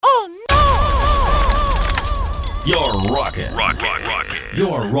You're rocking.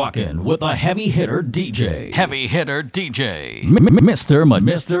 You're rocking with a heavy hitter DJ. Heavy hitter DJ.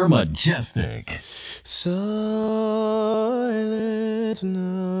 Mr. Majestic. Silent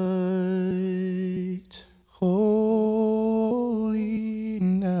night, holy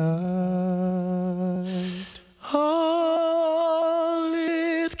night, all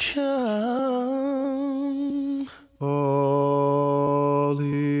is calm, all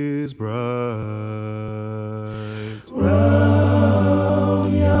is bright.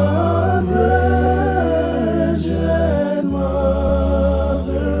 Round yon virgin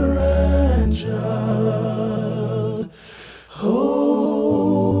mother and child,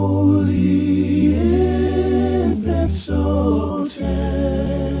 holy infant, so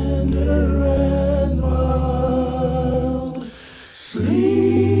tender and mild,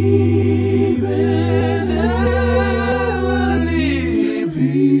 sleep in heavenly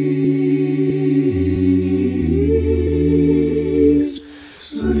peace,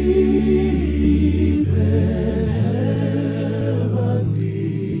 sleep in heavenly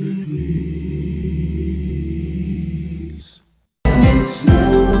peace.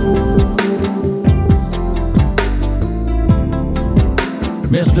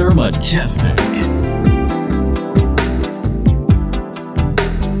 Mr. Majestic.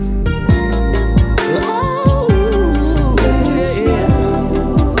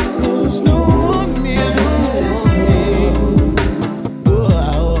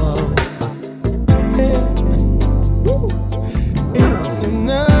 It's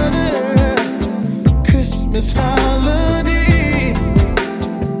another Christmas holiday.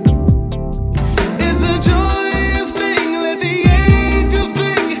 It's a joyous thing. Let the angels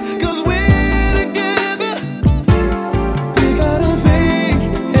sing, 'cause we're together. We gotta sing,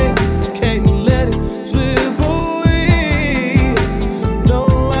 hey, can't let it slip away. No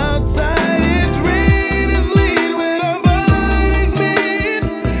outside it's rain and sleet when our bodies meet.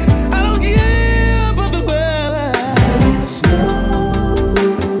 I don't care about the weather. Let it snow,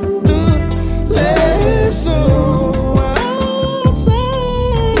 let it snow.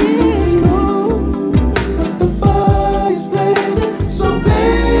 Outside it's cold, but the fire's blazing. So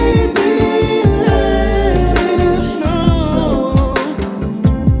baby, let it snow.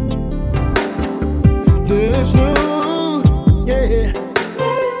 Let it snow, yeah.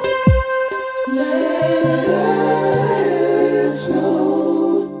 Let it snow.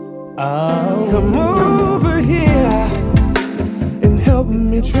 Come over here and help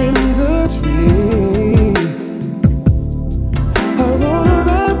me trim the tree. I wanna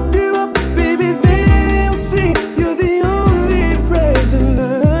wrap you up, baby, they'll see you're the only present I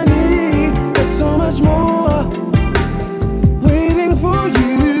need. There's so much more waiting for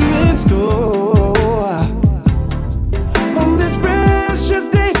you in store. On this precious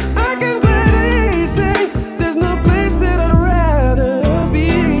day, I can gladly say there's no place that I'd rather be.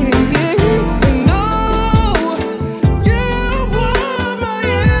 And no, you are my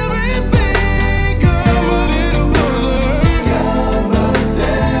everything. Come a little closer. God must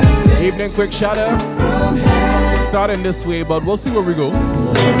have Evening quick shout out. from heaven. Starting this way, but we'll see where we go.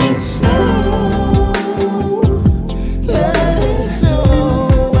 Let it snow. Let it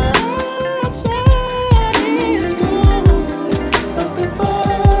snow. Outside it's cold, but the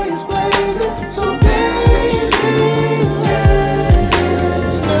fire's blazing. So baby, let it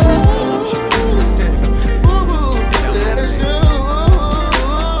snow. Ooh, let it snow.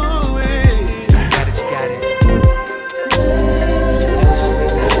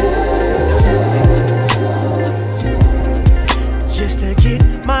 Just to get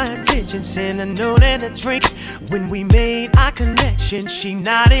my attention, sent a note and a drink. When we made our connection, she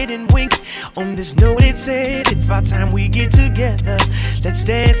nodded and winked. On this note it said, it's about time we get together. Let's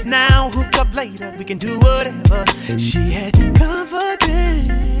dance now, hook up later, we can do whatever. She had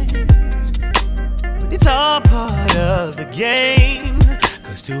confidence, but it's all part of the game.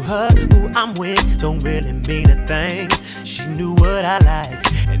 'Cause to her, who I'm with don't really mean a thing. She knew what I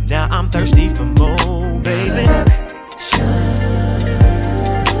liked, and now I'm thirsty for more, baby.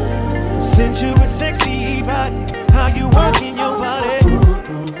 Since you a sexy body, how you working your body?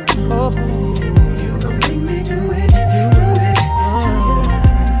 Oh, you gon' make me do it, do it to you.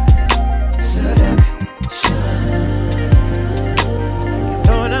 Seduction. You're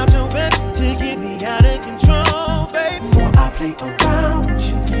throwing out your best to get me out of control, baby. While I play around with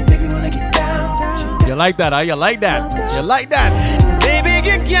you, make me wanna get down with you. You like that, huh? You like that? You like that? Baby,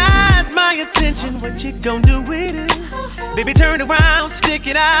 you got my attention. What you gon' do with it? Baby, turn around, stick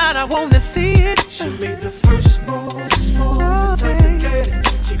it out. I wanna see it. She made the first move, intoxicated.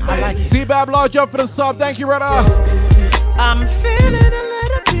 I like it. C-Bab Lodge up for the sub. Thank you, brother. I'm feeling a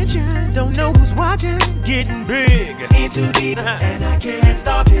little tension. Don't know who's watching. Getting big. too deep, and I can't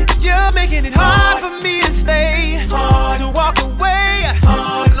stop it. You're making it hard for me to stay, to walk away.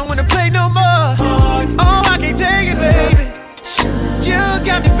 I don't wanna play no more. Oh, I can't take it, baby. You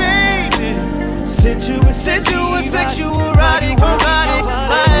got me, baby. Sensual, sexual, erotic, my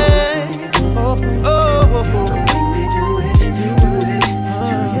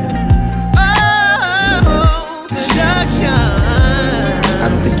I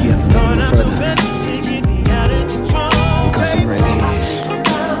don't think you have to look no further, because I'm ready,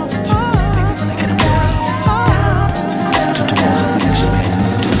 and I'm ready to do all the things you made me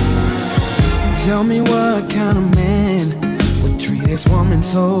do. Tell me what kind of man would treat this woman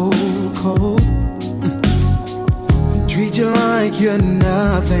so cold, treat you like you're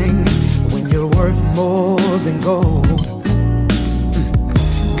nothing when you're worth more than gold.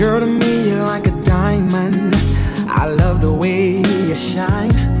 Girl, to me you're like a diamond, I love the way you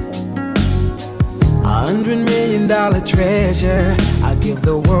shine. $100 million treasure, I'd give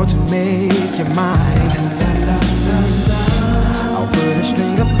the world to make you mine. I'll put a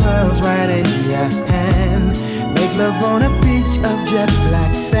string of pearls right in your hand, make love on a beach of jet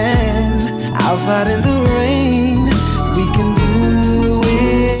black sand. Outside in the rain, we can do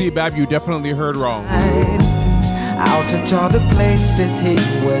it. See, Bab, you definitely heard wrong. I'll touch all the places he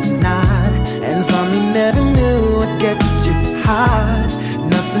would not, and some he never knew would get you hot.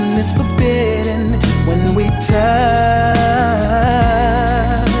 Nothing is forbidden when we touch.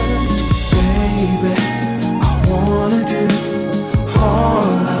 Baby, I wanna do all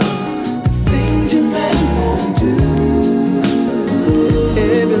of the things your man won't do.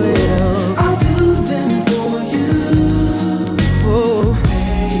 Every little, I'll do them for you. Oh,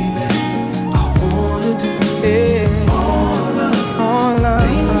 baby, I wanna do it. All of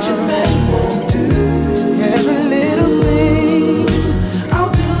things your man won't do. Every little thing,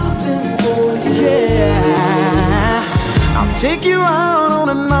 I'll do them for you. Yeah, I'll take you out on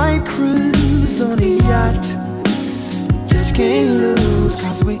a night cruise on a yacht. Just can't lose,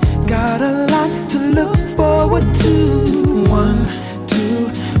 'cause we got a lot to look forward to. 1, 2,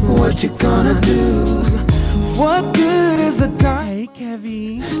 what you gonna do? What good is the time? Hey,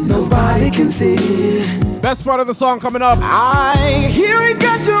 Kevin. Nobody can see. Best part of the song coming up. I hear he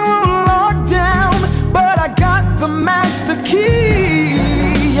got you on lockdown, but I got the master key.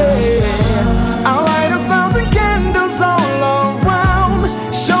 Yeah, I'll light 1,000 candles all around.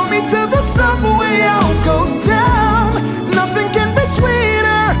 Show me to the subway, I'll go down. Nothing can be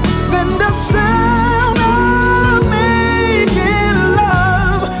sweeter than the sound of making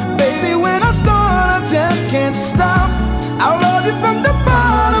love. Baby, when I start, I just can't stop. I'll love you from the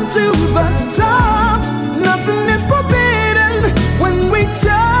bottom to the top. Nothing is forbidden when we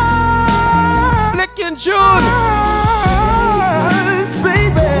touch. Flick and June.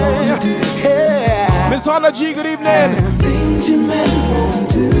 Baby, yeah. Miss Honda G, good evening. Things you men won't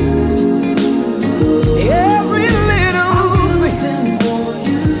do. Every little thing for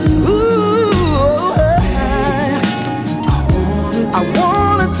you. Ooh, I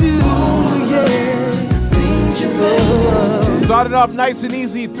wanna do, yeah. Things you men won't do. Started off nice and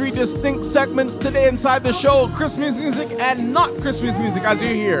easy. 3 distinct segments today inside the show. Christmas music and not Christmas music, as you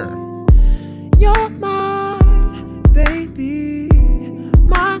hear. You're my baby,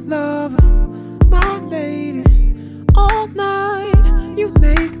 my lover, my lady. All night you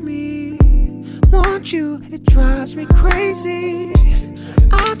make me want you. It drives me crazy.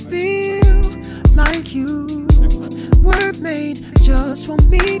 I feel like you were made just for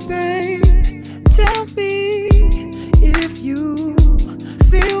me, babe. Tell me if you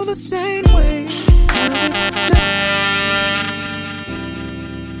feel the same way.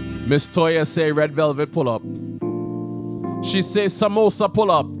 Miss Toya say Red Velvet pull up. She say Samosa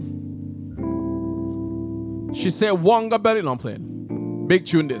pull up. She say Wonga Belly. No, I'm playing. Big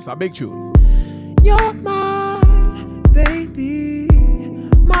tune this. A big tune. You're my baby,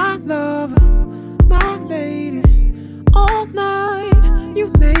 my lover, my lady. All night you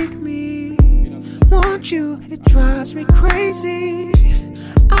make me want you. It drives me crazy.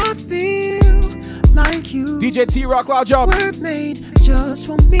 I feel like you DJ T Rock Loud Job. were made just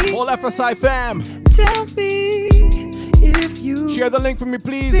for me. All FSI fam. Tell me if you Share the link for me,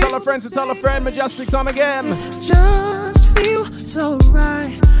 please. Tell a friend to tell a friend. Majestic's on again. just feel so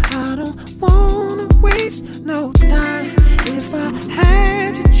right. I don't wanna waste no time. If I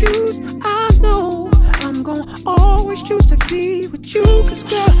had to choose, I know I'm gonna always choose to be with you. 'Cause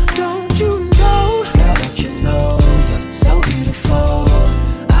girl, don't you know? Girl, don't you know you're so beautiful?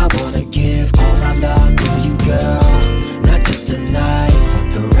 I wanna give all my love to you, girl. Not just tonight, but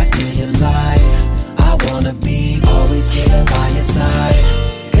the rest of your life. I wanna be always here by your side.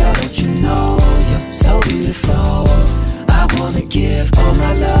 Girl, don't you know you're so beautiful?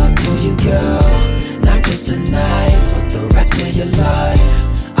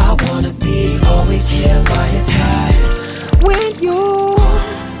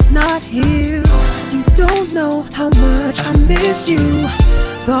 know how much I miss you.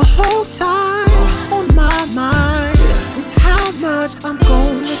 The whole time on my mind is how much I'm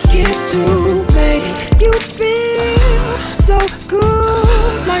gonna get to make you feel so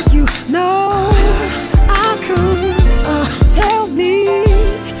good, like you know I could. Tell me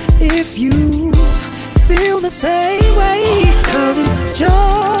if you feel the same way, 'cause it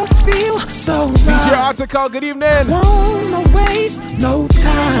just feels so right. DJ Article, good evening. Wanna waste no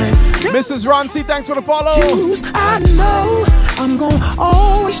time. Mrs. Ronci, thanks for the follow. I know I'm gonna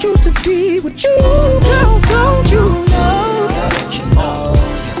always choose to be with you, girl. Don't you know? Don't you know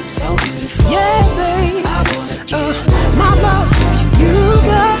you're so beautiful? Yeah, babe. I wanna give my love to you,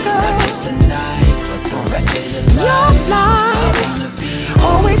 girl. Not just tonight, but the rest of your life. Your life. I wanna be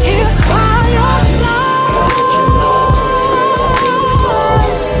always here by your side. Don't you know you're so beautiful?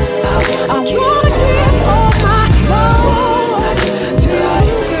 I wanna give all my love. Not just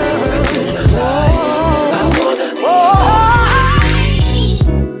tonight, but the rest of your life. I wanna be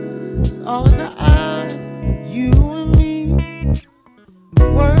all in the eyes, you and me.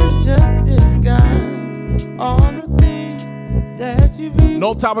 Words just disguise all the things that you be.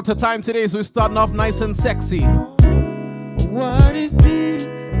 No Tabata time today, so we're starting off nice and sexy. What is deep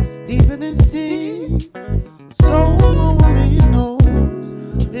is deeper than sea. So only knows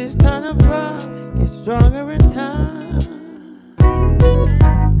this kind of rock gets stronger in time.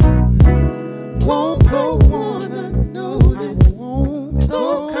 Won't go wanna know this. So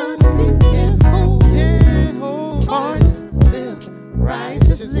kind of can hold hearts filled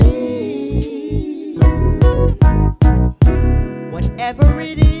righteously. Whatever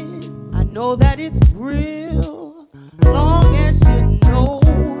it is, I know that it's real. Long as you know,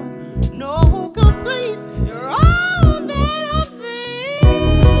 no complaints. You're all that I feel.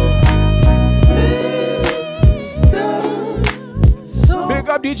 Big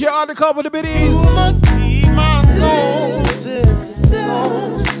up DJ Article with the biddies. You must be my soul, sis.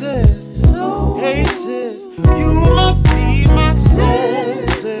 Soul, sis. Hey, sis. You must be my soul,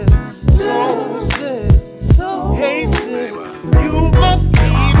 sis. Soul, sis. Hey, sis. You must be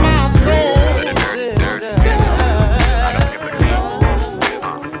my soul, sis.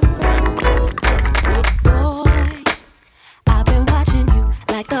 Boy, I've been watching you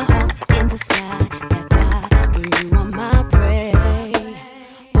like the hawk in the sky. That fly when you are my prey.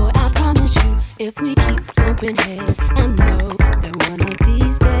 Boy, I promise you, if we keep bumping heads, I know that one of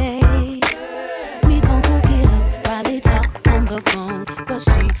these days we gon' hook it up, probably talk on the phone. But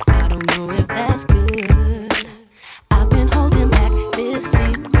see, I don't know if that's good. I've been holding back this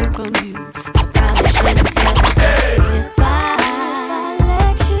secret from you. I probably shouldn't tell you. If I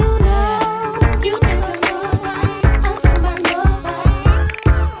let you know, you need to know I'm talking about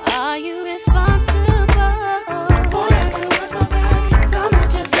nobody. Are you responsible? Boy, I gotta watch my back, 'cause I'm not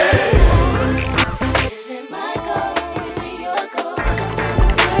just saying. Is it my goal? Is it your goal? 'Cause I'm not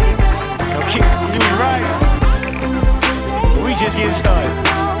worried about. Okay, you right. We just getting started.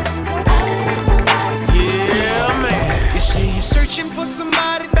 Yeah, man. You say you're searching for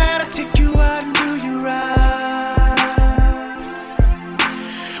somebody that'll take you out and do you right.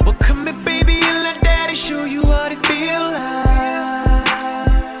 Well, come here, baby, and let daddy show you what it feel like.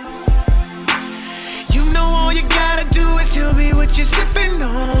 You know all you gotta do is tell me what you're sipping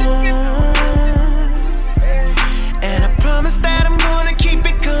on. And I promise that I'm gonna keep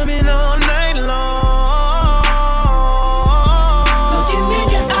it coming all night long. Looking in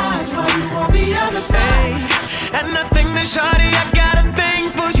your eyes while you on the other side. And nothing that shawty, I got a thing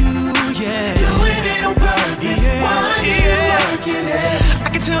for you, yeah. Doing it on purpose, why you working it? I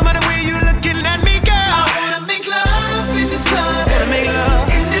can tell by the way you looking at me, girl. I wanna make love in this club. Wanna make love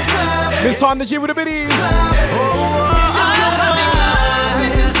in this club. Miss Honda G with the biddies.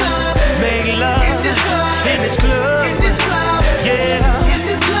 Make love in this club. Yeah.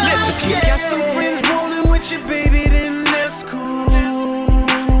 Listen, You got some friends rolling with you, baby, then that's cool.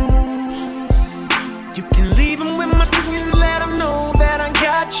 You can leave them with my singing and let them know that I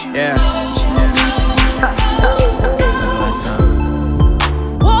got you. Yeah.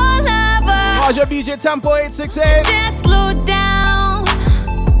 Whatever. How's your DJ Tempo 868? Just slow down.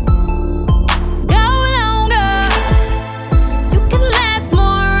 Go longer. You can last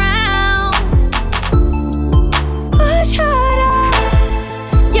more rounds. Push harder.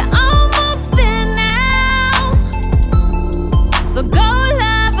 You're almost there now. So go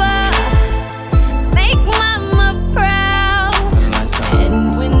lover. Make mama proud. And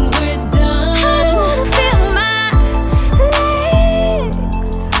when we're done, I wanna feel my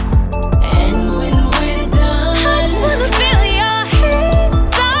legs. And when we're done, I just wanna feel your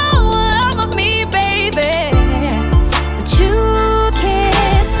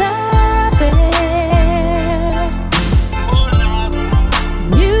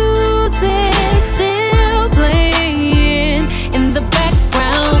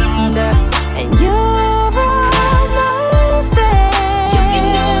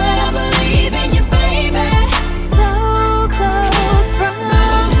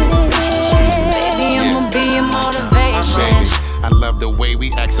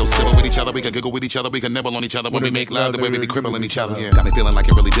dribble with each other. We can nibble on each other when we make love. The way we be crippling each other. Yeah. Got me feeling like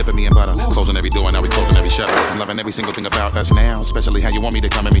you're really dipping me in butter. Closing every door, now we closing every shutter. I'm loving every single thing about us now, especially how you want me to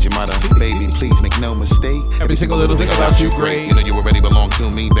come and meet your mother. Baby, please make no mistake. Every single little thing about you great. You know you already belong to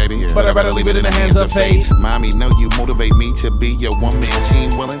me, baby. Yeah. But I'd rather leave it in the hands of fate. Mommy, know you motivate me to be your one-man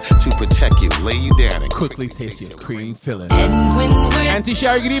team, willing to protect you, lay you down, and quickly taste your cream filling. And when we're Auntie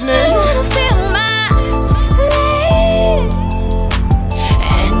Sherry, good evening.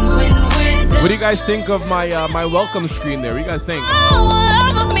 What do you guys think of my my welcome screen there? What do you guys think?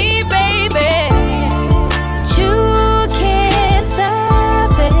 Love me, baby. You can't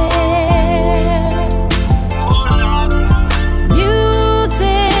stop it.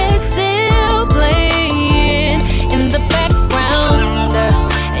 Music still playing in the background,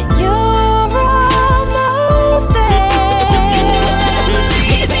 and you're almost there.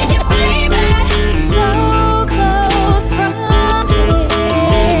 Baby, so close from here.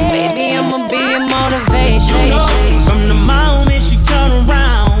 Baby, I'ma be your motivation. From the moment she turned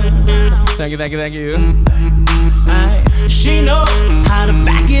around, Thank you, thank you, thank you. she know how to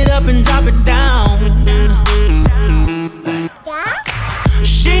back it up and drop it down.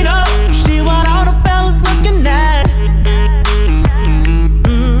 She know she want all the fellas looking at.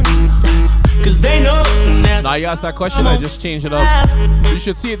 Cause they know soon as Now you asked that question, I just changed it up. You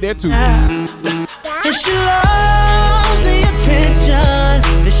should see it there too. and she loves the attention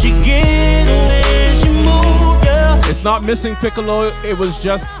that she get when she move, yeah. It's not missing Piccolo, it was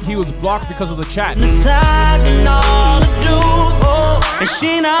just he was blocked because of the chat. Hypnotizing all the dudes, oh, and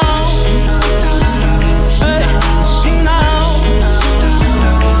she knows. She knows. She knows.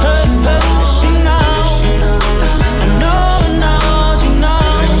 I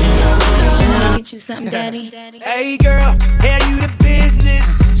know, Get you something, daddy. Hey girl, yeah, you the business.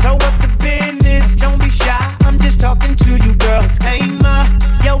 So what the business? Don't be shy, I'm just talking to you girls. Hey ma,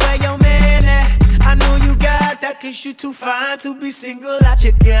 yo, where your man at? I know you got that cause you too fine to be single out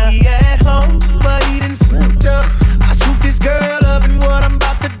your girl. He at home, but he done fucked up. I swooped this girl up and what I'm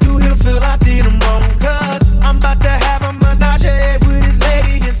about to do, he'll feel I did him wrong. Cause I'm about to have a menage with his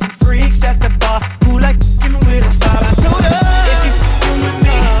lady and some freaks at the bar who like f***ing with a star. I told her, if you f***ing with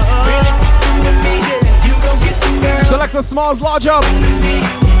me, really f***ing with me, yeah, you gon' get some girls. Select the Smalls Lodge up.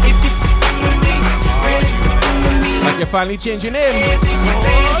 Like you finally changed your name.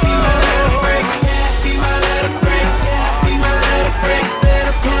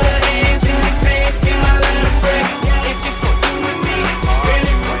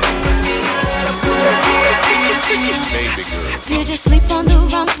 Did you sleep on the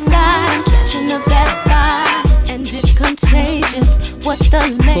wrong side? I'm catching a bad vibe, and it's contagious. What's the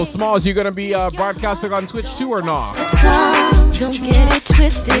name? So Smalls, you gonna be broadcasting on Twitch too or not? Don't get it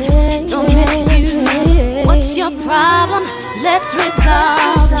twisted, don't misuse it. What's your problem? Let's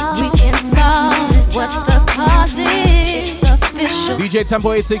resolve. We can solve. What's the cause? It's official. DJ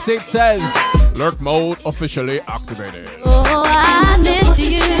Tempo 868 says, lurk mode officially activated. Oh, I miss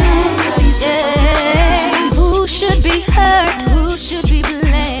you. Yeah. Who should be hurt? Who should be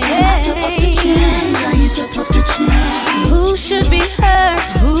blamed? Am I supposed to change? Are you supposed to change? Who should be hurt?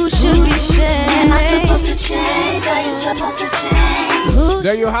 Who should be shamed? Am I supposed to change? Are you supposed to change? Who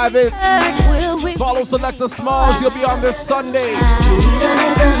There you have it. will we Follow Selector Smalls. You'll be on this Sunday,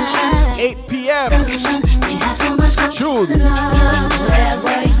 8 p.m. Choose. Where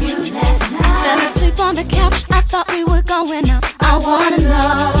were you last night? Fell asleep on the couch. I thought we were going out. I wanna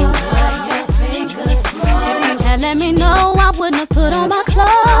know where your fingers were. If you had let me know, I wouldn't have put on my clothes.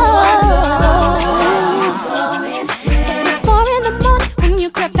 It's 4 in the morning when you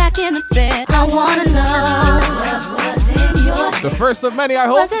crept back in the bed. I wanna know what was in your head. The first of many, I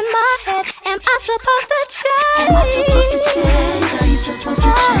hope. Was in my head. Am I supposed to change? Am I supposed to change? Are you supposed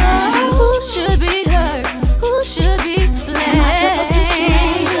to change? Who should be hurt? Who should be blamed? Am I supposed to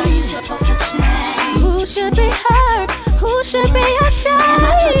change? Are you supposed to change? Who should be hurt? Who should be ashamed? Am I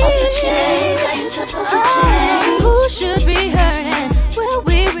supposed to change? Are you supposed to change? Who should be hurt and will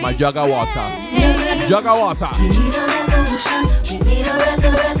we My jug of water. Jug of water. We need a resolution. We need a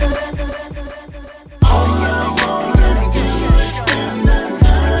resolution.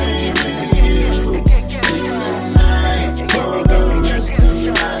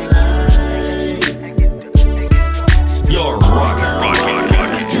 You're rocking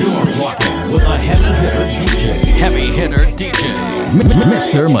with a heavy hitter DJ. Heavy hitter DJ.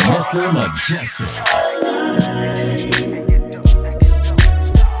 Mr. Majestic.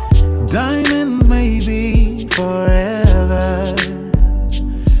 Diamonds may be forever,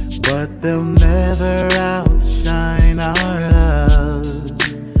 but they'll never outshine our love.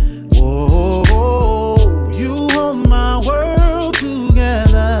 Whoa, you hold my world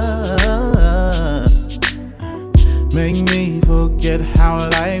together.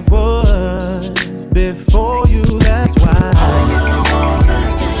 life was before you, that's why.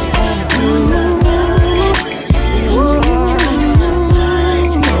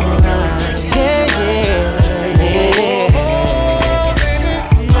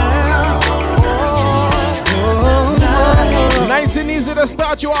 Nice and easy to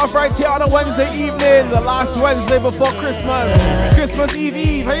start you off right here on a Wednesday evening, the last Wednesday before Christmas. Christmas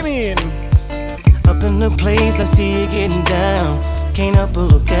Eve, how you mean? Up in the place, I see you getting down. Can't help but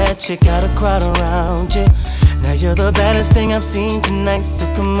look at you, got a crowd around you. Now you're the baddest thing I've seen tonight, so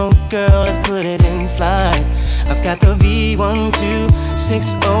come on girl, let's put it in flight. I've got the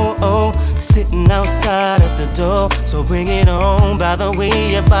V12600 sitting outside at the door, so bring it on. By the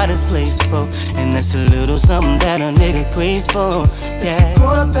way, your body's placed for, and that's a little something that a nigga craves for. Yeah. It's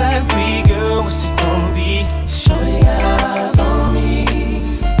 3:15, girl, what's it gonna be? Shorty got eyes on me.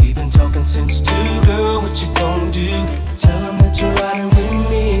 We've been talking since 2, girl, what you gonna do? Tell them that you're riding with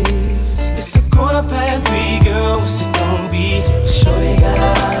me. It's 3:15, girl, what's it gonna be? Shorty got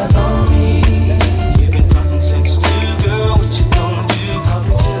eyes on me. You've been fucking since 2, girl, what you gonna do? I'll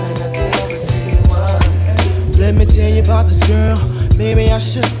be chilling at the embassy, what? Let me tell you about this girl, maybe I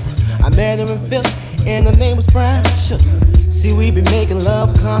should. I met her in Philly, and her name was Brown Sugar. See, we been making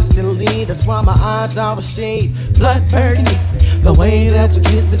love constantly, that's why my eyes are a shade blood burgundy. The way that you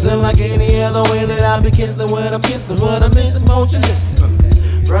kiss is unlike any other way that I be kissing when I'm kissing, what I miss motionless.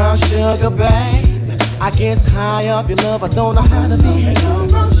 Brown sugar, babe, I guess high off your love, I don't know how to be.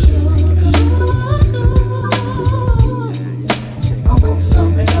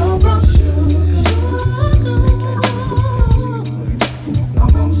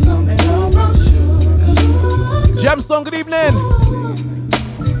 Gemstone, good evening.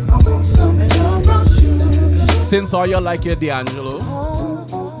 Since all you like your D'Angelo.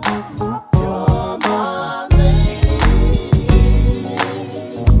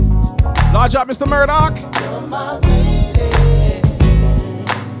 Large up, Mr. Murdoch.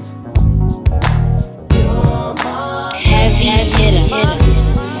 Heavy hitter.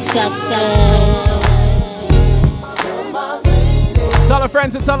 Tell a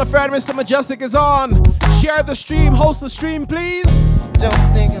friend to tell a friend, Mr. Majestic is on. Share the stream, host the stream, please.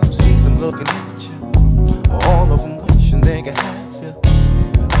 Don't think I'll see them looking at you. All of them wishing they could have you.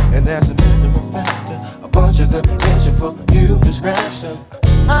 And as a matter of fact, a bunch of them itching for you to scratch them.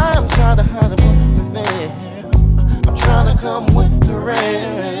 I'm trying to hide them with me. I'm trying to come with the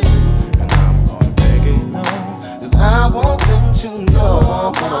rain. And I'm gonna make it known, 'cause I want them to know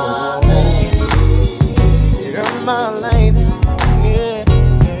I'm my lady. You're my lady. Yeah.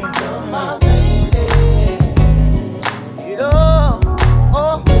 You're my lady. You're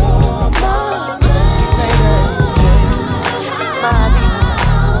my lady. My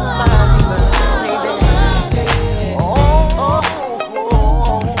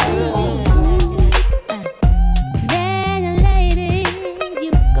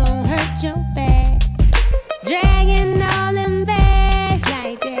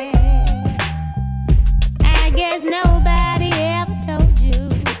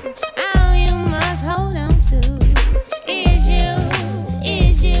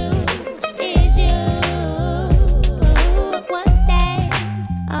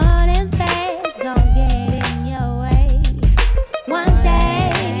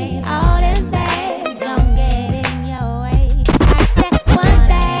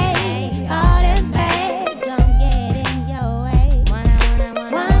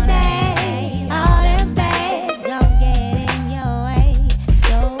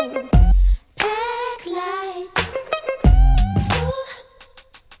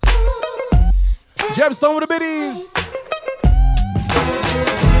Gemstone with the biddies.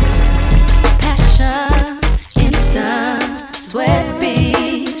 Passion, instant, sweat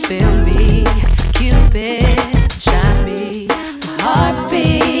beats, feel me, Cupid, shot me, my heart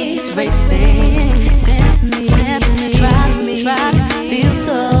beats racing, tempt me, try me, feel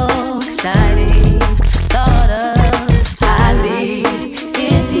so exciting, thought of highly,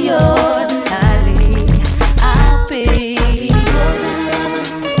 it's yours entirely, I'll be.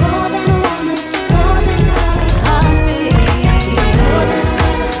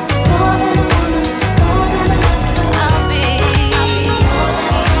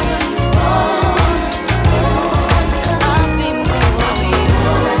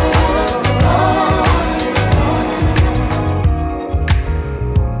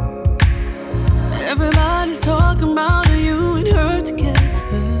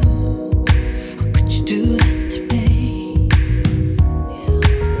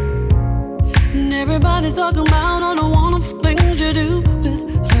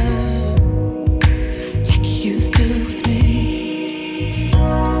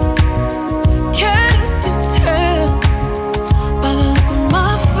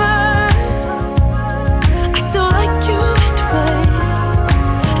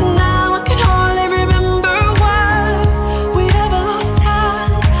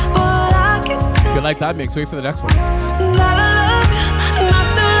 like that mix. Wait for the next one.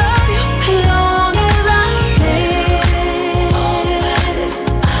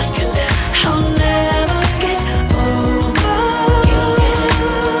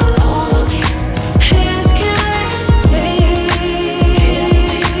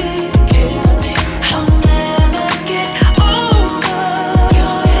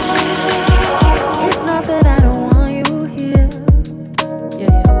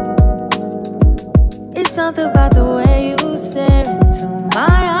 Something about the way you stare into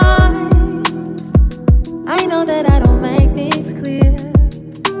my eyes. I know that I don't make things clear.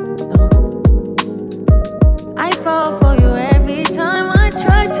 No. I fall for you every time I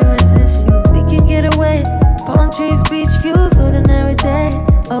try to resist you. We can get away. Palm trees, beach views, ordinary day.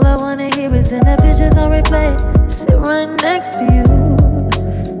 All I wanna hear is in the visions on replay. Sit right next to you.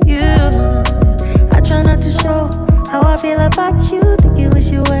 I try not to show how I feel about you. Think you wish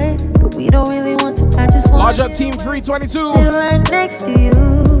you away. We don't really want to, I just want Large up team 322. Sit right next to you.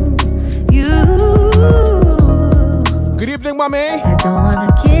 Good evening, mommy. I don't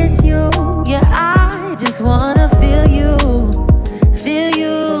wanna kiss you. Yeah, I just wanna feel you. Feel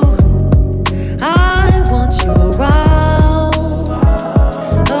you. I want you around.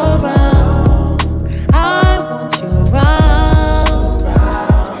 Around. I want you around.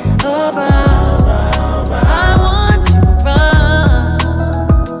 Around. I want you around.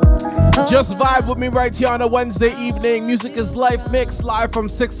 Just vibe with me right here on a Wednesday evening. Music is Life Mix, live from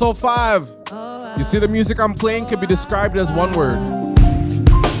 605. You see, the music I'm playing can be described as one word.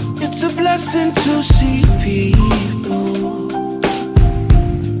 It's a blessing to see people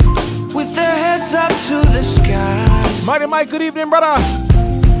with their heads up to the skies. Mighty Mike, good evening, brother.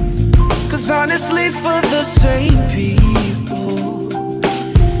 Cause honestly, for the same people,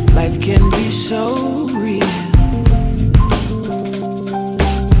 life can be so real.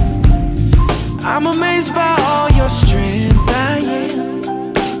 I'm amazed by all your strength, I am.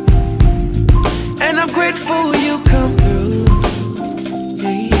 And I'm grateful you come through,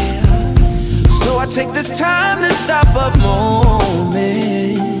 yeah. So I take this time to stop a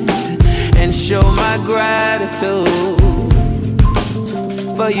moment and show my gratitude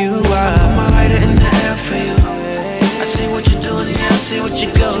for you. I put my lighter in the air for you. I see what you're doing, yeah, I see what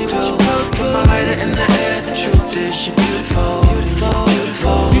you go through. Put my lighter in the air, the truth is you're beautiful, beautiful,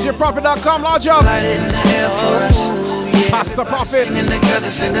 beautiful. DJProfit.com, large up. Light it in the air for us. Pastor Prophet. Singing together,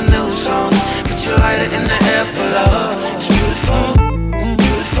 sing a new song. Put your lighter in the air for love. It's beautiful,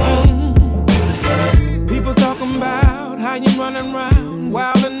 beautiful, beautiful. People talking about how you running around,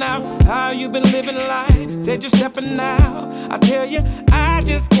 wilding out, how you been living life. Said you're stepping out. I tell you, I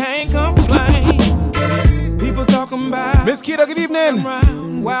just can't complain. People talking about Miss Keita, good evening.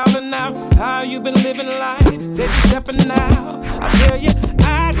 Wilding out, how you been living life. Said you're stepping out. I tell you,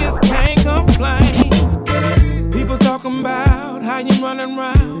 I just can't complain. People talking about how you running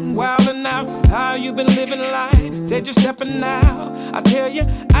around, wilding out, how you been living life. Said you're stepping out. I tell you,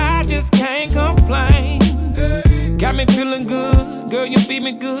 I just can't complain. Got me feeling good, girl, you feed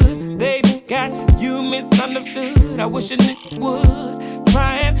me good. They got you misunderstood. I wish a nigga would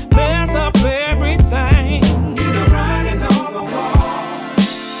try and mess up everything. See the writing on the wall.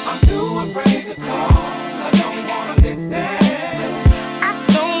 I'm too afraid to call. I don't wanna listen. I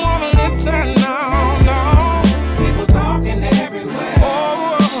don't wanna listen, no, no. People talking everywhere.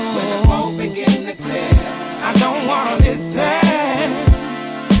 Oh, when the smoke begin to clear, I don't wanna listen,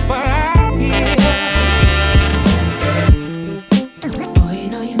 but I hear. Boy, you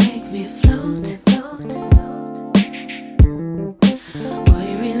know you make me float. Boy,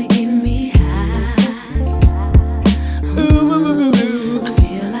 you really give me high. Ooh, I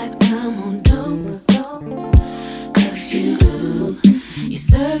feel like I'm on dope. Cause you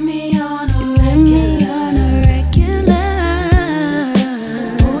serve me on a regular.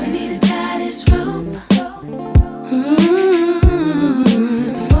 Boy, we need to tie this rope.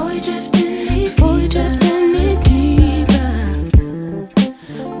 Before we drift any deeper.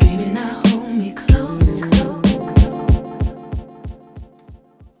 Baby, now hold me close.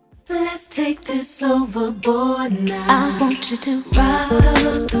 Let's take this overboard now. I want you to rock the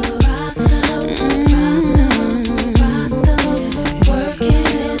work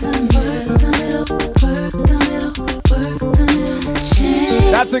it in the middle, work the middle.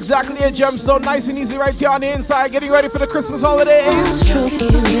 That's exactly it, Gem. So nice and easy right here on the inside. Getting ready for the Christmas holidays. Stroke it,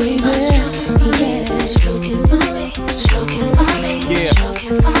 baby. Stroke it for me. Stroke it for me. Yeah. Stroke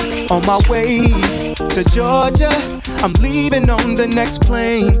it for me. On my way to Georgia. I'm leaving on the next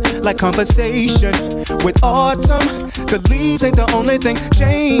plane. Like conversation with autumn. The leaves ain't the only thing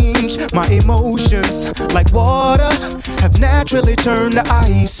change. My emotions, like water, have naturally turned to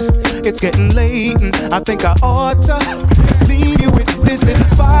ice. It's getting late and I think I ought to leave you with this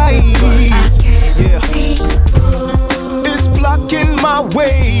advice. Yeah. It's blocking my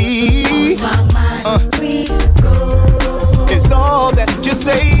way. Please go. It's all that you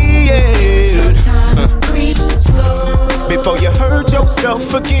say. Creep slow. Before you hurt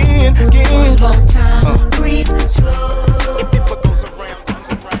yourself again. One more time. Creep slow.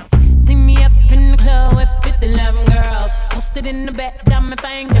 See me up in the club with 50-11 girls. Posted in the back, diamond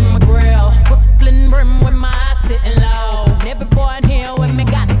fangs in my grill. Brooklyn brim with my eyes sitting low. And every boy in here with me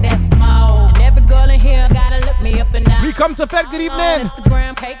got that smoke. And every girl in here gotta look me up and down. We come to Fed, good evening.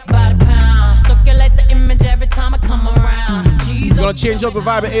 Instagram cake by the pound. Circulate the image every time I come around. We're gonna change up the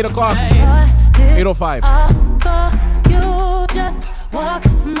vibe at 8 o'clock. 8:05. You just walk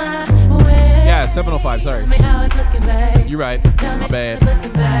my way. Yeah, 7:05, sorry. Tell me how it's looking, babe. You're right. Just tell me My bad. how it's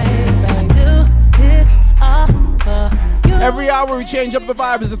looking, babe. Do this all for you. Every hour we change up the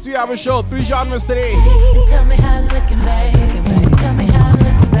vibe. It's a 3-hour show, 3 genres today. Tell me how it's looking, babe. Tell me how it's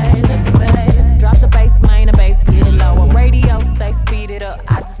looking, babe. Drop the bass, main the bass, get it lower. Radio say speed it up,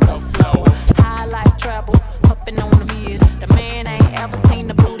 I just go slower. High like trouble, puffin' on the beers. The man ain't ever seen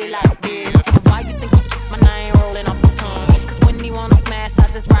the booty like this. Why you think you keep my name rolling off the tongue? Cause when he wanna smash, I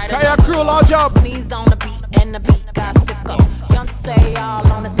just write it. Kaya crew, large up. Sneezed on the beat and the beat got sicker. Young say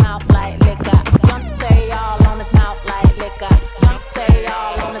all on his mouth like liquor. Young say all on his mouth like liquor. Young say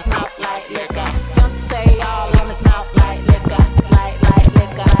all on his mouth like liquor. Young say all on his mouth like liquor. Like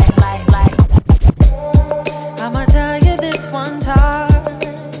liquor, like. I'ma tell you this one time.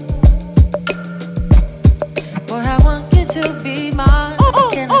 Boy, I want you to be mine.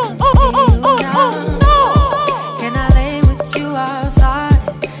 Can I come see you now? Can I lay with you outside?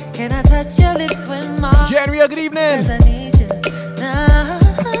 Can I touch your lips with mine? January, good evening. 'Cause I need you now.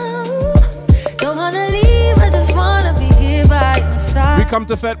 Don't wanna leave, I just wanna be here by your side. We come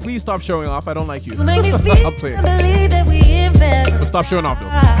to Fed, please stop showing off. I don't like you. You make me feel, I'm playing. I believe that we in bed. But stop showing off though.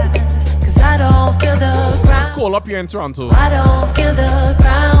 'Cause I don't feel the ground. Cool up here in Toronto. I don't feel the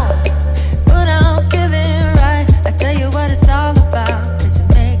ground, but I'm feeling right. I tell you what it's all about. 'Cause you're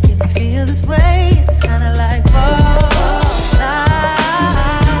making me feel this way. It's kinda like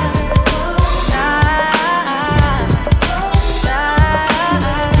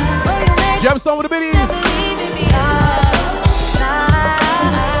Gemstone with the biddies.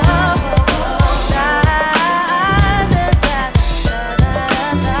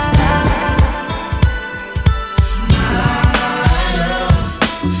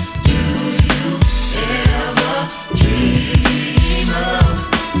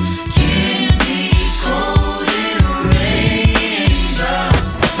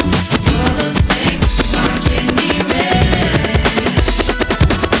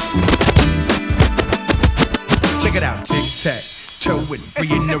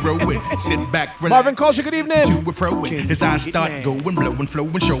 Sit back, relax. Marvin Culture, good evening. To a pro as I start going, blowing,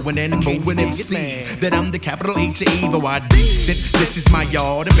 flowing, showing and mowing MCs that I'm the capital H of evil. I decent. This is my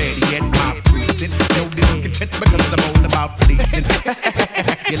yard, and better yet my precinct. No discontent because I'm all about pleasing.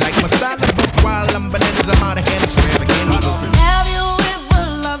 You like my style, but while I'm bananas, I'm out of hand extravagant. Have you ever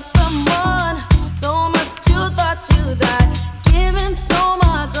loved someone so much you thought you died, giving so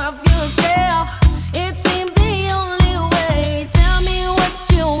much of yourself? It seems the only way. Tell me what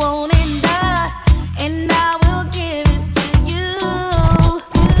you want and I will give it to you.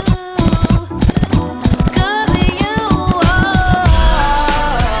 'Cause you are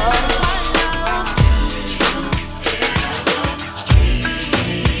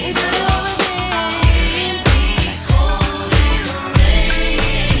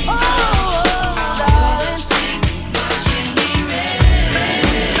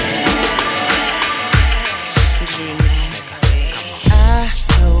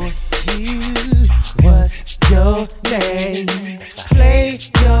your name. Play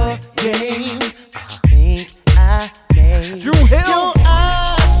your game. I think I made Drew Hill. your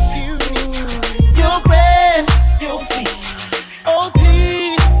eyes, your breast, your feet. Oh,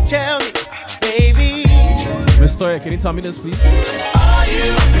 please tell me, baby. Miss Toya, can you tell me this, please? Are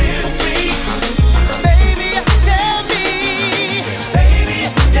you real free? Baby, tell me. Baby,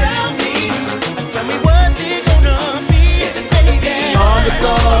 tell me. Tell me what's it gonna be, baby. On the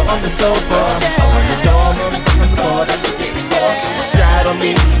floor, on the sofa, on the dorm room, on the floor that you did before. Drive on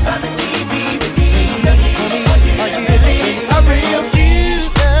me, on the TV with me. Tell me, are you really a real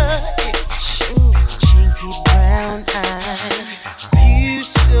cuter? Chinky brown eyes, you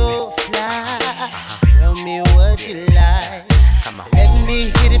so fly.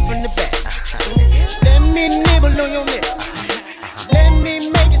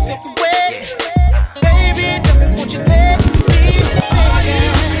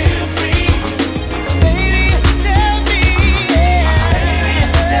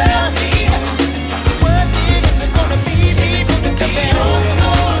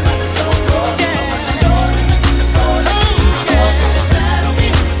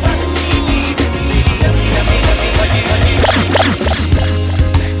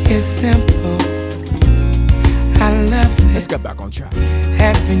 get back on track.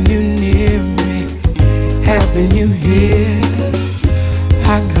 Having you near me, having you here,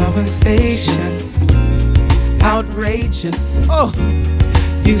 hot conversations, outrageous. Oh,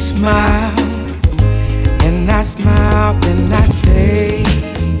 you smile, and I smile, and I say,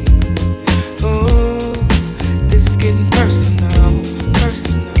 oh, this is getting personal,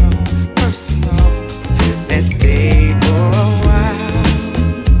 personal, personal. Let's stay for a while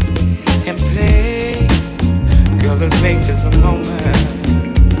and play. Girl, let's make this a moment.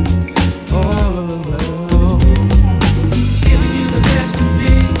 Oh, giving you the best of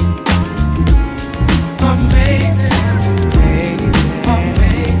me. Amazing, amazing,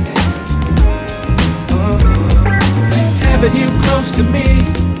 amazing. Oh, having you close to me.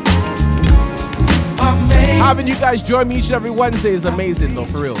 Amazing. Having you guys join me each and every Wednesday is amazing, though.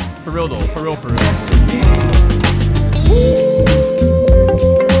 For real though. For real.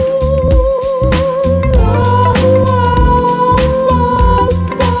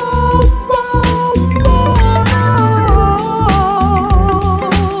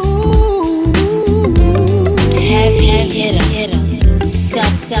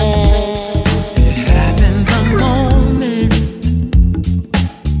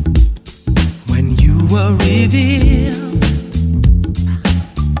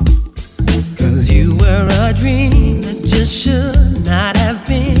 Should not have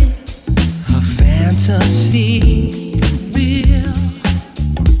been a fantasy real.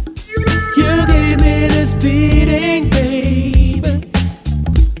 You gave me this beating, baby,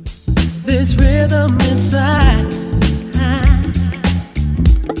 this rhythm inside.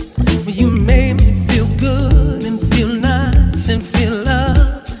 You made me feel good and feel nice and feel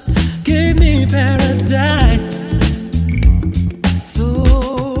love. Gave me paradise.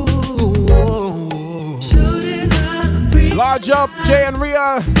 Large up, Jay and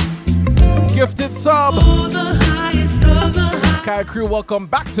Rhea. Gifted sub. Kai crew, welcome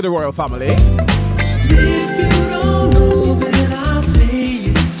back to the royal family. If you don't know, then I'll say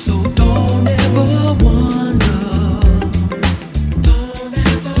it. So don't ever wonder. Don't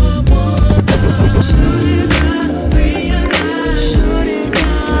ever wonder. Should I realize? Should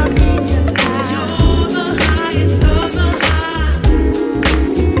I realize? You're the highest of the high.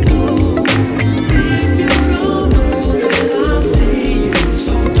 If you don't know, then I'll say it.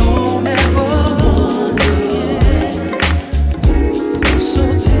 So don't ever wonder. So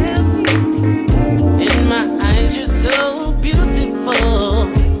tell me. In my eyes, you're so beautiful,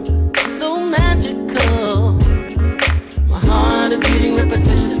 so magical. My heart is beating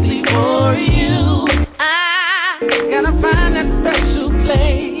repetitiously for you. I gotta find that special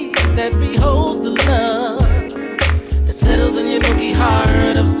place that beholds the love that settles in your milky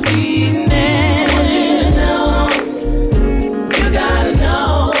heart of sweetness. I want you to know, you gotta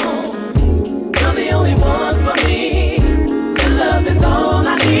know, you're the only one for me. Your love is all I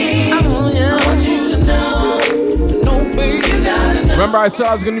need. I want you to know, baby, you gotta know. Remember I said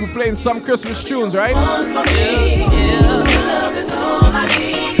I was going to be playing some Christmas tunes, right? One for me. Your love is all I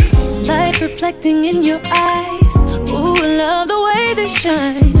need. Light reflecting in your eyes. Ooh, I love the way they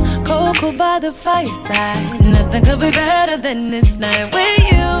shine. Cocoa by the fireside. Nothing could be better than this night with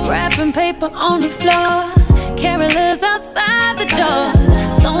you. Wrapping paper on the floor. Carolers outside the door.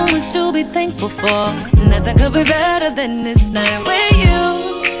 So much to be thankful for. Nothing could be better than this night with you.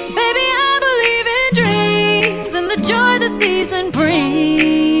 Baby, I believe in dreams and the joy the season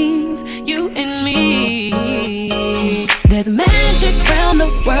brings. You and me. There's magic around the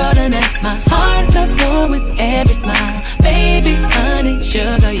world and my heart feels more with every smile. Baby, honey,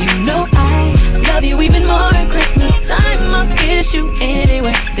 sugar, you know I love you even more at Christmas time. I'll kiss you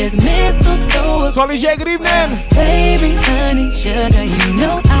anyway. There's mistletoe. Solly J, good evening. Baby, honey, sugar, you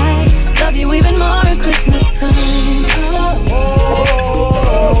know I love you even more at Christmas time.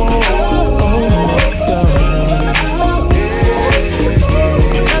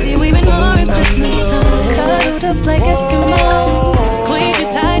 Love you even more at Christmas time. Cuddled up like Eskimos. Squeeze you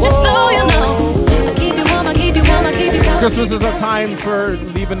tight just so you know. I keep you warm, I keep you warm, I keep you warm. Christmas is a time for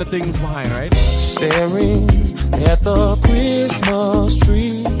leaving the things behind, right? Staring at the Christmas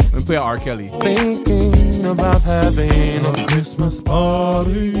tree. Let me play R. Kelly. Thinking about having a Christmas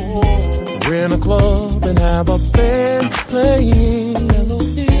party. We're in a club and have a band playing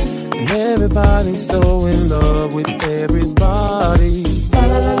melody. And everybody's so in love with everybody.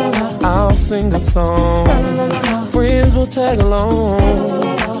 I'll sing a song. Friends will tag along.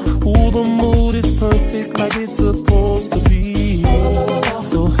 Ooh, the mood is perfect like it's supposed to be.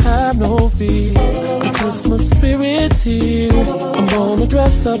 So have no fear, the Christmas spirit's here. I'm gonna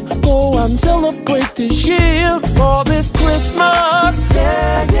dress up, go out and celebrate this year. For this Christmas,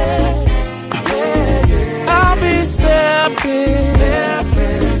 yeah, yeah, yeah, yeah. I'll be be stepping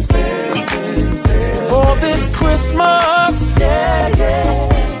for this Christmas.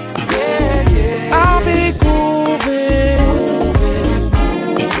 I'll be grooving.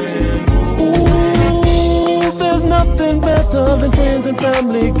 Ooh, there's nothing better than friends and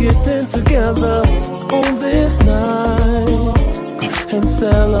family getting together on this night and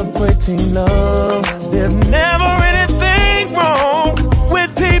celebrating love. There's never anything wrong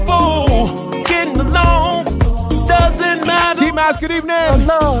with people getting along. Doesn't matter. T-Mass, good evening.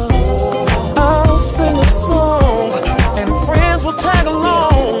 I'll sing a song and friends will tag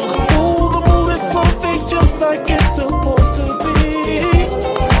along. Ooh, the mood is perfect just like it's supposed to be.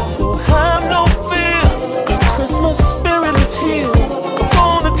 So have no fear, the Christmas spirit is here.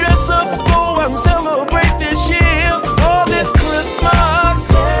 I'm gonna dress up, go and celebrate this year. For this Christmas,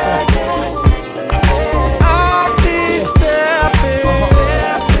 I'll be stepping.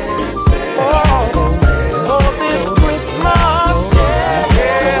 For this Christmas,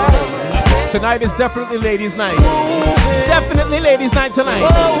 Tonight is definitely ladies' night. Definitely ladies' night tonight.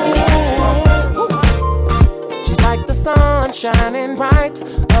 She's like the sun shining bright,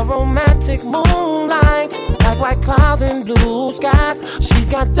 a romantic moonlight, like white clouds and blue skies. She's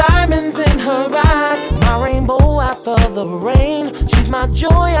got diamonds in her eyes, my rainbow after the rain. She's my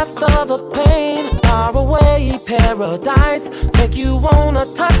joy after the pain. Far away paradise, make you wanna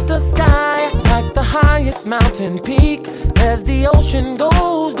touch the sky, like the highest mountain peak as the ocean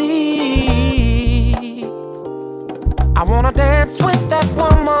goes deep. I wanna dance with that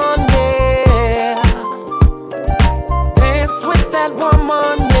woman, yeah. Dance with that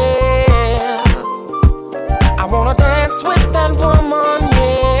woman, yeah. I wanna dance with that woman,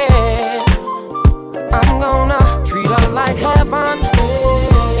 yeah. I'm gonna treat her like heaven,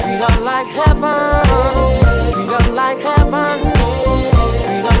 treat her like heaven, treat her like heaven,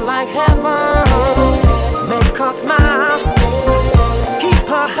 treat her like heaven. Make her smile, keep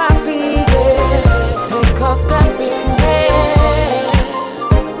her happy, yeah. Take her stepping, yeah.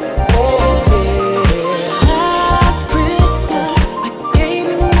 Last Christmas, I gave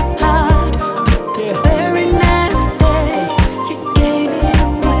you my heart, but the very next day, you gave it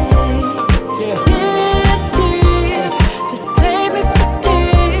away. This year, to save me from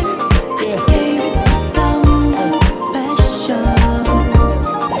tears, I gave it to someone special.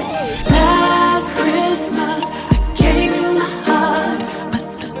 Last Christmas, I gave you my heart, but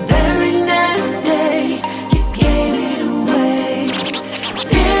the very next day, you gave it away.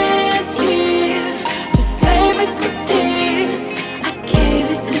 This year, to save me from tears, I gave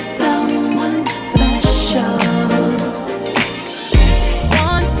it to someone special.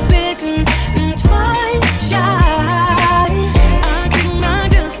 Once bitten and twice shy, I keep my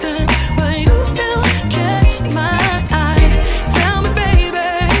distance, but you still catch my eye. Tell me, baby,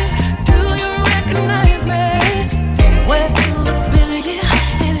 do you recognize me? Well, it's been a year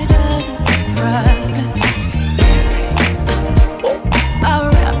and it doesn't surprise me. I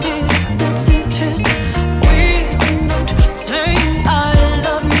wrapped it up and sent it with a note saying I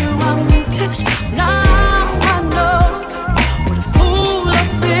love you, I meant it. Now I know what a fool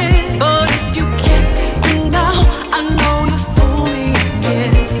I've been, but if you kiss me now, I know you fool me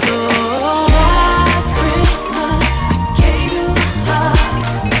again. So last Christmas, I gave you my heart.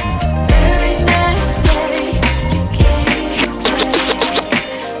 Very next day, you gave it away.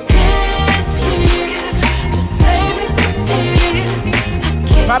 This year, to save me from tears,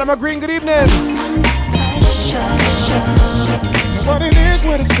 Fatima Green, good evening. What it is,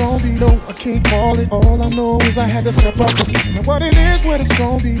 what it's gonna be, no, I can't call it. All I know is I had to step up. Now what it is, what it's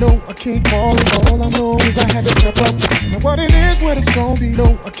gonna be, no, I can't call it. All I know is I had to step up. Now what it is, what it's gonna be,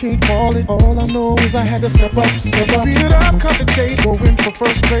 no, I can't call it. All I know is I had to step up, step up. Speed it up, cut the chase, go in for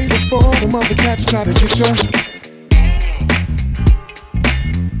first place before the mother cats try to get you.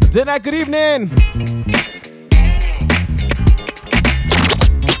 Dinah, good evening.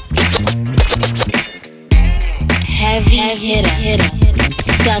 Heavy hitter,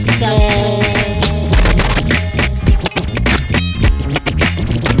 sucker.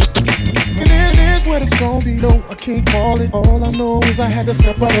 It is what it's gonna be, no, I can't call it. All I know is I had to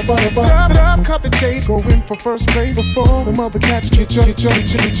step up, step it up, cut the chase, go in for first place before the mother cats get you.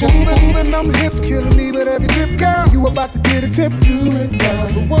 Moving them hips killing me with every tip, girl. You about to get a tip to it, girl.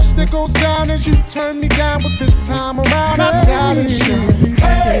 The worst that goes down is you turn me down, but this time around I doubt it.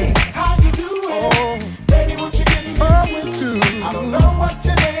 Hey, how you doing? Baby, what you getting into? I don't know what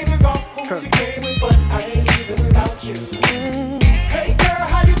your name is or who you came with, but I ain't leaving without you. Hey girl,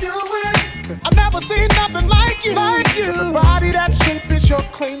 how you doing? I've never seen nothing like you. There's a body that shape is your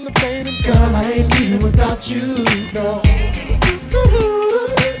claim to fame, and girl, I ain't leaving without you. No.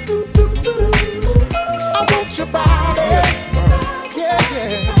 I want your body.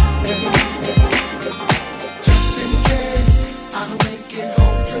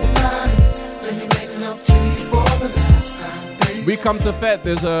 We come to Fet.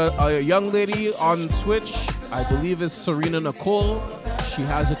 There's a young lady on Twitch. I believe it's Serena Nicole. She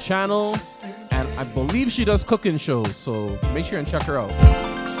has a channel, and I believe she does cooking shows. So make sure and check her out.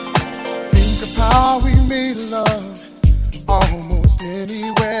 Think of how we made love almost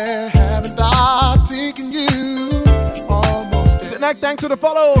anywhere. Haven't I taken you almost anywhere? Thanks for the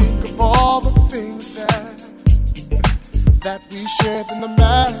follow. Think of all the things that we shared, and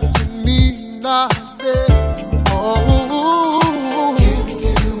imagine me not there. Oh, giving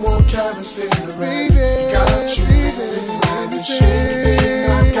you more carrots than the baby. Got you, baby. Everything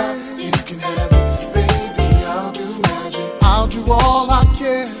I got, you can have it, baby. I'll do magic. I'll do all I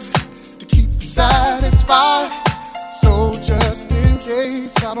can to keep you satisfied. So just in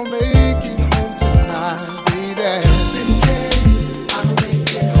case I don't make it home tonight, baby. Just in case I don't make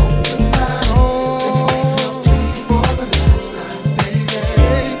it home tonight. Oh, for the last time, baby.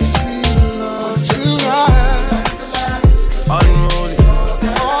 Makes me love you right. Unruly,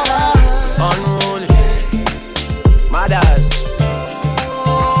 unruly, my dads.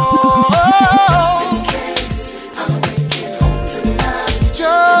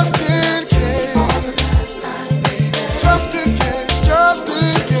 Just in case, just in case, just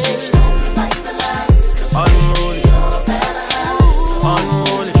in case. Unruly,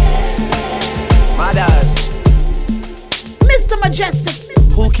 unruly, my dads. Mr. Majestic.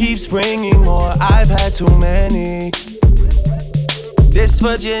 Who keeps bringing more? I've had too many. This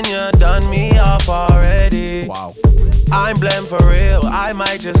Virginia done me off already. Wow. I'm blamed for real. I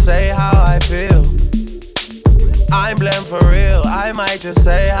might just say how I feel. I'm blamed for real. I might just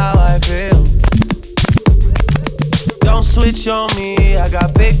say how I feel. Don't switch on me. I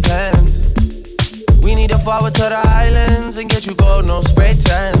got big plans. We need to forward to the islands and get you gold, no spray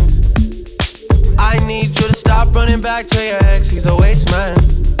tans. I need you to stop running back to your ex. He's a waste man.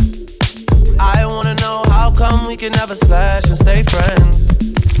 I wanna know how come we can never slash and stay friends.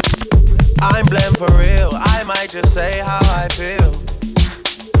 I'm blamed for real. I might just say how I feel.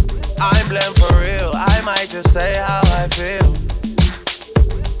 I'm blamed for real. I might just say how I feel.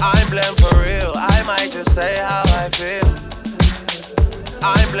 I'm blamed for real. I might just say how I feel.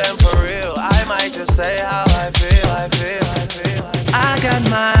 I'm blamed for real. I might just say how I feel. I got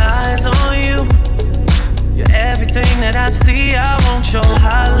my eyes on you. You're everything that I see. I won't show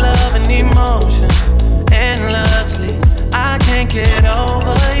high love and emotion endlessly. I can't get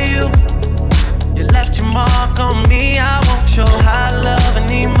over you. You left your mark on me. I won't show high love and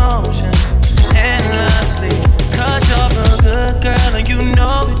emotion endlessly. Cause you're a good girl and you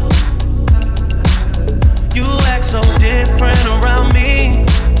know it. You act so different around me.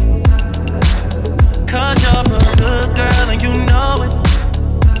 Cause you're a good girl and you know it.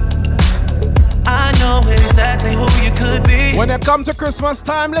 I know exactly who you could be. When it comes to Christmas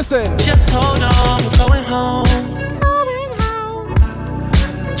time, listen. Just hold on, we're going home.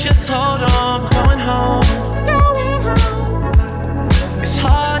 Just hold on, we're going home. It's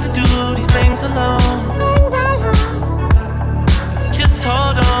hard to do these things alone. Just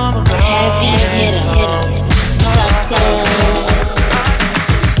hold on, we're going home.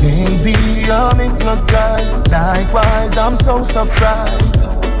 Maybe I'm hypnotized. Likewise, I'm so surprised.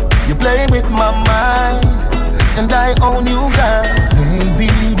 You play with my mind, and I own you, girl. Maybe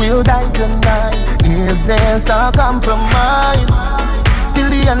we'll die tonight. Is there some compromise till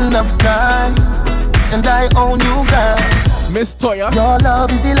the end of time? And I own you, girl. Miss Toya. Your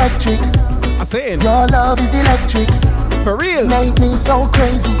love is electric. I'm saying. Your love is electric. For real. Make me so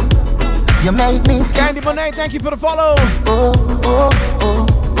crazy. You make me feel. Candy Bonet, thank you for the follow. Oh, oh, oh,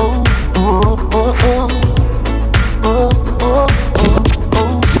 oh, oh, oh, oh, oh, oh, oh,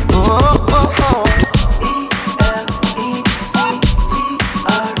 oh, oh.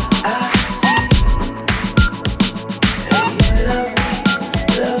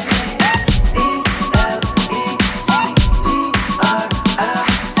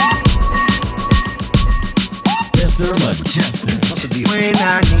 When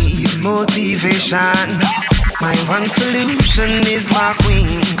I need motivation, my one solution is my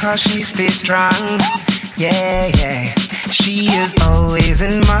queen, cause she stays strong. Yeah, yeah. She is always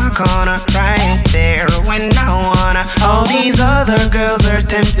in my corner, right there when I wanna. All these other girls are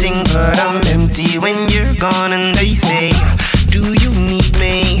tempting, but I'm empty when you're gone. And they say, do you need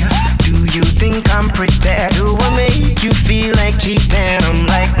me? Do you think I'm pretty? Do I make you feel like cheating? I'm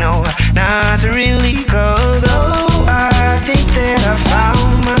like, no, not really, cause oh, I think that I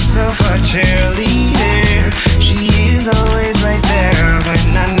found myself a cheerleader. She is always right there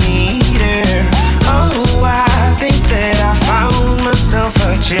when I need her. Oh, I think that I found myself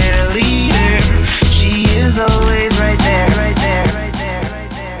a cheerleader. She is always right there, right there, right there,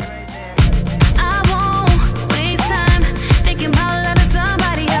 right there, right there. I won't waste time thinking about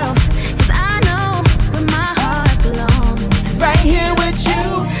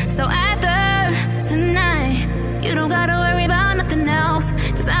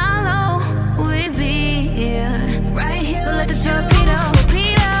torpedo,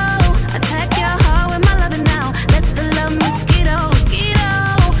 torpedo. Attack your heart with my loving now. Let the love mosquito, mosquito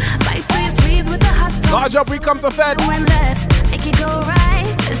bite through your sleeves with the hot sauce. Large up, we come to Fed. Going left, make it go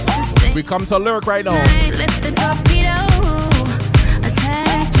right. It's just we come to lyric right now. Let the torpedo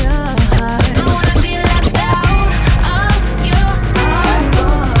attack your heart. Don't wanna be left out of your heart,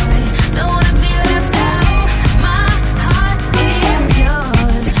 boy. Don't wanna be left out. My heart is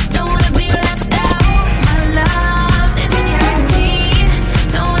yours. Don't wanna be left out. My love is guaranteed.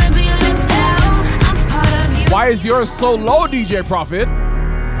 Don't wanna be left out. I'm part of you. Why is yours so low, DJ Prophet?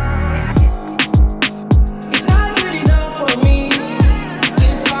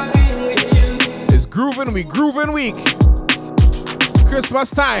 Grooving, we grooving week.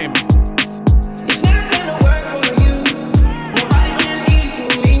 Christmas time. It's not gonna work for you. Nobody can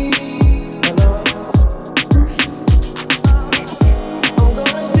equal me. I'm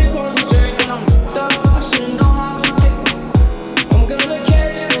gonna sip on the drink and I'm done. I should know how to pick it. I'm gonna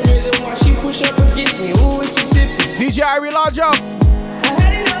catch the rhythm while she push up against me. Ooh, is she tipsy? DJ Irie, large up. I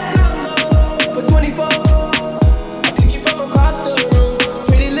had enough combo for 24. I picked you from across the room.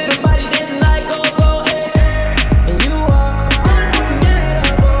 Pretty little body dancing like go.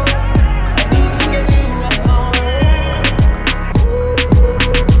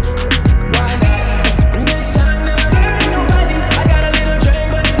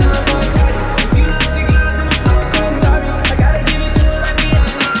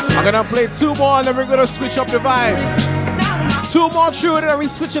 I'm gonna play two more and then we're gonna switch up the vibe. Two more true and then we're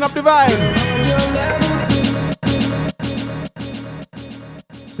switching up the vibe.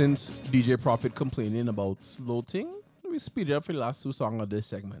 Since DJ Prophet complaining about slow thing, we speed it up for the last two songs of this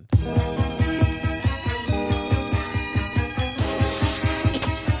segment.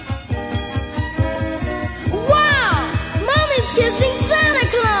 Wow! Mommy's kissing Santa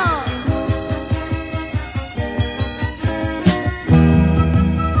Claus!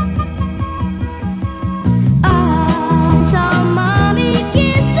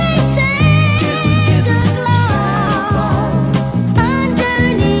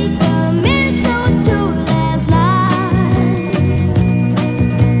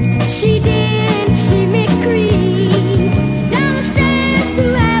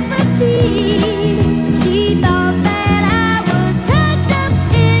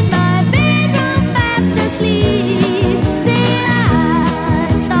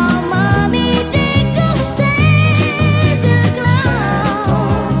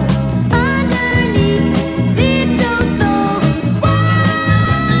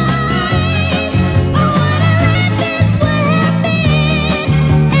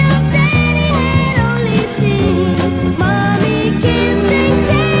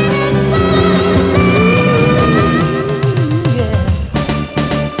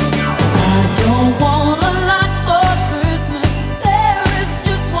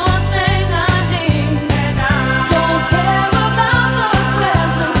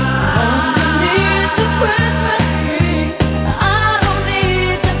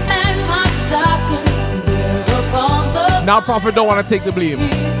 Now Prophet don't want to take the blame.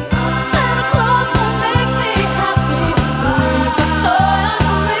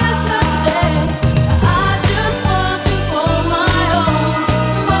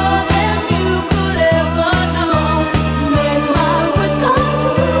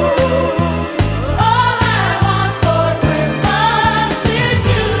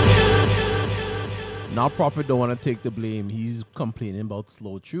 Now Prophet don't want to take the blame. He's complaining about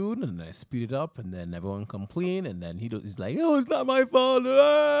slow tune, and I speed it up, and then everyone complain, and then he's like, "Oh, it's not my fault.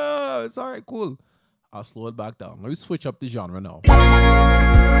 Ah, it's all right, cool. I'll slow it back down." Let me switch up the genre now.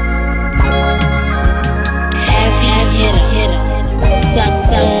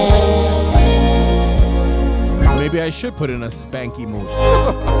 Maybe I should put in a spanky mood.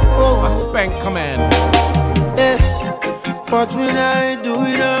 A spank command. What will I do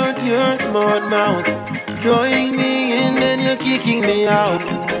without your smart mouth? Drawing me in, then you're kicking me out.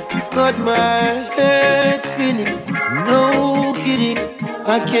 Got my head spinning, no kidding.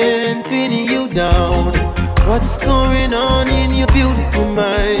 I can't pin you down. What's going on in your beautiful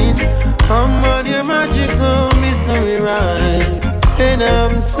mind? I'm on your magical mystery ride, and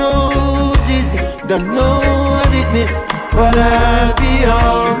I'm so dizzy, don't know what it means, but I'll be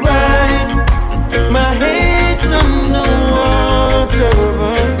alright. My head's on the water,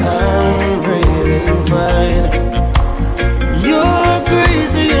 but I'm breathing fine. You're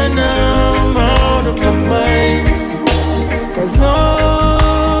crazy and I'm out of my mind, 'cause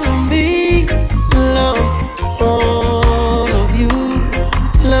all of me loves all of you.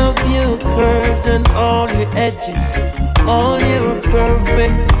 Love your curves and all your edges, all your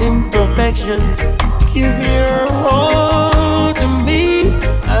perfect imperfections. Give your heart to me,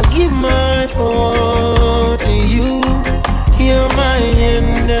 I'll give my heart to you. You're my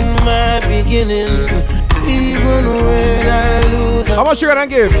end and my beginning. Even when I lose, how much you gonna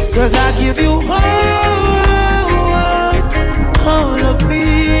give? Cause I give you all of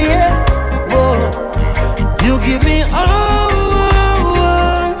me, yeah. Oh, you give me all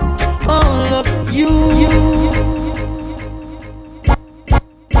of you.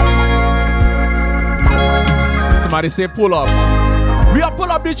 Somebody say pull up. We are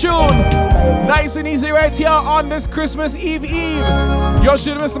pull up the tune. Nice and easy right here on this Christmas Eve. Your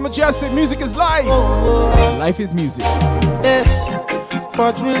shit, Mr. Majestic. Music is life. Life is music. Yeah.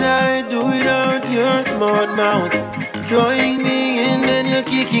 What would I do without your smart mouth? Drawing me in and you're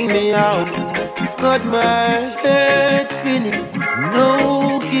kicking me out. Got my head spinning.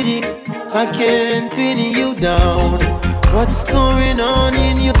 No kidding. I can't pin you down. What's going on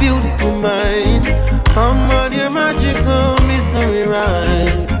in your beautiful mind? I'm on your magical mystery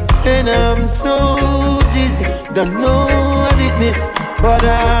ride. And I'm so dizzy, don't know what it means, but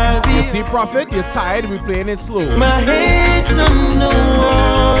I'll be. You see, Prophet, you're tired, we're playing it slow. My head's on the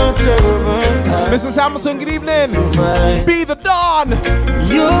water. Mrs. Hamilton, good evening. Be the dawn.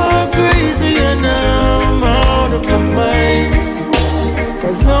 You're crazy and I'm out of my mind.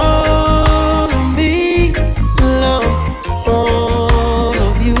 Cause all of me loves all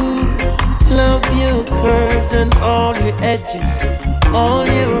of you. Love your curves and all your edges, all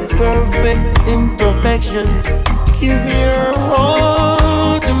your perfect imperfections. Give your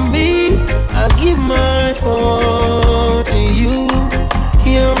heart to me, I'll give my heart to you.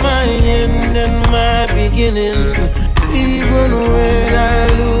 You're my end and my beginning. Even when I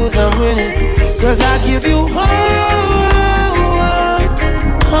lose, I'm winning. Cause I give you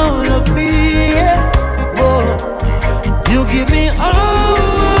all of me, yeah. Oh, you give me all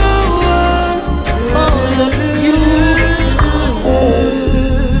of you.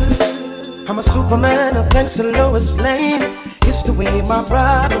 I'm a Superman, a thanks to Lois Lane. Used to weigh my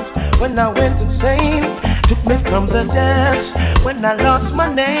problems when I went insane. Took me from the depths when I lost my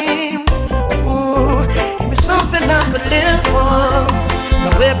name. Ooh, give me something I could live for.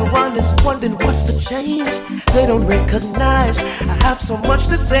 Now everyone is wondering what's the change. They don't recognize I have so much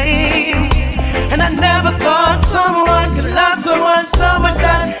to say. And I never thought someone could love someone so much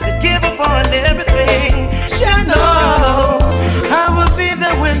that they'd give up on everything. I know I will be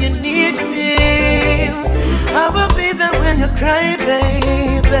there when you need me. I will be there when you cry,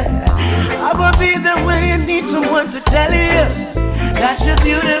 baby. I will be there when you need someone to tell you that you're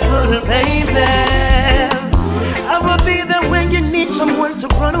beautiful, baby. I will be there when you need someone to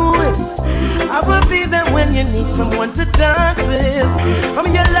run with. I will be there when you need someone to dance with. I'm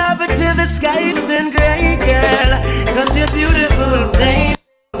your lover till the skies turn gray, girl. Cause you're beautiful, baby.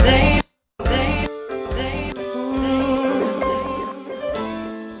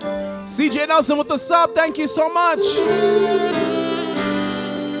 CJ Nelson with the sub, thank you so much.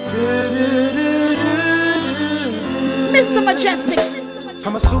 Mr. Majestic.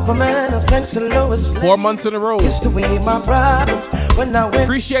 I'm a Superman, thanks to Lois. 4 months in a row. Used to weigh my problems when I went.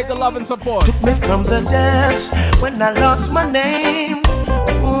 Appreciate the love and support. Took me from the depths when I lost my name.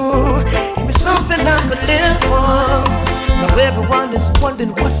 Ooh, give me something I could live for. Now everyone is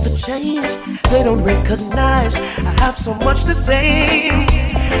wondering what's the change. They don't recognize I have so much to say.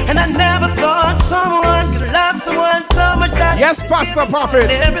 And I never thought someone could love someone so much that. Yes, Pastor Prophet.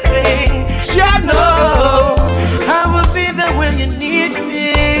 Everything. I know I will be there when you need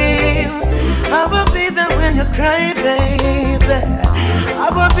me. I will be there when you cry, baby. I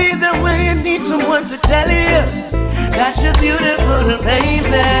will be there when you need someone to tell you that you're beautiful,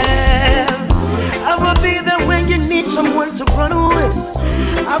 baby. I will be there when you need someone to run with.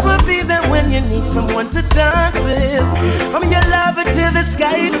 I will be there when you need someone to dance with. I'm your lover till the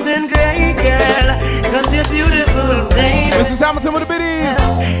skies turn gray, girl. Cause you're beautiful, baby. Mrs. Hamilton with the biddies.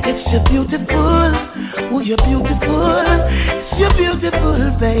 It's your beautiful, oh you're beautiful. It's your beautiful,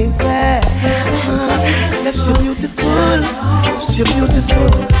 baby. It's your beautiful, it's your beautiful.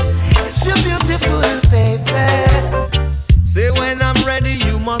 It's your beautiful, baby. Say when I'm ready,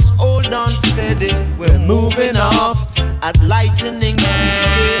 you must hold on steady. We're moving off at lightning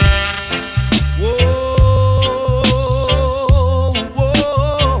speed. Whoa, whoa,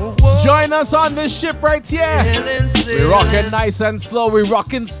 whoa. Join us on this ship right here. We're rocking nice and slow. We're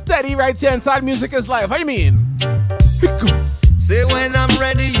rocking steady right here inside Music is Life. How you mean? Say when I'm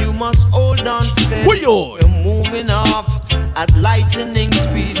ready, you must hold on steady. We're moving off at lightning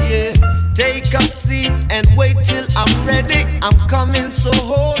speed, yeah. Take a seat and wait till I'm ready. I'm coming, so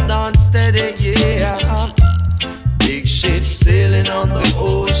hold on steady, yeah. Big ship sailing on the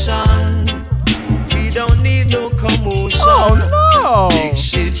ocean. We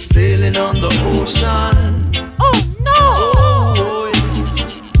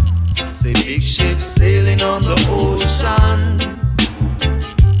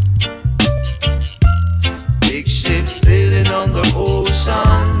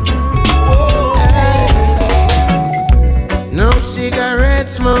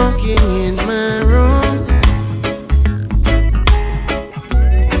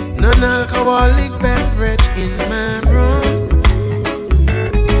non-alcoholic beverage in my room.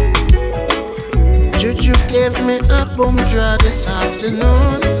 Juju gave me a boom draw this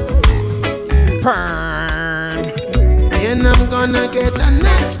afternoon. Burn. And I'm gonna get a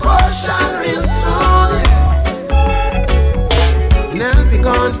next portion real soon. And I'll be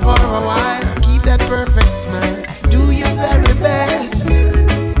gone for a while. Keep that perfect smile. Do your very best.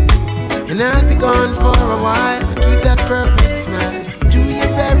 And I'll be gone for a while. Keep that perfect smile. Do your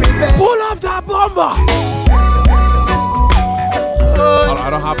very best. Pull up that bomber. I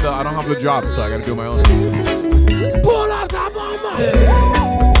don't have the job, so I gotta do my own. Pull up that bomber.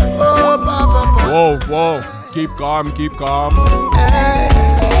 Oh, Baba. Whoa, whoa. Keep calm, keep calm. Hey.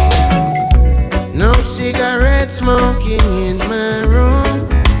 No cigarette smoking in my room.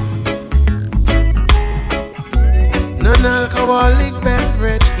 Non-alcoholic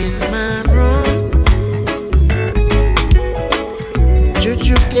beverage in my room.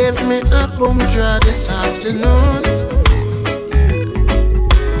 Juju gave me a boom draw this afternoon.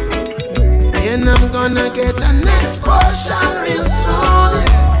 And I'm gonna get a next portion real soon.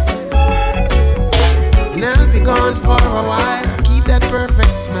 And I'll be gone for a while. Keep that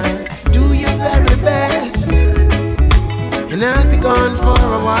perfect smile. Do your very best. And I'll be gone for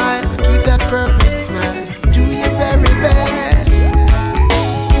a while. Keep that perfect smile. Do your very best.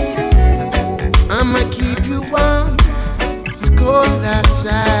 I'ma keep you warm. It's cold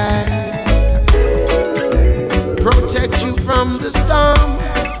outside. Protect you from the storm.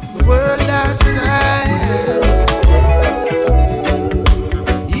 The world outside.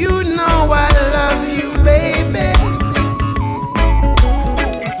 You know I love you, baby.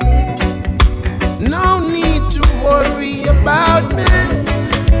 No need to worry about me.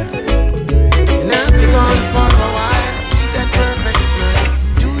 And I'll be gone for a while. Keep that perfect smile.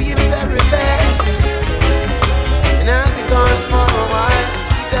 Do your very best. And I'll be gone for a while.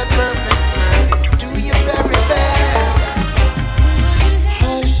 Keep that perfect smile. Do your very best.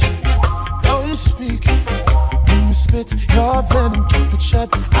 Hush, don't speak. When you spit your venom, keep it shut.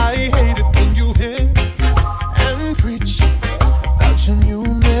 I hate it when you hiss and preach about your new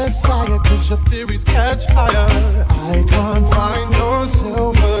messiah, 'cause your theories catch fire. I can't find your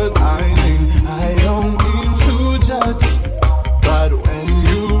silver lining. I don't mean to judge, but when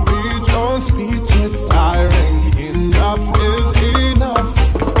you read your speech, it's tiring. Enough is enough.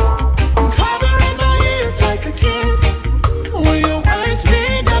 I'm covering my ears like a kid. When your words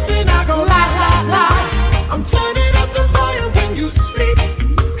mean nothing, I go la la la. I'm turning up the volume when you speak,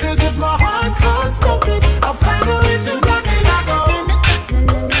 'cause if my heart can't stop it, I'll find a way to rock it. I go.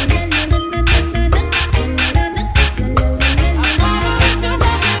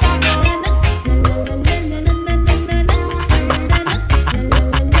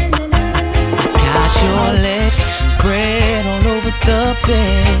 Got your legs spread all over the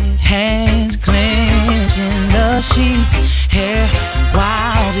bed, hands clenching the sheets, hair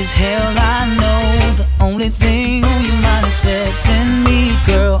wild as hell. I know the only thing on your mind is sex and me,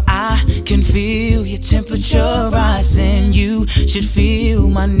 girl. I can feel your temperature rising. You should feel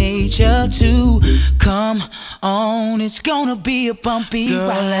my nature too. Come on, it's gonna be a bumpy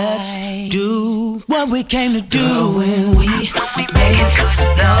ride. Let's do what we came to do. Girl, when we make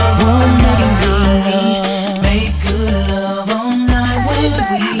love all night, make good love all night. When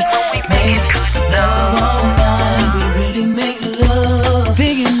we make love all night, we really make love.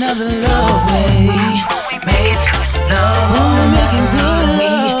 Thinking of the love when we make love all night. Making good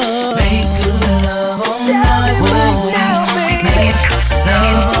love, make good love all night. When we make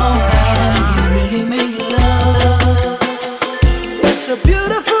love all night, we really make love. It's a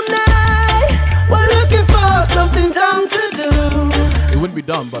beautiful night. We're looking for something dumb to do. It wouldn't be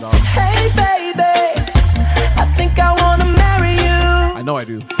dumb, but Hey baby, I think I wanna marry you. I know I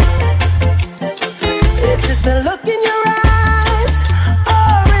do. Is it the look in your eyes,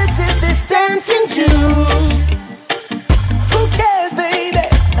 or is it this dancing juice? Who cares, baby?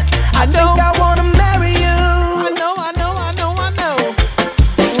 I think I wanna marry you. I know.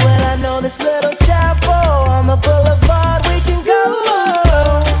 Well, I know this little chapel on the boulevard we can go.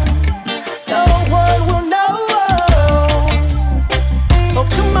 No one will know. Oh,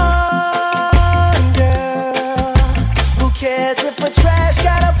 come on, girl. Who cares if we're trash?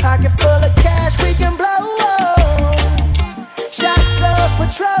 Got a pocket full of cash we can blow. Shots of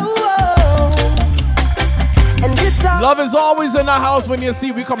patrol. And it's all. Love is always in the house when you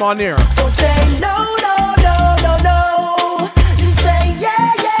see we come on here. Don't say no, no, no, no, no. Just say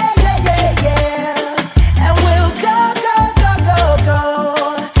yeah, yeah, yeah, yeah, yeah. And we'll go, go, go, go, go.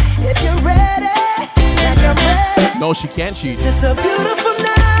 If you're ready, like I'm ready. No, she can't cheat. It's a beautiful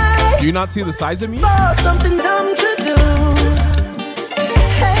night. Do you not see the size of me? For something dumb to do.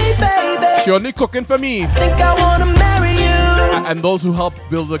 Hey, baby. She only cooking for me. Think I wanna marry you. And those who helped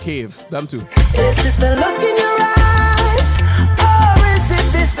build the cave. Them too. Is it the look in your eyes? Or is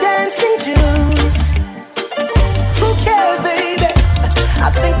it this dancing juice? Who cares, baby? I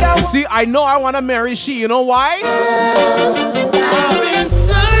think You see, I know I want to marry she. You know why? I've been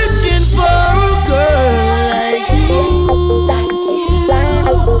searching for a girl like you.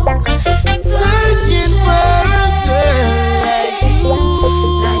 Searching for a girl like you.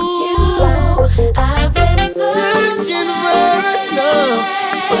 I've been searching for a girl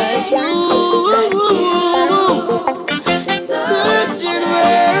like you. Searching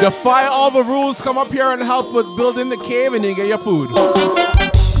for. Defy all the rules. Come up here and help with building the cave, and you get your food. Girl,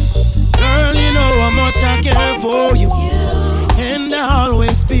 you know how much I care for you, and I'll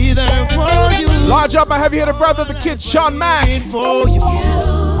always be there for you. Large up my heavy hitter brother, the kid Sean Mack. For you,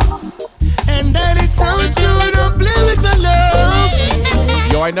 and that it's how true to play with my love.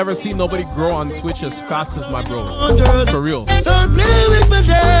 Yo, I never seen nobody grow on Twitch as fast as my bro. For real. Don't play with my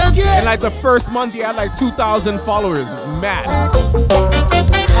love, yeah. In like the first month, he had like 2,000 followers. Mad.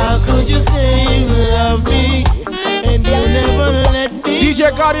 How could you say you love me and you never let me?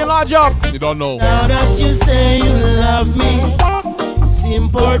 DJ Guardian, large up. You don't know. Now that you say you love me, it's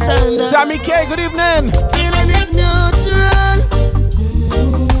important. Sammy K, good evening. Feeling is neutral.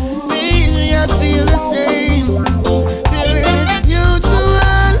 Baby, I feel the same. Feeling is mutual.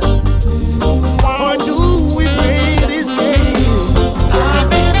 Or do we play this game? I've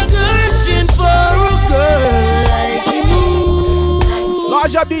been searching for a girl like you.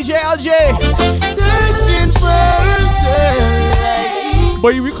 Large up DJ LJ. Searching for a girl like you.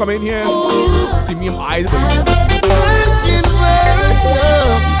 Boy, we come in here. To me, I'm eyes. Searching for a girl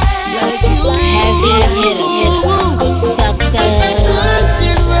like you.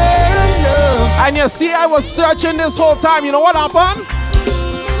 Searching for a love. And you see, I was searching this whole time. You know what happened?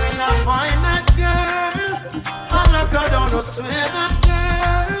 When I find that girl, I'll knock her down. I swear that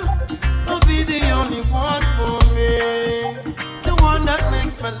girl will be the only one for me, the one that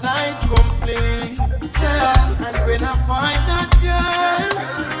makes my life complete. Yeah. And when I find that girl,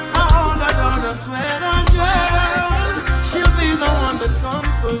 I'll hold her down. I swear that girl, she'll be the one that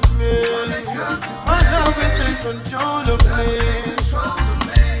conquers me. My love will take control of me.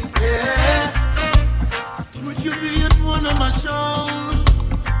 Yeah. Would you be at one of my shows?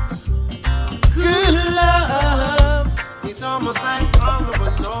 Good love, it's almost like all of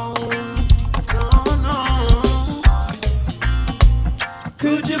alone. No.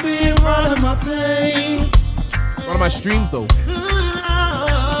 Could you be in one of my plays? One of my streams, though. Good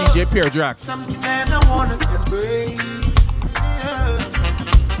love, DJ Pierre Drax. something that I wanna embrace. Yeah.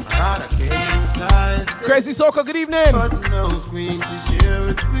 Not a king size. Crazy Soca, good evening. But no queen to share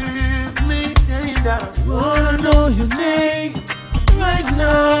it with me. Saying that I wanna know your name right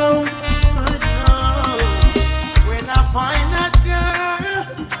now. When I find that girl,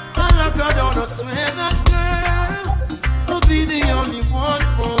 I'll lock her down. I swear that girl will be the only one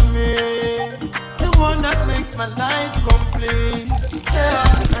for me, the one that makes my life complete.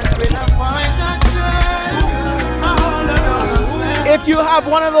 Yeah. And when I find that girl, I'll hold her down. I swear. If you have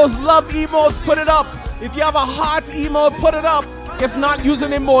one of those love emotes, put it up. If you have a heart emote, put it up. If not, use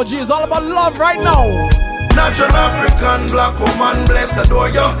an emoji. It's all about love right now. Natural African black woman, bless adore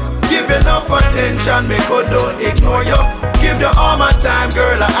you. Give you enough attention, me could don't ignore you. Give you all my time,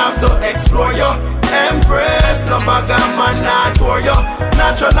 girl, I have to explore you. Embrace, no bag of man, not for you.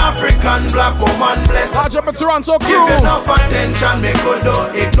 Natural African black woman, bless. Large up in Toronto, crew. Give you enough attention, me could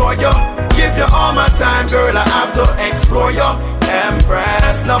don't ignore you. Give you all my time, girl, I have to explore you.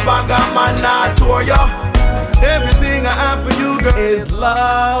 Embrace, no bag of man, not for you. Everything I have for you, girl, is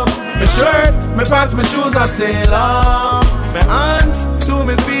love. My shirt, my pants, my shoes, I say love. My hands to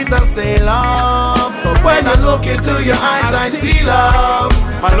my feet, I say love. But when I look into your eyes, I see love.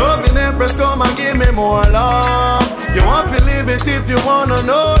 My loving empress, come and give me more love. You want to live it if you wanna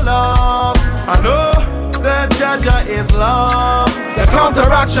know love. I know that Jaja is love. The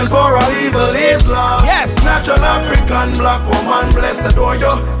counteraction for all evil is love. Yes. Natural African black woman, bless adore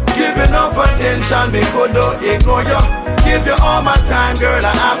you. Give enough attention, me could don't ignore you. Give you all my time, girl,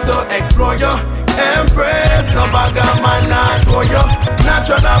 I have to explore you. Embrace, no bag of man, not for you.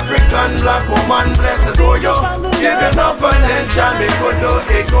 Natural African black woman, bless adore you. Give you enough attention, me could don't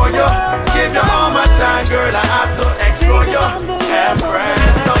ignore you. Give you all my time, girl, I have to explore you.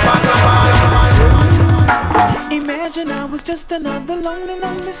 Embrace, no bag of man. Imagine I was just another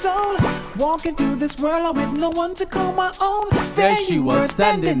lonely soul, walking through this world with no one to call my own. There she was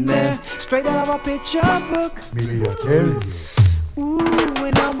standing there, straight out of a picture book. Maybe I tell you. Ooh,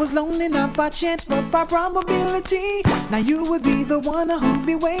 and I was lonely, not by chance, but by probability. Now you would be the one who'd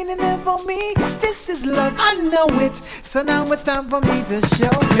be waiting there for me. This is love, I know it. So now it's time for me to show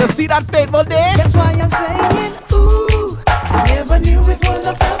you. See that fateful day? That's why I'm saying, ooh, I never knew it would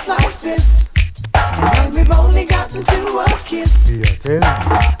have felt like this. And we've only gotten to a kiss.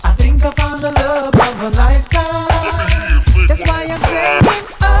 I think I found the love of a lifetime. That's why I'm saying,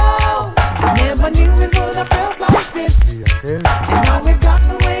 oh, I never knew it would have felt like this. And now we've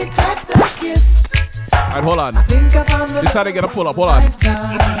gotten way past the kiss. Alright, hold on. This how they get a pull up. Hold on.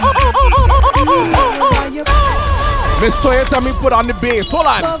 Miss Toyota, me put on the bass. Hold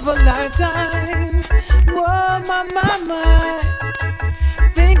on. Of a lifetime. Whoa, my.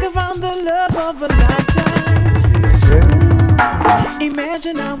 Think I found the love of a lifetime.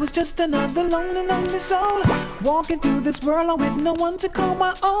 Imagine I was just another lonely soul, walking through this world with no one to call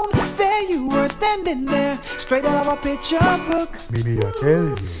my own. There you were standing there, straight out of a picture book. Maybe I tell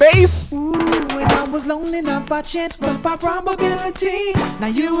you. Bass! Ooh, and I was lonely not by chance but by probability. Now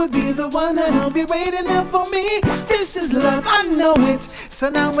you would be the one that'll be waiting there for me. This is love, I know it. So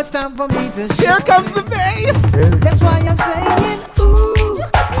now it's time for me to Here comes the bass! That's why I'm saying, ooh,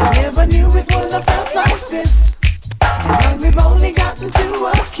 I never knew it would have felt like this. And we've only gotten to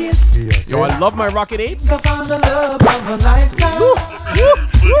a kiss. Yo, I love my Rocket 8s. I found the love of a lifetime.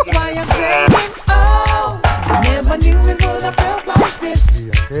 That's why I'm saying, oh, I never knew it would have felt like this.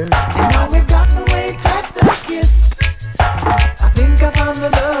 And now we've gotten way past the kiss. I think I found the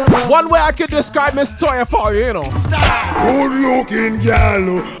love. One way I could describe Miss Toya for you, you know. Good looking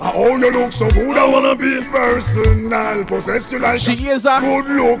gal, oh you look so good, I wanna be personal. Possess you like she is a good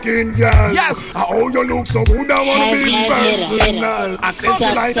looking gal. Yes. Oh you look so good, I wanna be personal. Access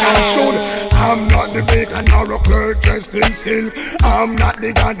you like I should. I'm not the bacon or a clerk dressed in silk. I'm not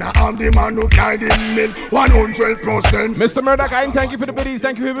the gunner, I'm the man who carried in milk. 100%. Mr. Murdoch, thank you for the biddies.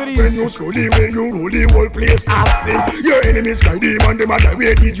 Thank you for the biddies. When you screw the way you rule the whole place, I sing. Your enemies cry demon, the matter.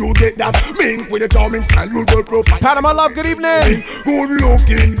 Where did you get that? Mink with the charming style, you go profile. Panama love, good evening. Good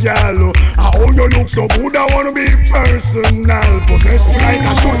looking gal, oh you look so good, I wanna be personal. Possess you like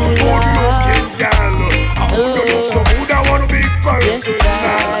I should. Good looking gal, oh you look so good, I wanna be personal.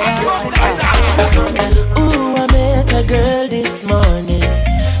 Ooh, I met a girl this morning.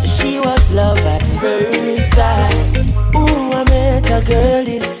 She was love at first sight. Ooh, I met a girl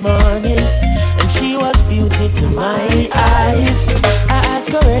this morning, and she was beauty to my eyes. I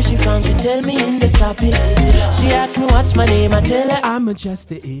asked her where she from, she tell me in the tropics. She asked me what's my name, I tell her I'm just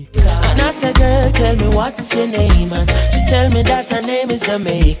the E. And I said, girl, tell me what's your name, and she tell me that her name is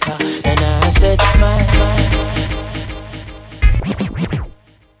Jamaica. And I said, smile, smile.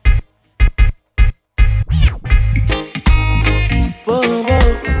 Whoa, whoa,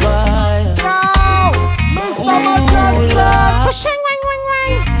 why? Now, Mr. Majestic.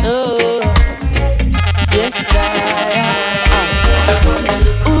 Oh, yes,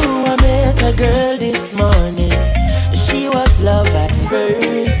 ooh, I met a girl this morning. She was love at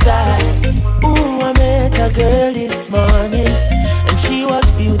first sight. Ooh, I met a girl this morning, and she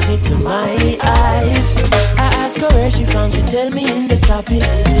was beauty to my eyes. I asked her where she from, she tell me in the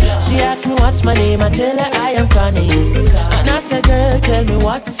tropics. She asked me what's my name, I tell her I am Connie. And I said, girl, tell me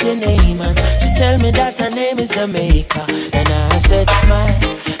what's your name, and she tell me that her name is Jamaica. And I said, smile,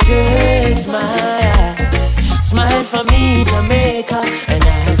 girl, smile. Smile for me, Jamaica. And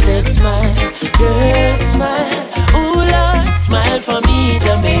I said, smile, girl, smile. Ooh, Lord, smile for me,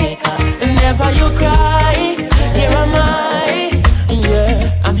 Jamaica. And never you cry, here am I.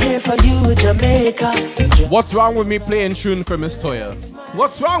 Yeah, I'm here for you, Jamaica. What's wrong with me playing tune for Miss Toya?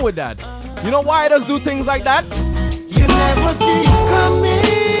 What's wrong with that? You know why I just do things like that? You never see it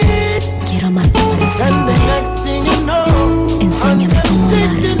coming. Quiero matarte And the next thing you know, Enséñame cómo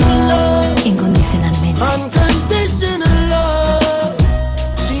unconditional love. amar incondicionalmente. Unconditional love.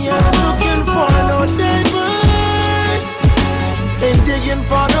 She ain't looking for no diamonds, ain't digging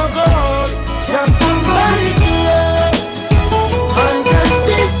for no gold, just somebody to love.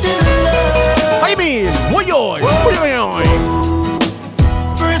 Unconditional love. How you mean? What yours? What yours?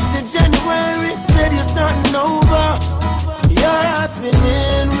 1st of January, said you're starting over. Your heart's been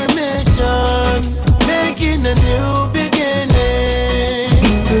in remission, making a new beginning.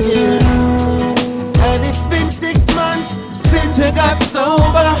 Yeah. And it's been 6 months since you got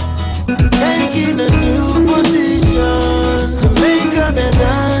sober, taking a new position to make a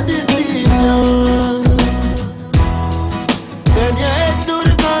better decision. Then you head to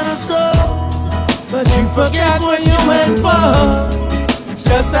the corner store, but you forget what you went for.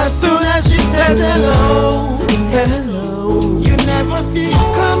 Just as soon as she says hello, hello, you never see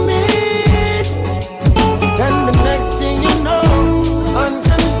it coming. Then the next thing you know,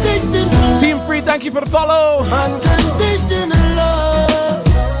 unconditional thank you for the follow. Unconditional love.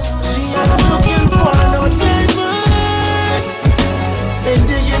 She ain't looking for no diamond and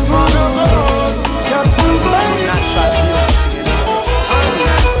digging for no gold. Just somebody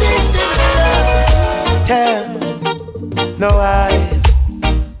unconditional love. Yeah. No,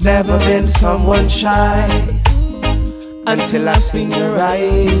 I've never been someone shy until I seen your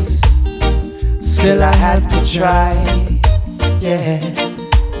eyes. Still I had to try. Yeah.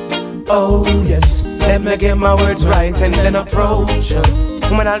 Oh yes, let me get my words right and then approach you.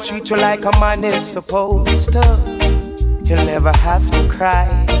 When I'll treat you like a man is supposed to. You'll never have to cry.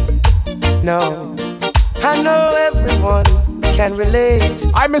 No, I know everyone can relate.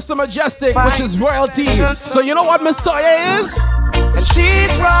 I'm Mr. Majestic, which is royalty. So you know what Miss Toya is? And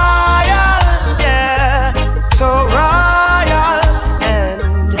she's royal, yeah, so royal. And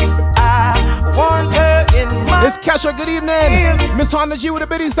I want her in my. It's Kesha, good evening. Miss Honda G with the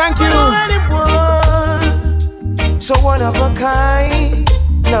biddies, thank you. So one of a kind,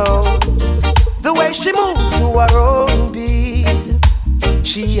 no. The way she moves to her own beat.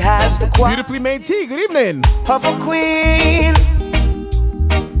 She has the quality. Beautifully made tea, good evening. Of a queen.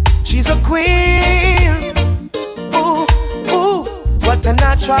 She's a queen. Ooh, ooh, what a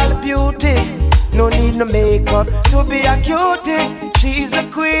natural beauty. No need no makeup to be a cutie. She's a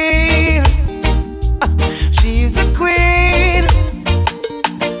queen. She's a queen.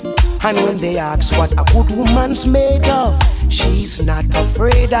 And when they ask what a good woman's made of, she's not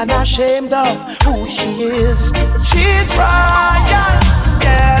afraid and ashamed of who she is. She's royal,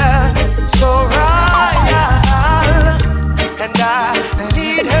 yeah, so royal. And I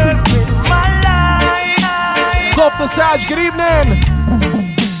need her in my life. Soap the Sage, good evening.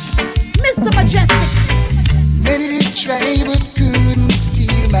 Mr. Majestic. Many did try but couldn't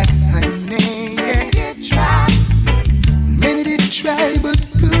steal my honey. Many did try but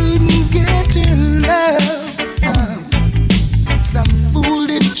couldn't get her love. Some fool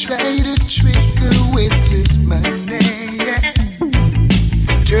did try to trick her with his money.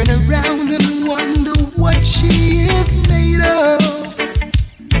 Turn around and wonder what she is made of.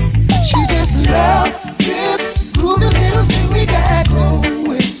 She just loves this groovy little thing we got going.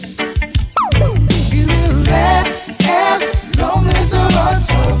 It will last as long as her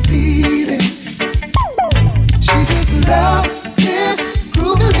heart's all beating. She just loves this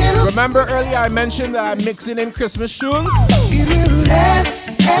groovy little. Remember earlier I mentioned that I'm mixing in Christmas tunes? It will last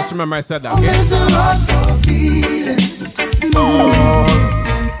Just remember I said that, as long as her heart's all beating.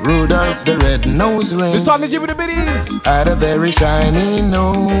 Rudolph the red-nosed reindeer. This on the G with the biddies. Had a very shiny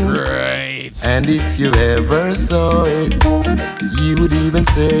nose. Right. And if you ever saw it, you would even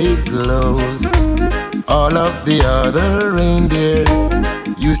say it glows. All of the other reindeers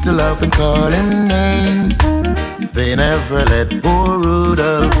used to laugh and call him names. They never let poor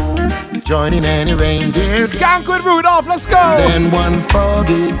Rudolph join in any reindeer. Skank with Rudolph, let's go. Then one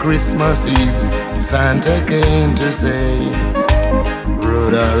foggy Christmas Eve, Santa came to say,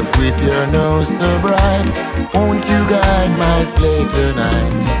 Rudolph, with your nose so bright, won't you guide my sleigh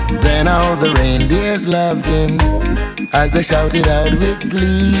tonight? Then all the reindeers loved him as they shouted out with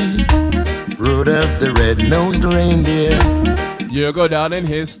glee, Rudolph the red-nosed reindeer, you go down in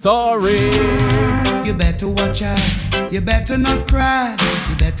history. You better watch out, you better not cry,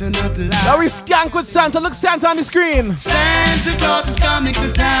 you better not lie. Now we skank with Santa, look Santa on the screen. Santa Claus is coming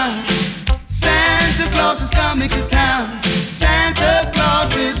to town. Santa Claus is coming to town. Santa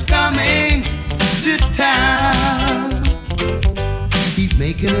Claus is coming to town. He's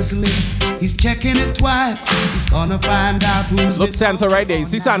making his list, he's checking it twice. He's gonna find out who's. Look Santa right there, you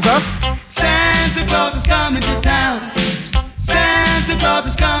see Santa? Santa Claus is coming to town. Santa Claus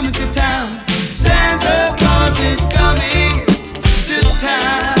is coming to town. Santa Claus is coming to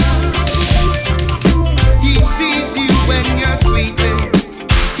town. He sees you when you're sleeping.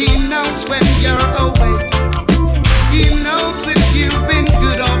 He knows when you're awake. He knows if you've been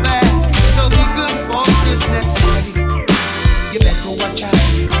good or bad. So be good for goodness sake. You better watch out.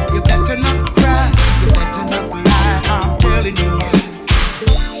 You better not cry. You better not lie. I'm telling you why.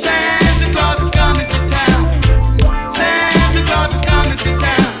 Santa Claus is coming to town. Santa Claus is coming to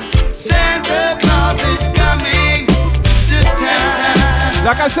town. Santa Claus is coming to town.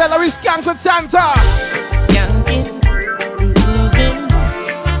 Like I said, let me skank with Santa. Skanking, grooving,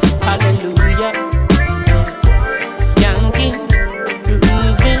 hallelujah. Skanking,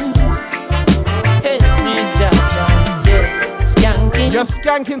 grooving, hey, ja, yeah. Skanking. You're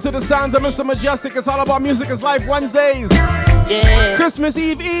skanking to the sounds of Mr. Majestic. It's all about music. It's Life Wednesdays. Yeah. Christmas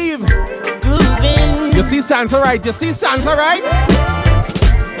Eve. Grooving. You see Santa right? You see Santa right?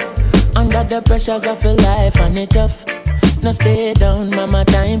 Under the pressures of your life and it tough. Now stay down, mama,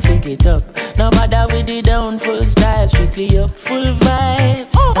 time pick it up. Now bother with the down, full style, strictly up, full vibe.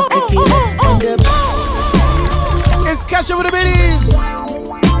 Now pick it up on the. It's catching with the biddies.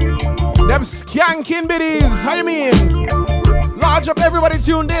 Them skanking biddies. How you mean? Large up, everybody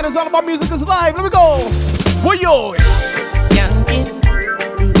tuned in. It's all about music is live. Let me go. Whoa, skanking,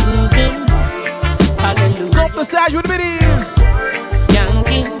 grooving, hallelujah. So up the side with the biddies.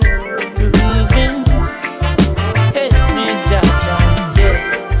 Skanking, grooving. Hey, me jaja, yeah.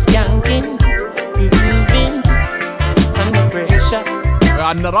 Skanking, grooving, under pressure.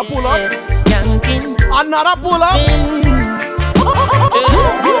 Another pull up. Skanking, another pull up.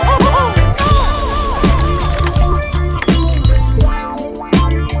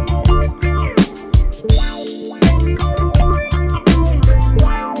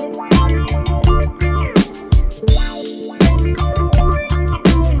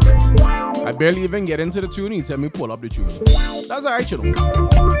 I barely even get into the tune. You tell me pull up the tune. That's alright, you know.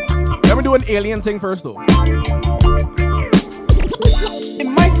 Let me do an alien thing first, though. It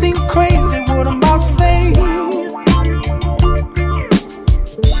might seem crazy what I'm about to say.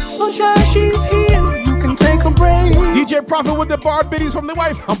 Sunshine, she's here. You can take a break. DJ Prophet with the bar biddies from the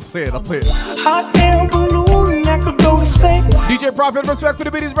wife. I'm playing. Hot air balloon that could go to space. DJ Prophet, respect for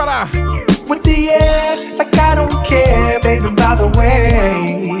the biddies, brother. With the air, like I don't care, baby, by the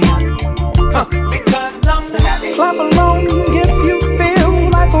way. Because I'm happy. Clap along if you feel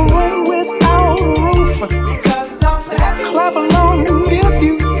like a room without a roof. Because I'm happy. Clap along if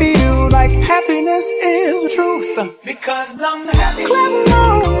you feel like happiness is the truth. Because I'm happy. Clap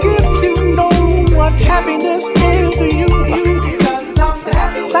along if you know what happiness is to you. Because I'm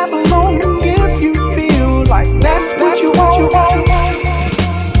happy. Clap along if you feel like that's what you want.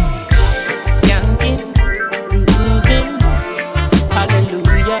 Skanking, grooving,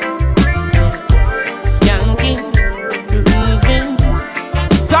 hallelujah. Skanking, grooving.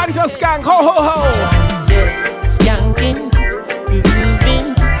 Santa skank, ho ho ho. Yeah, skanking,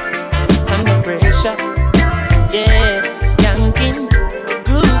 grooving, under pressure. Yeah, skanking,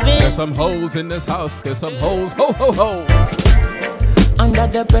 grooving. There's some hoes in this house. There's some hoes, ho ho ho. Under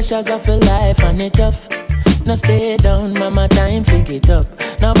the pressures of a life and it tough. Now stay down, mama, time pick it up.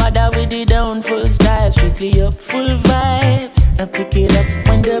 Now bother with the down, full style, strictly up, full vibes. Now pick it up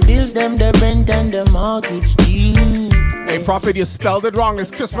when the bills, them, the rent and the mortgage due. Hey, Prophet, you spelled it wrong. It's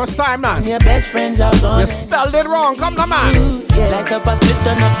Christmas time, man. And your best friends are gone. You spelled it wrong. Come on, man. Yeah, like a pass,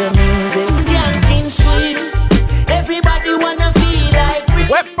 turn up the music. Skanking sweet. Everybody wanna feel like free.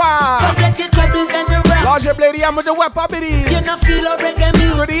 Wepa. Forget your troubles and the rap. Larger lady, I'm with the Wepa biddies. You know feel a reggae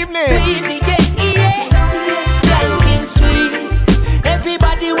music. Good evening. Sweet, yeah. Skanking sweet.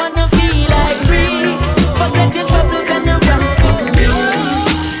 Everybody wanna feel like free. Forget your troubles and the rap.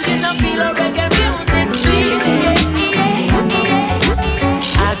 You know feel a reggae music. Sweet, yeah.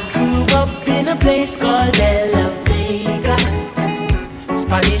 I grew up in a place called La Vega.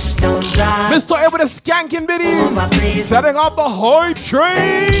 Spanish don't drive. Mr. A with the skanking biddies. Setting off the hype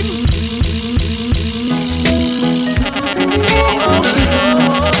train.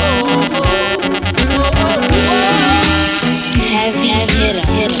 Heavy hitter.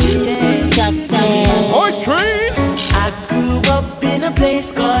 Hype train. I grew up in a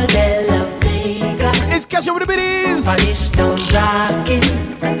place called La Vega. It's catching with the biddies. Spanish don't rockin'.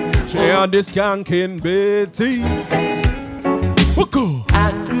 Yeah, the skanking biddies.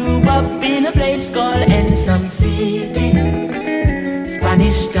 I grew up in a place called Ensom City.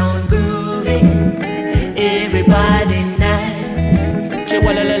 Spanish town grooving. Everybody nice.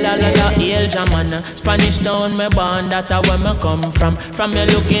 Spanish town, me born, that's where me come from. From me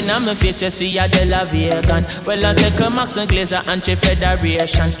looking at my face, you see a De La Vegan. Well, I say Max and Glazer and Chief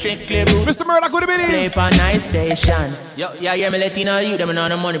Federation. Strictly roots. Mr. Murdoch with the biddies. Play for nice station. Yo, yeah, me letting all you, them on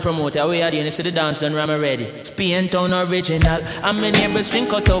the money promoter. We are the you see the dance done, I'm ready. Spain town original. And my neighbors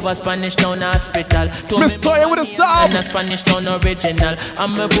drink out over Spanish town hospital. Miss Toya with a sub. And a Spanish town original.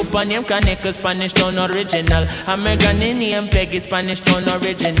 And my papa name Kaneka, Spanish town original. And my granny name Peggy, Spanish town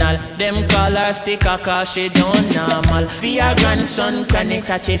original. Them call her sticker cause she don't normal. For your grandson Kaneka,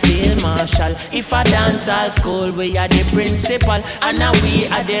 such a field marshal. If I dance all school, we are the principal. And now we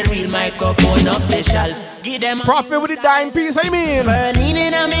are the real microphone officials. Give them Prophet with the dime piece, I mean.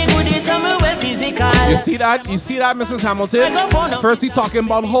 You see that? You see that, Mrs. Hamilton? First he talking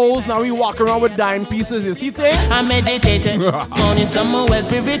about holes, now he walk around with dime pieces. You see that? I meditated, morning somewhere well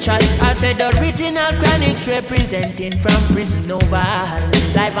spiritual. I said original chronics representing from prison over.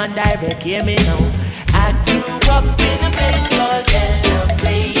 Live and direct, hear me now. I grew up in a place called De La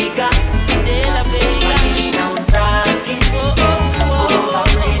Vega. De La Vega. Spanish town rocking. Over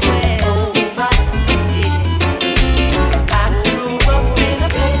praise over. I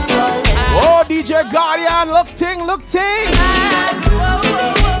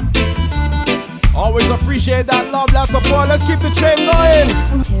Appreciate that love, lots of support. Let's keep the train going.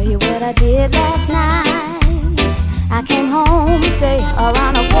 Tell you what I did last night. I came home, say,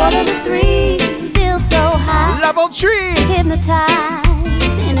 around 2:45. Still so high. Level 3.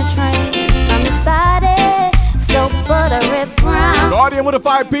 Hypnotized in a trance from this body. So buttery brown. Guardian with a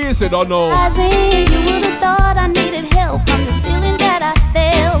 5-piece, they don't know. You would have thought I needed help from this feeling that I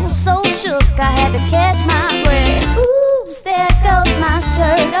felt. So shook, I had to catch my breath. Ooh, there goes my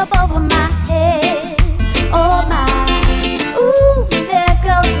shirt up over my head. Oh my. Ooh, there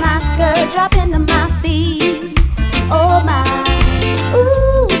goes my skirt dropping to my feet. Oh my.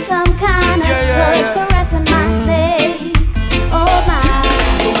 Ooh, some kind of touch caressing my legs. Oh my.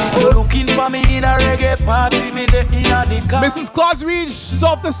 So if you're looking for me in a reggae party, me there in a the car. Mrs. Claus Reach,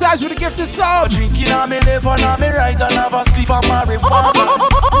 soft the sash with a gifted sound. Drinking on me left and on me right and have a spliff of marijuana.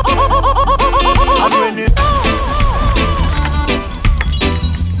 And when it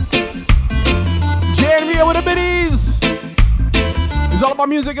JNV with the biddies. It's all about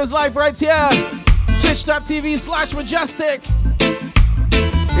music is life right here. Twitch.tv/Majestic.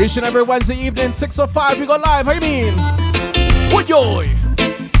 Each and every Wednesday evening, 6:05, we go live. How you mean? What yo?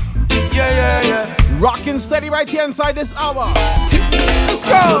 Yeah. Rockin' steady right here inside this hour. Let's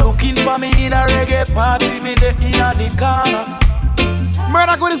go. Looking for me in a reggae party, me there in a the corner.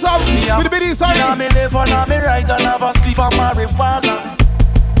 Murdoch with his out, with the biddies, sorry. On me left and on me right and have a spliff of marijuana.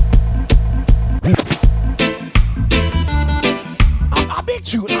 A big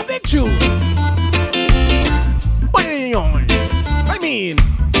tune. I mean,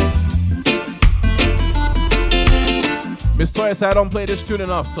 Miss Toya said I don't play this tune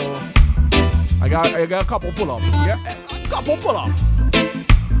enough, so I got a couple pull up. Yeah, a couple pull up.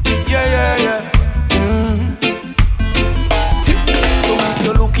 Yeah. So if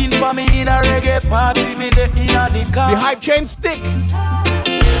you're looking for me in a reggae party, me there in a the car. The hype chain stick.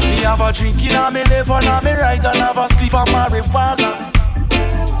 Me have a drink in on me left and on me right and have a spliff of marijuana.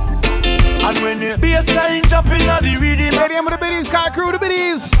 And when the bassline jumping on the rhythm, Ready with the biddies, car crew the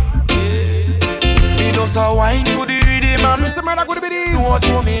biddies. Me just a wine to the rhythm and Mr. Murdoch with the biddies. Do what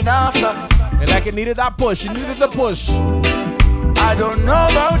coming after. And like it needed that push, it needed the push. I don't know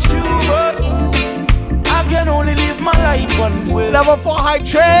about you, but I can only live my life one way. Level 4 hype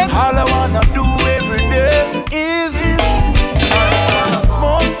train. All I wanna do every day is I just wanna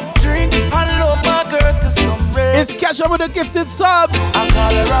smoke, drink, and love my girl to some rain. It's catch up with the gifted subs. I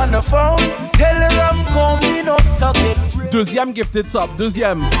call her on the phone, tell her I'm coming up, so get ready. Deuxième gifted sub,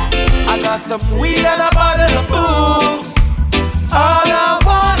 deuxième. I got some weed and a bottle of booze. All I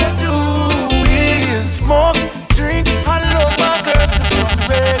wanna do is smoke, drink, and love my girl to some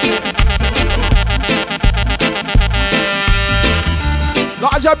reggae.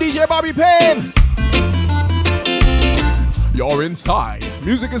 Large up DJ Bobby Payne. You're inside.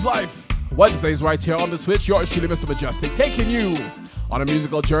 Music is life. Wednesdays right here on the Twitch. Yours truly, Mr. Majestic, taking you on a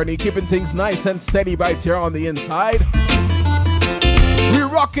musical journey, keeping things nice and steady right here on the inside. We're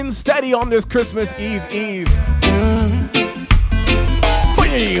rocking steady on this Christmas Eve. So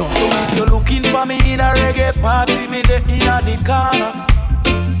if you're looking for me in a reggae party, me there in a the corner.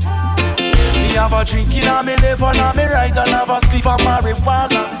 Me have a drink in on me left and on me right and have a spliff of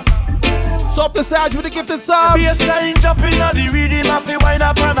marijuana. So up the side with the gifted subs. Bassline jumping on the rhythm, I feel wine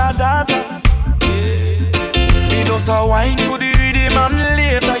up and a dance. Me just a wine to the rhythm and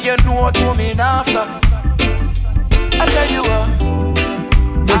later you know what coming after. I tell you what,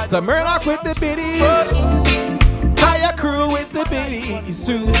 Mr. Murdoch with the biddies. Kaya crew with the biddies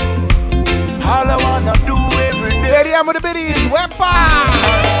too. All I wanna do every day. Ready, I'm with the biddies. Wepa!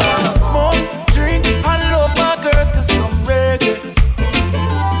 I just wanna smoke, drink, and love my girl to some reggae.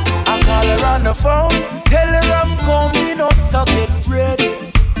 I call her on the phone, tell her I'm coming up, so get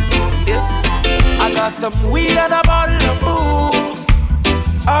ready. Yeah. I got some weed and a bottle of booze.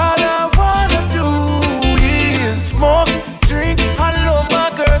 All I wanna do is smoke, drink, and love my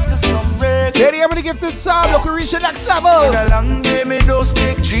girl to some reggae. Ready, I'm gonna give this song. Look, we reach the next level. In a long day, me just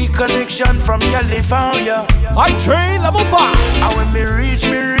take G connection from California. High train, level 5. And when me reach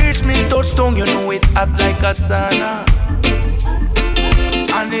me touchdown, you know it hot like a sauna.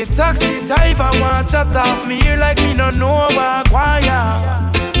 And the taxi driver want to talk me here like me no know about choir.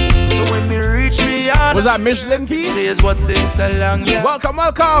 So when me reach me yard, was that Michelin P? Says what takes so long, yeah. Welcome.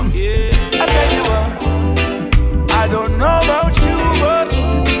 Yeah, I tell you what, I don't know about you, but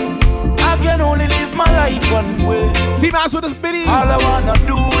I can only live my life one way. T-Mass with his biddies. All I wanna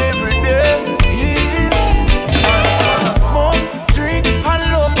do every day is I just wanna smoke, drink,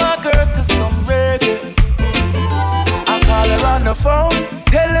 and love my girl to some reggae. I call her on the phone,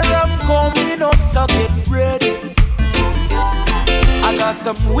 tell her I'm coming up, so get ready. I got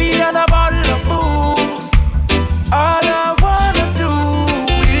some weed and a bottle of booze.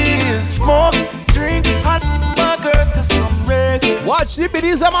 Watch the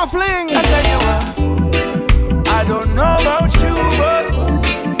biddies them a fling. I tell you what, I don't know about you, but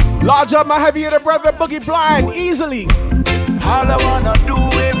large up my heavy hitter brother Boogie Blind easily. All I wanna do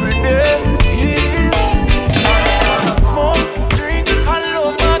every day is I just wanna smoke, drink, and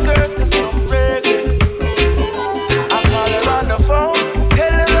love my girl to some reggae. I call her on the phone,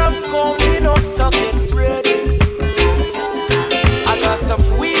 tell her I'm coming up, so get ready. I got some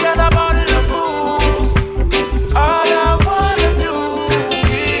weed and a bottle of booze. All I wanna do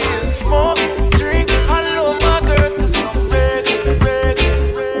is smoke, drink, and love my girl to some reggae, reggae,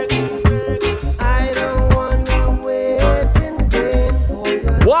 reggae, reggae. I don't wanna wait in vain for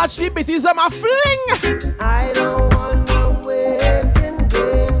your Watch the bitties them a fling. I don't wanna wait in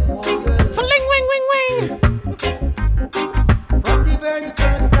vain for your fling, wing, wing, wing. From the very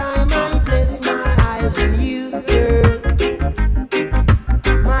first time I place my eyes on you, girl,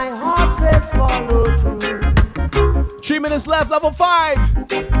 my heart says follow through. 3 minutes left, level 5.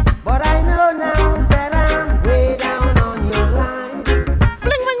 But I know now that I'm way down on your line.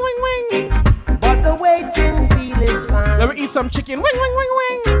 Fling, wing, wing, wing. But the waiting feel is fine. Let me eat some chicken. Wing, wing, wing,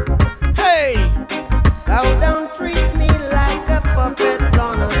 wing. Hey. So don't treat me like a puppet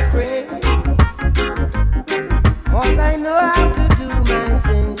on a string. 'Cause I know how to do my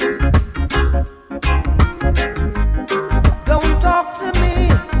thing. Don't talk to me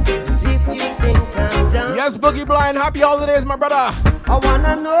as if you think I'm done. Yes, Boogie Blind, happy holidays, my brother. I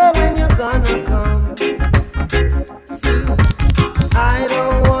wanna know when you're gonna come. See, I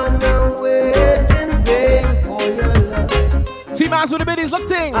don't wanna wait in vain for your love. T-Mass with the biddies, look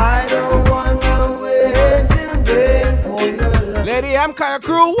ting. I don't wanna wait in vain for your love. Lady M, Kaya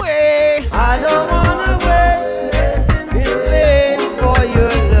Crew, way. I don't wanna wait in vain for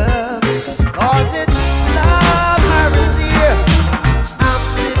your love. 'Cause it's love marries here. I'm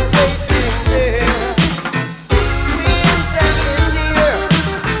still waiting there. We intend in here.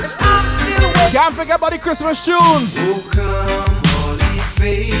 And I'm still waiting. Can't forget about the Christmas tunes. Oh, come, all ye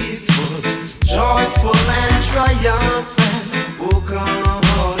faithful, joyful and triumphant. Oh, come,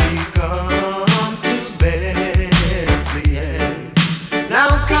 all ye come to Bethlehem. Now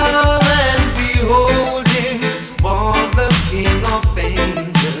come and behold him, born the King of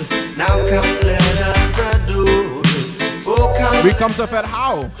angels. Now come, let us adore him. Oh, come. We come to fed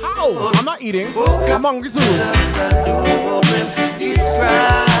how? How? I'm not eating. I'm hungry too. Let us adore him. He's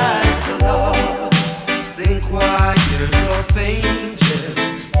Christ the Lord. Sing choirs of angels,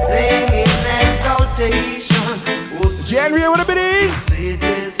 sing in exaltation. Oh, January with the biddies.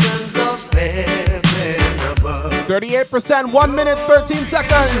 Citizens of heaven above. 38%, 1 minute, 13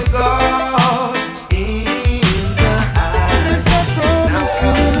 seconds. God in the eyes. Now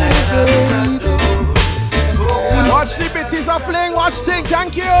come, let us adore. Oh, come. Watch the bitties a fling, watch ting,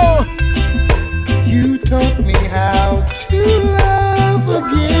 thank you. You taught me how to love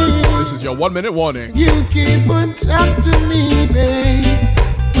again. This is your 1 minute warning. You keep on talking to me, babe,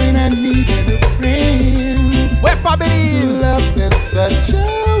 when I needed a friend. Wet bobbies. Love is such a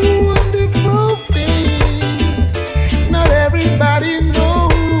wonderful thing. Not everybody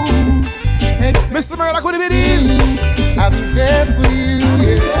knows. Mr. Murdoch with the biddies. I'll be there for you.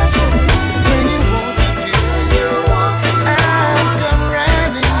 Yeah. When you want me to, I'll come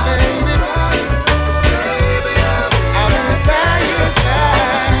running, baby. I'll be by your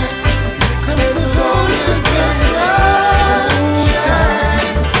side. Come to the road to the sunshine.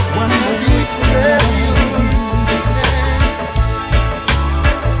 One more beat forever yours.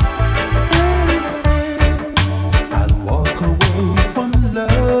 I'll walk away from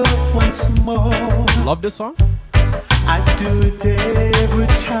love once more. Love this song? I do it every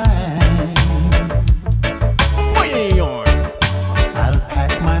time. I'll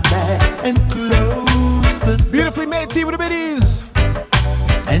pack my bags and close the door. Beautifully made tea with the biddies.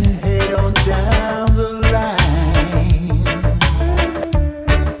 And head on down the line.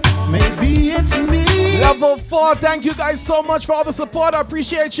 Maybe it's me. Level 4, thank you guys so much for all the support. I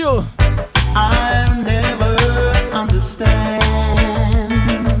appreciate you. I'll never understand.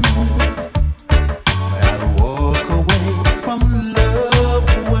 But I'll walk away from love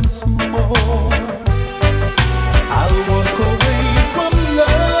once more. I'll walk away from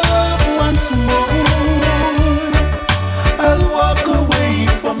love once more. I'll walk away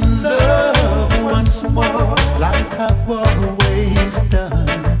from love once more, like I've always done.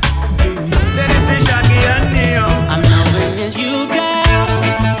 Say this is Shaggy and Neo. I'm knowing it's you, girl,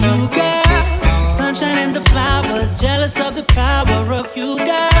 sunshine and the flowers, jealous of the power of you,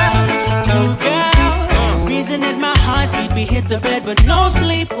 girl, reason that my heartbeat, we hit the bed but no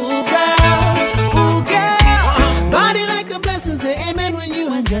sleep, ooh, girl, body like a blessing, say amen when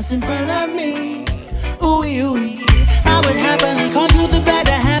you undress in front of me, ooh, I would happily call you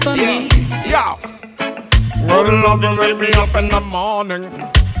Your loving wake me up in the morning.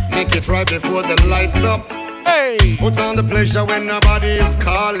 Make it right before the lights up. Hey, put on the pleasure when nobody is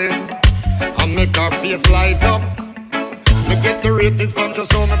calling. I make our face light up. Me get the ratings from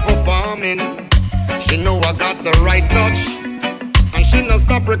just how me performing. She know I got the right touch, and she no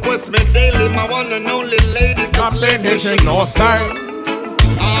stop request me daily. My one and only lady, cause lately she no style.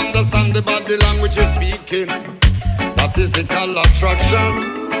 I understand the body language you're speaking, the physical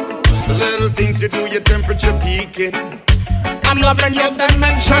attraction. The little things you do, your temperature peaking. I'm loving your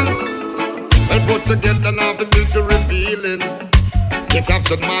dimensions. Well put together now the beauty revealing. You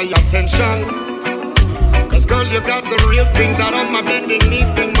captured my attention. Cause girl, you got the real thing that on my bending knee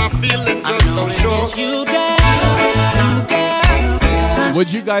thing. My feelings are so sure.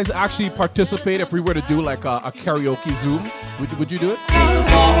 Would you guys actually participate if we were to do like a karaoke Zoom? Would you do it?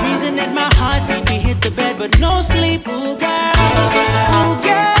 Reason that my heartbeat be hit the bed but no sleep. Ooh girl, ooh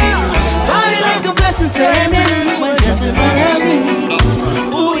girl. Body like a blessing, say amen. You were just in front of me.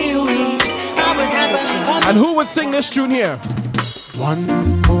 Ooh, how would happen? And who would sing this tune here? One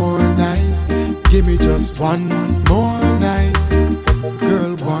more night, give me just one more night.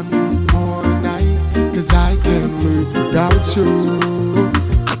 Girl, one more night, cause I can't live without you.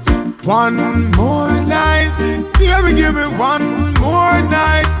 One more night, baby, give me one more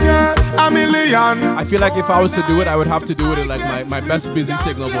night, girl, a million. I feel like if I was to do it, I would have to do it in like my best busy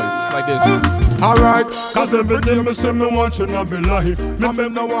signal voice, like this. Alright, cause every day me say me want you not be life. Me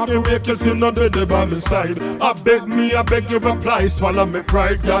no want to wake you till not dead by my side. I beg you reply, swallow me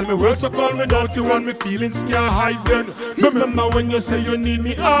pride. Girl, me words so cold without you and me feelings can't hide then. Remember when you say you need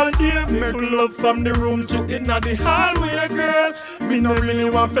me all day. Make love from the room to inna the hallway, girl. Me no really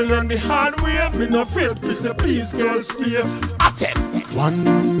want to learn the hard way. Me no afraid to say please, girl, stay. One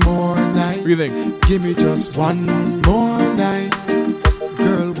more night. What do you think? Give me just one more night.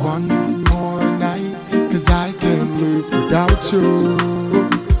 Girl, one more night. Cause I can't live without you.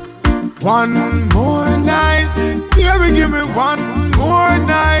 One more night. Baby, give me one more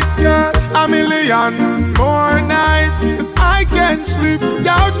night, girl. A million more nights. Cause I can't sleep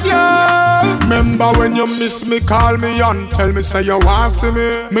without you. Remember when you miss me, call me and tell me say you want see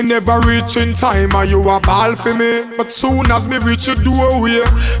me. Me never reach in time and you a ball for me. But soon as me reach your doorway,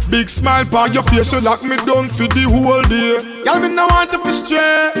 big smile on your face, you lock me down for the whole day. Girl, me no want you to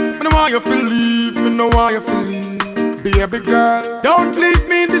stray, me no want you to leave, me no want you to leave. Baby girl, don't leave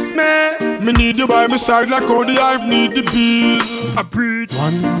me in dismay. Me need you by my side like how the hive need the bees. I preach.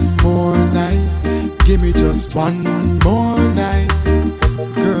 One more night, give me just one more night.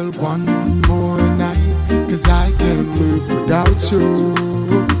 Girl, one more night, cause I can't live without you.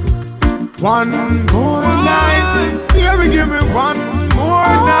 One more night, baby, give me one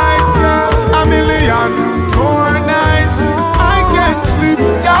more night, girl. A million more nights, cause I can't sleep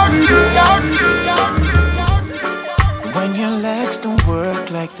without you, without you. When your legs don't work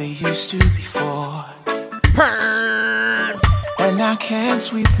like they used to before, and I can't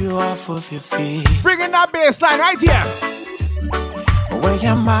sweep you off of your feet. Bringing that bass line right here. Where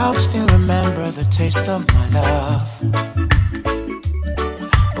your mouth still remember the taste of my love.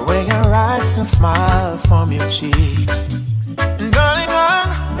 Where your eyes still smile from your cheeks. Darling, I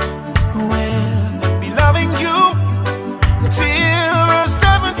will be loving you till we're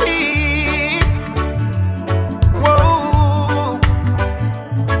 70. Whoa,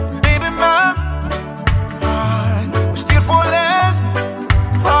 baby, my heart will still for less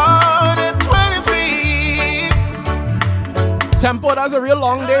hard at 23. Tempo, that's a real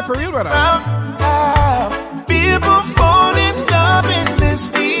long day for real, brother. People fall in love in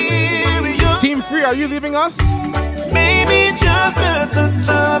mysterious. Team Free, are you leaving us? Maybe just a touch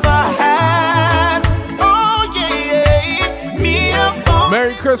of a hand. Oh yeah, me a phone.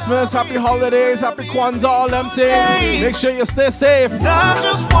 Merry Christmas, happy holidays, happy Kwanzaa, all them things. Make sure you stay safe. I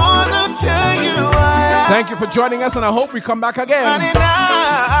just wanna tell you why. Thank you for joining us, and I hope we come back again.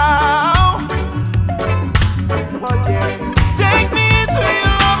 Take me into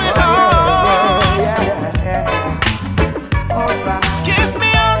your loving arms. Kiss me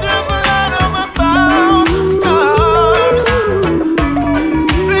under the light of 1,000 stars.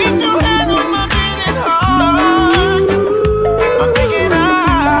 Place your hand on my beating heart. I'm thinking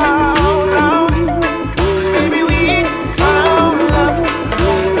out loud. 'Cause baby, we found love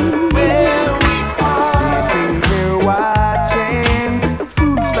right where we are. We're watching the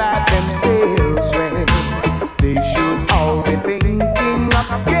food spot, them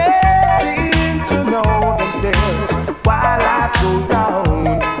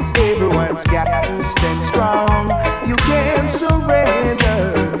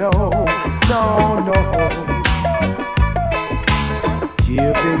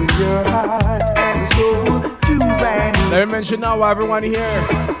mention now, everyone here.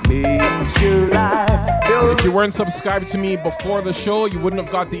 If you weren't subscribed to me before the show, you wouldn't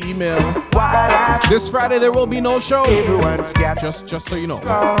have got the email. This Friday there will be no show. Just so you know.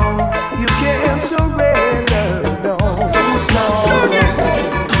 You can't surrender, no.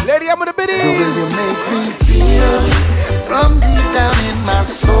 Lady, I'm with the biddies. The way you make me feel from deep down in my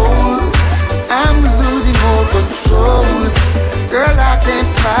soul, I'm losing all control. Girl, I can't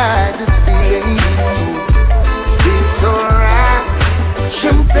fight this feeling. It feels so right.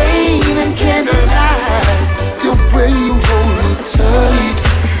 Champagne and candlelight, the way you hold me tight.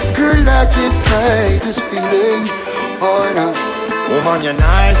 Girl, I can't fight this feeling. Oh no. Woman, you're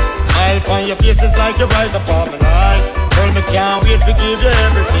nice. Smile on your face is like you rise upon my life. Girl, me can't wait to give you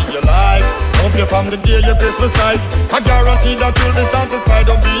everything you like. Hope you from the day your Christmas sight. I guarantee that you'll be satisfied.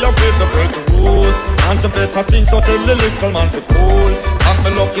 Don't be afraid to break the rules and to better things, so tell the little man to cool. I'm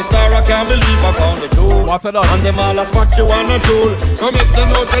the lucky star, I can't believe I found the jewel. What's it up? And them all ask what you wanna do. So make them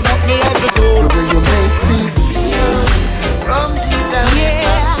know say that me have the tool. The way you make me feel from deep down in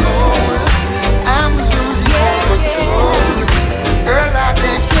my soul, I'm losing all control. Girl, I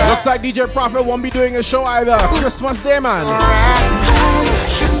can't fight. Looks like DJ Prophet won't be doing a show either. Christmas Day, man.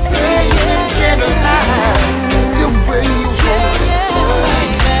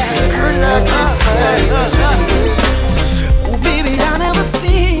 Oh, baby, I never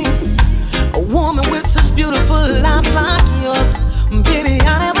seen a woman with such beautiful eyes like yours. Baby,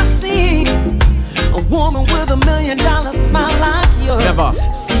 I never seen a woman with $1 million smile like yours. Never.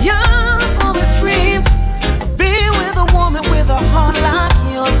 See, I've always dreamed of being with a woman with a heart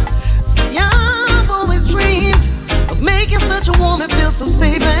like yours. See, I've always dreamed of making such a woman feel so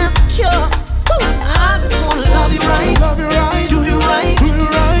safe and secure. I just wanna love you right, do you right,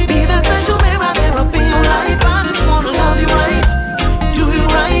 be that special man right there up in your life. I just wanna love you right, do you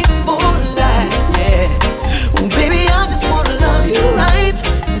right for life, yeah. Oh, baby, I just wanna love you right,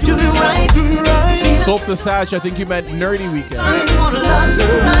 do you right, Soap the Satch, I think you meant Nerdy Weekend. I just wanna love you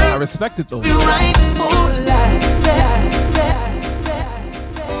right, I respect it though. do you right for life,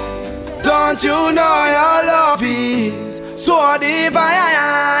 Don't you know your love is so divine?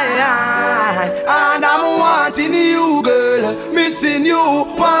 And I'm wanting you, girl, missing you,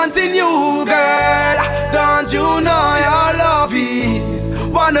 wanting you, girl. Don't you know your love is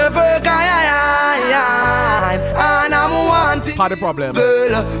one of a kind? And I'm wanting Part of the problem.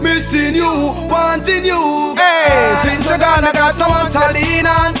 girl, missing you, wanting you. Hey, since you're gone, I got no one to lean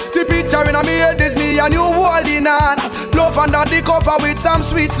on. The picture in my head is me and you holding on. Love under the cover with some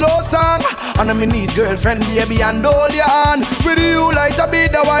sweet slow song. And I'm in his girlfriend, baby, and hold your hand. With you like to be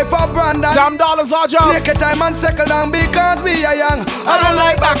the wife of Brandon. $7 larger. Take your time and settle down because we are young. I don't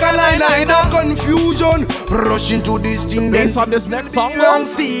like back a line, I know confusion. Rush into this thing, Based on this next song, young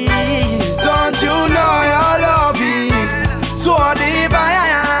Steve. Don't you know your love is so divine?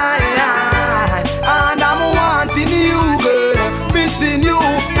 And I'm wanting you, girl, missing you,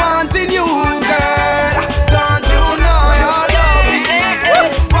 wanting you, girl. Don't you know your love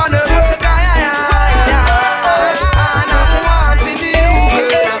is one of a kind? And I'm wanting you,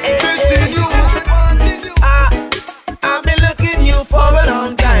 girl, missing you, wanting you. I've been looking you for a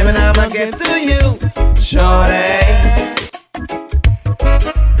long time, and I'ma get to you, shorty.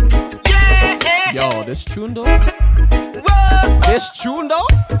 Yo, this tune though. This tune though.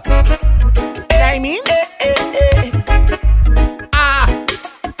 I mean,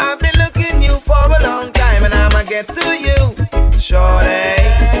 I've been looking you for a long time, and I'ma get to you, shorty.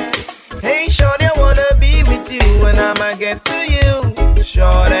 Hey, shorty, I wanna be with you, and I'ma get to you,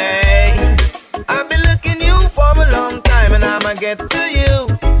 shorty. I've been looking you for a long time, and I'ma get to you,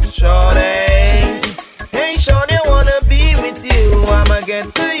 shorty. Hey, shorty, I wanna be with you, I'ma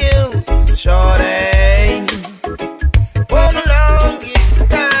get to you, shorty. For the longest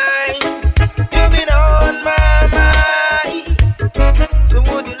time, you've been on my mind. So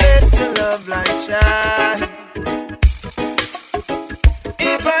would you let your love light shine?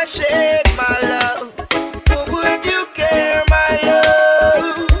 If I shed my love, would you care, my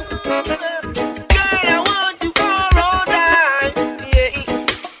love? Girl, I want you for all time, yeah.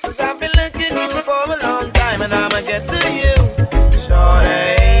 'Cause I've been looking you for a long time, and I'ma get to you,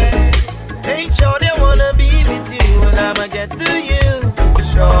 shorty. Hey, shorty, I wanna be with you, and I'ma get to you,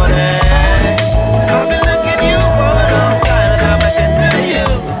 shorty. I've been looking you for a long time, and I'ma get to you,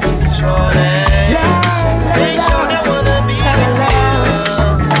 shorty. Hey, shorty, I wanna be with you.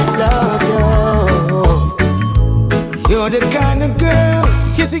 You're the kind of girl,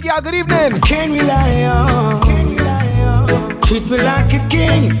 Kissy girl, good evening. I can rely on. Treat me like a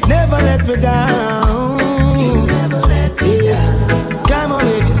king, never let me down. You never let me down. Come on,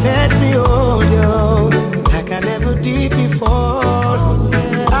 baby, let me hold you like I never did before.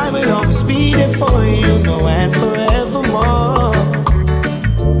 I will always be there for you, now and forevermore.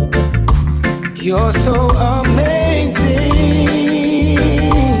 You're so amazing,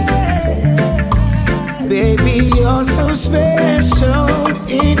 baby, you're so special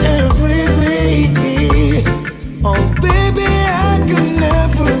in every way. Oh baby, I could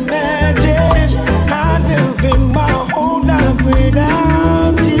never imagine I'd live in my whole life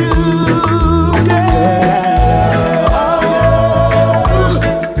without you, girl.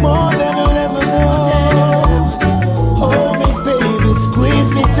 More than I'll ever know. Hold me, baby,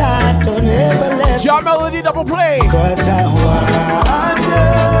 squeeze me tight, don't ever let John Melody double play. 'Cause I want you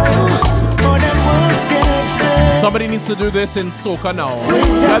more than words can explain. Somebody needs to do this in soca now. We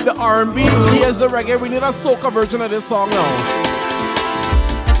have the R&B, here's the reggae. We need a soca version of this song now.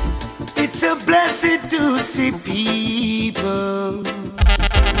 It's a blessing to see people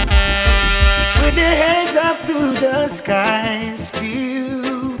with their hands up to the sky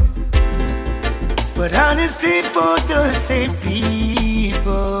still. But honestly, for the same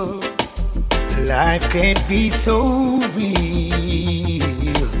people, life can't be so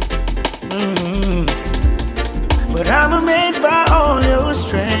real. But I'm amazed by all your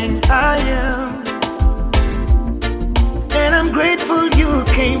strength, I am. And I'm grateful you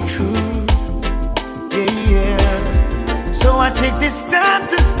came true, yeah. So I take this time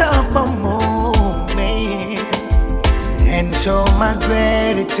to stop a moment and show my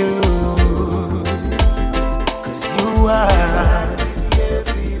gratitude. 'Cause you are,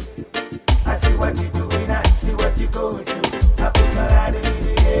 I see what you're doing, I see what you're going through. I put my light in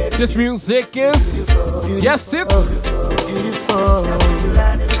the air. This music is, yes, it's beautiful.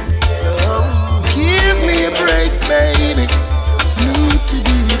 Give me a break, baby. Need to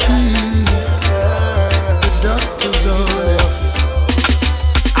be with you. The doctor's order.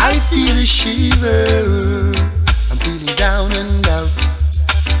 I feel a shiver. I'm feeling down and out.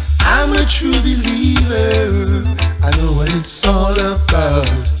 I'm a true believer. I know what it's all about.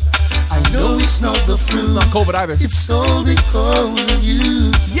 I know it's not the flu. Not COVID either. It's all because of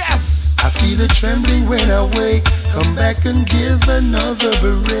you. Yes. I feel a trembling when I wake. Come back and give another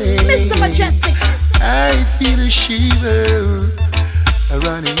break. Mr. Majestic. I feel a shiver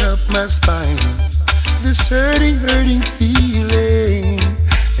running up my spine. This hurting feeling,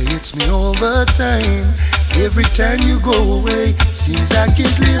 it hits me all the time. Every time you go away, seems I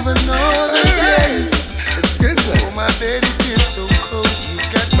can't live another day. It's Christmas. Oh, my bed, it is so cold. You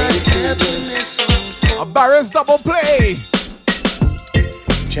got my happiness on a Barris double play.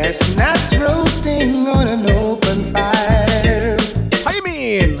 Chestnuts roasting on an open fire. How you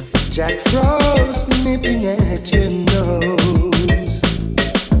mean? Jack Frost nipping at your nose.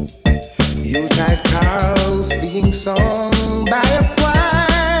 Yuletide carols being sung by a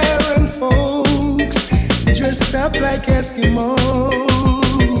choir and folks dressed up like Eskimos.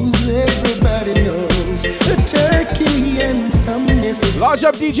 Everybody knows a turkey and some mistletoe. Large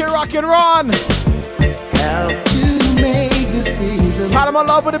up DJ Rock and Ron. Help to make the season. Panama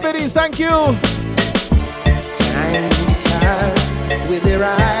love with the biddies, thank you. Tiny tots with their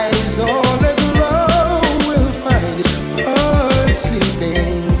eyes all aglow will find it hard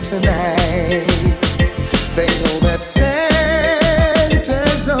sleeping tonight. They know that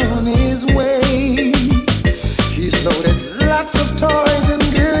Santa's on his way. He's loaded lots of toys and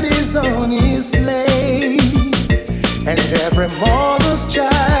goodies on his sleigh. And every mother's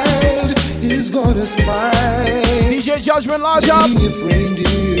child is gonna spy. DJ Judgment, large up. See if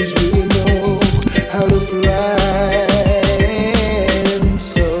reindeers really know how to fly. And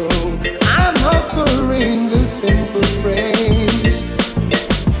so I'm offering the simple phrase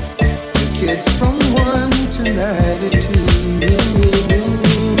to kids from 1 to 92.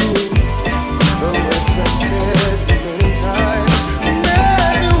 Though it's been said many times,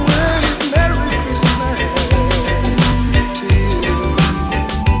 many ways, Merry Christmas to you.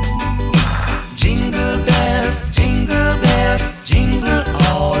 Jingle bells, jingle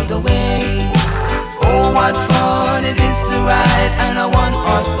all the way. Oh, what fun it is to ride on a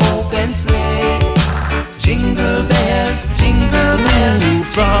one-horse open sleigh. Jingle bells,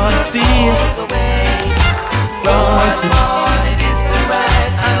 Frosty. all the way. Oh, what fun it is to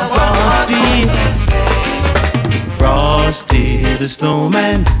ride on a one-horse open sleigh. Frosty the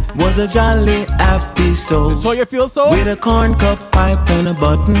snowman was a jolly happy soul. So you feel so? With a corn cup pipe and a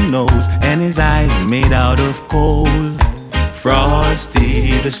button nose, and his eyes made out of coal.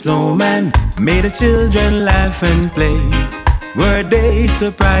 Frosty the snowman made the children laugh and play. Were they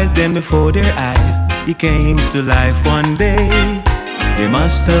surprised then before their eyes he came to life one day? There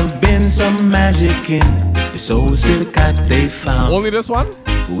must have been some magic in the soul silk cat they found. Only this one?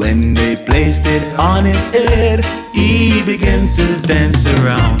 When they placed it on his head, he began to dance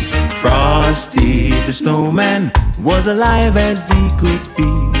around. Frosty the snowman was alive as he could be.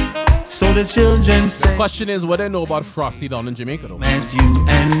 So the children said, the question is, what do they know about Frosty down in Jamaica though? As you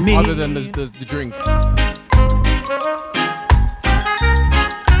and me. Other than the drink.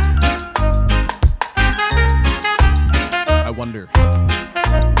 I wonder.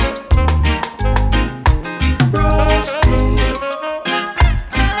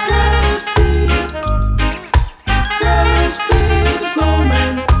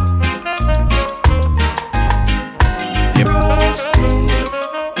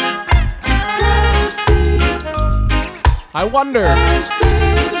 I wonder.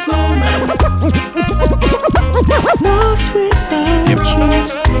 Lost without you,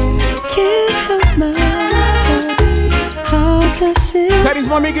 can't help myself. How does it Teddy's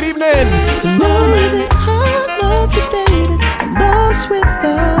mommy, good evening. to know that I love you, baby? I'm lost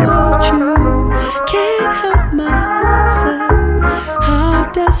without you, can't help myself. How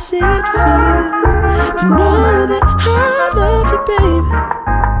does it feel to know that I love you, baby?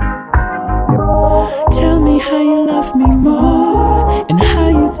 Tell me how you love me more, and how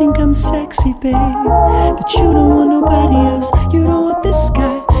you think I'm sexy, babe. That you don't want nobody else, you don't want this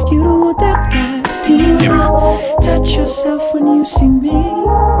guy, you don't want that guy. You wanna touch yourself when you see me.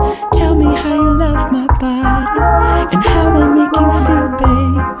 Tell me how you love my body, and how I make you feel,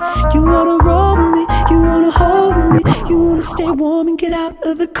 babe. You wanna roll with me, you wanna hold with me, you wanna stay warm and get out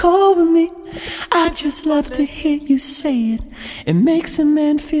of the cold with me. I just love to hear you say it. It makes a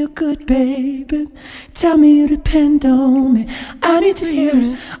man feel good, baby. Tell me you depend on me, I need to hear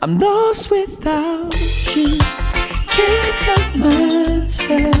it. I'm lost without you, can't help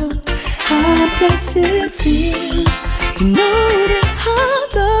myself. How does it feel to know that I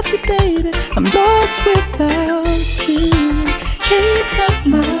love you, baby? I'm lost without you, can't help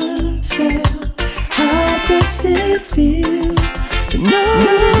myself. How does it feel to know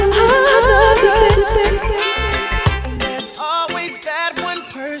that I love you, baby? There's always that one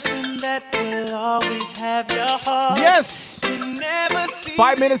person that will always have your heart. Yes. You never see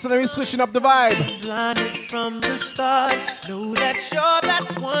 5 minutes and then we're switching up the vibe. blinded from the start. Know that you're that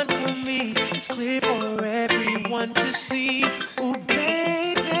one for me. It's clear for everyone to see. Oh,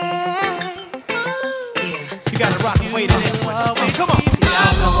 baby. You gotta rock and wait on this one. Come on. See, I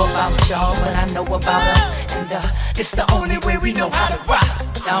don't know about y'all, but I know about us. And it's the only way we know how to rock.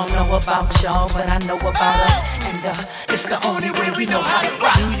 I don't know about y'all, but I know about us. And it's the only way we know how to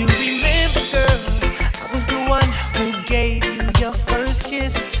rock. Do you remember, girl? I was the one who gave you your first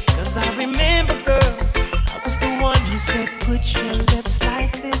kiss. Cause I remember, girl, I was the one who said, put your lips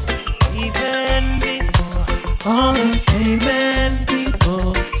like this. Even before all the fame and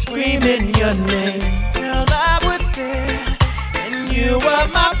people screaming your name. Girl, I was there, and you were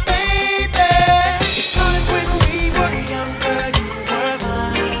my baby. It started when we were younger, you were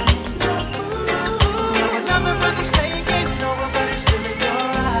mine. Now another brother saying getting over, but it's still in your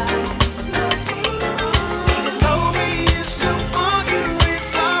eyes. Even though we used to argue,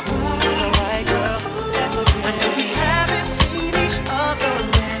 it's our fault. It's alright, girl, that's okay. I know we haven't seen each other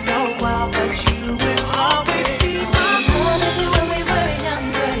in a while, but you will always be mine. When we were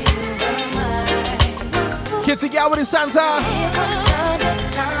younger, you were mine. Kids and with the Santa.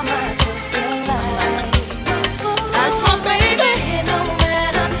 That's my baby. No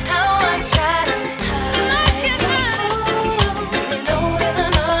matter how I try to hide, you know there's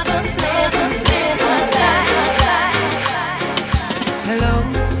another man in my life. Hello,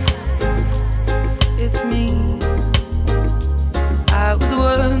 it's me. I was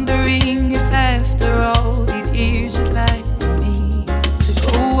wondering if after all these years you'd like me to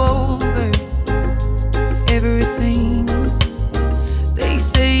go over everything. They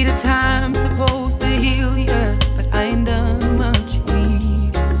say the time's supposed to heal ya, but I ain't done much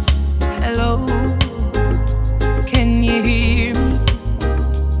weed. Hello, can you hear me?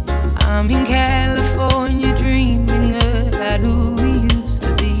 I'm in California dreaming about who we used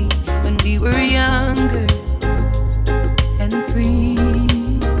to be when we were younger and free.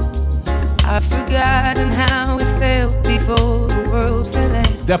 I've forgotten how it felt before the world fell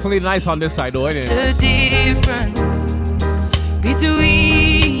as Definitely nice on this side though, ain't it? the difference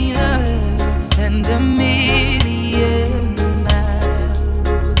between us and a million miles.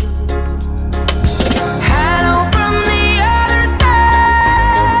 Hello from the other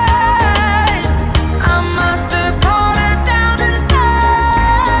side. I must have called 1,000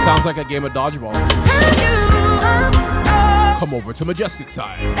 times. Sounds like a game of dodgeball. Tell you I'm sorry Come over to Majestic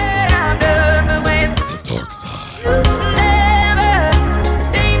side. that I've done, but when The dark side. you never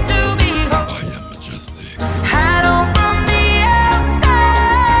seem to be home. I am Majestic. Hello from the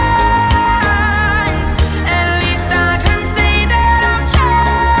outside.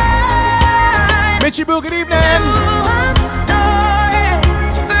 Richie Boo, good evening. I'm sorry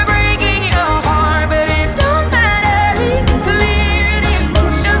for breaking your heart, but it don't matter. He clearly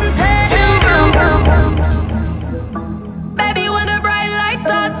doesn't take. Baby, when the bright lights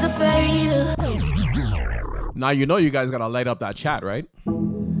start to fade. Now you know you guys gotta light up that chat, right?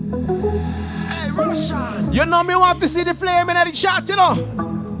 Hey, Roshan. You know me want to see the flame in the chat, you know.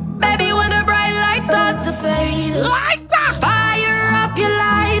 Baby, when the bright lights start to fade, lighter, fire up your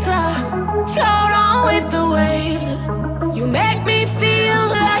lighter, float on with the waves. You make me feel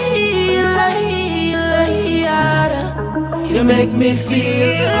like, you make me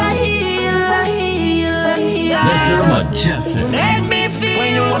feel like, Mr. Majestic. you make me feel.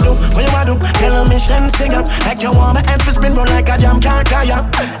 When you want to, tell a mission, sing up. Like you want my head to spin, run like a jam can't tire.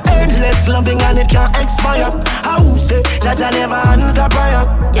 Endless loving and it can't expire. I will say, Jaja never answer prayer.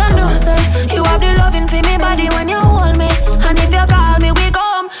 You know, say, you have the loving for me body when you hold me. And if you call me, we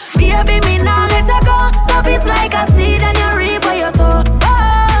come. Baby, me now let you go. Love is like a seed and you reap what you sow.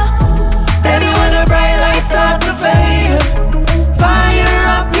 Oh. Baby, when the bright lights start to fade, fire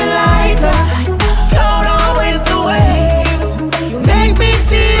up your lighter, float on with the waves. You make me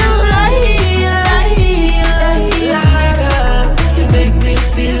feel like, you make me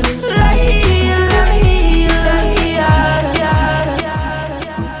feel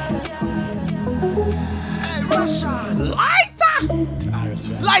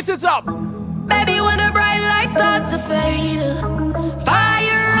Light it up. Baby, when the bright lights start to fade,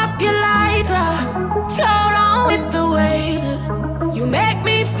 fire up your lighter, float on with the waves. You make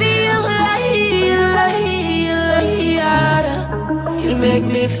me feel like, you make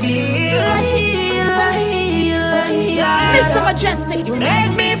me feel Mr. Majestic. You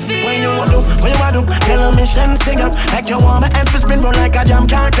make me feel. When you want to, tell a mission, sing up. Like you want my head to spin, run like a jam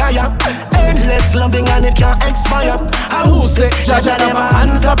can't tire. Endless loving and it can't expire. I will say, Jaja never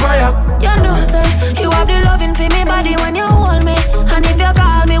answer prayer. You know, say, you have the loving for me body when you hold me. And if you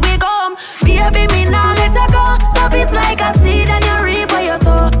call me, we come. Baby, me now let you go. Love is like a seed and you reap what you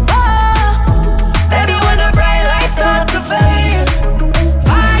sow. Oh. Baby, when the bright lights start to fade,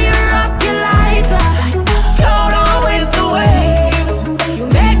 fire up your lighter, float on with the waves. You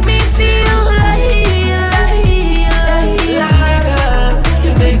make me feel like,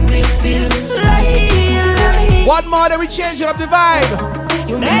 you make me feel like. One more, then we change it up the vibe.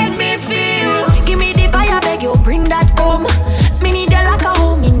 You make me feel. Give me the fire, beg you, bring that home. Me need you like a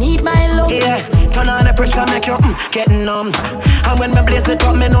home, me need my love. Yeah, turn on the pressure, make you getting numb. And when me blaze it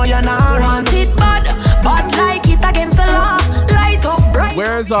up, me know you're not want it bad, bad like it against the law. Light up bright.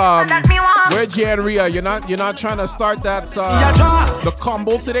 Where's where Jay and Rhea? You're not trying to start that the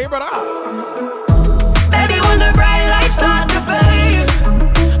combo today, brother? Baby, when the bright lights start to fade,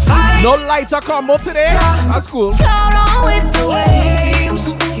 fire. No lighter combo today. That's cool. Float on with the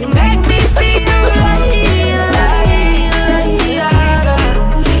waves. You make me feel like,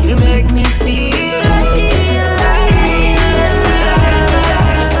 you make me feel like.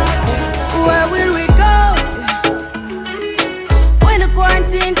 Where will we go when the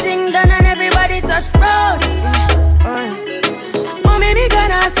quarantine thing done and everybody touch road? Oh, maybe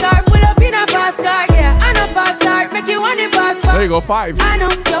gonna start pull up in a fast car, yeah. I know fast start, make you want it fast. There you go, 5. I know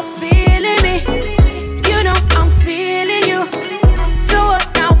you're feeling me, you know I'm feeling you. So what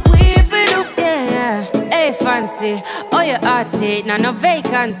now we for do? Yeah. Hey fancy, oh your heart state, now no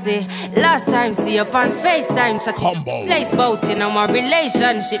vacancy. Last time see you on FaceTime, chat combo. Place bout in our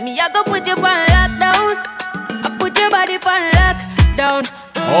relationship. Me I go put you on lockdown, I put your body on lockdown.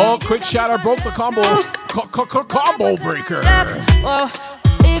 Oh, quick shatter broke the combo. Combo breaker. Oh,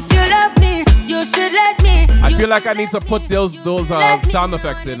 if you love me, you should let me. I feel like I need to put those sound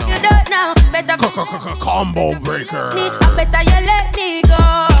effects in now. You don't know, better combo breaker. better you let me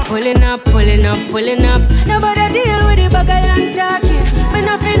go. Pulling up, pulling up, pulling up. Nobody deal with the bagel and talking. Me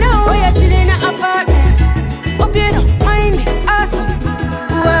nothing know where you're chilling in an apartment. Hope you don't mind me asking,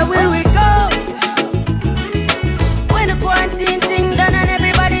 where will we go when the quarantine thing done and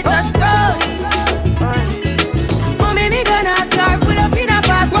everybody touch road? Mommy, me gonna start pull up in a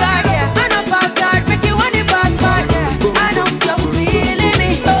fast car, yeah. I know fast start, make you want the fast part, yeah. I know you're feeling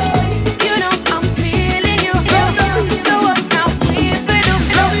me, you know I'm feeling you. So what now we for do?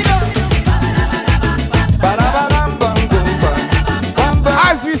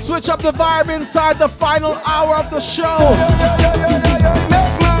 As we switch up the vibe inside the final hour of the show,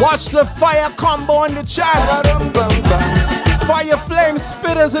 watch the fire combo in the chat. Fire flame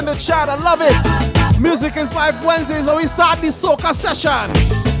spitters in the chat. I love it. Music is Life Wednesdays, and we start the soca session.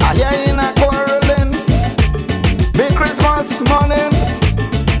 I ain't a quarreling. Big Christmas morning.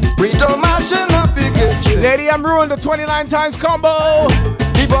 We don't mashing up the kitchen. Lady, I'm ruined the 29 times combo.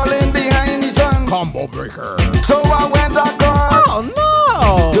 Keep falling behind the sun. combo breaker. So I went across. Oh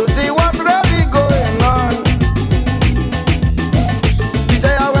no! To see what's really going on. He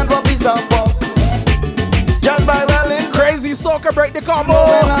say I went for piece of pork. Just by welling. Crazy soca break the combo.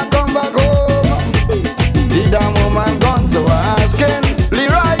 When I come back home, the damn woman gone. So I asking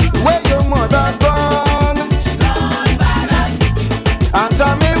Leroy, where your mother gone?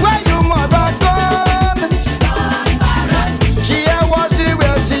 Answer me, where your mother gone? She ain't wash the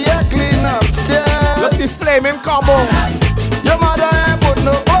well, she ain't clean upstairs. Look the flaming combo. Your mother ain't put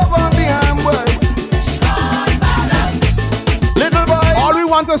no over behind boy. Little boy. All we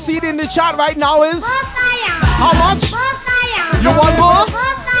want to see in the chat right now is how much? You want more?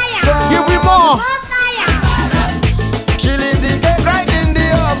 Give me more. She leave the cake right in the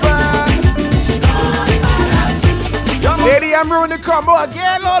oven. Lady, I'm ruining the combo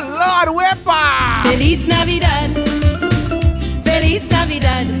again. Oh Lord, wepa. Feliz Navidad. Feliz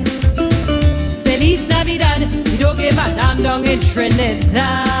Navidad. Feliz Navidad. We don't give a damn down in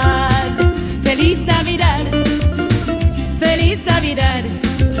Trinidad. Feliz Navidad. Feliz Navidad.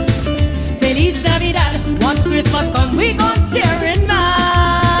 Feliz Navidad. Once Christmas come, we gon' staring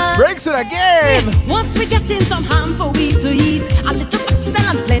mad. Breaks it again. Once we get in some ham for we to eat, a little pasta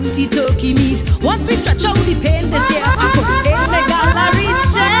and plenty turkey meat. Once we stretch out the pain this year, I put in the gallery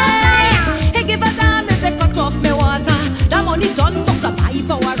chair. Hey, give a damn if they cut off me water. That money done but to buy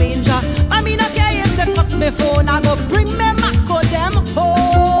Power Ranger. I mean, if they cut me phone, I go bring me Maco them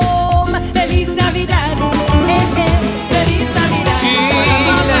home. Feliz Navidad. Hey, hey. Feliz Navidad.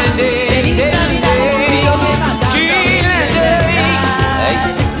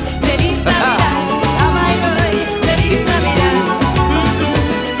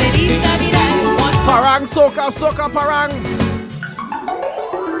 Feliz Navidad. Parang, soca, soca, parang.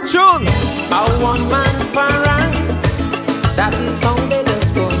 Tune. A one-man parang. That is how they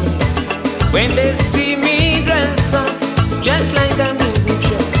just go. When they see me dress up, just like a movie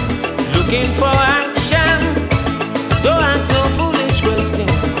show, looking for action. Don't ask no foolish question.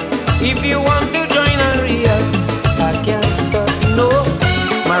 If you want to join a real, I can't stop. No,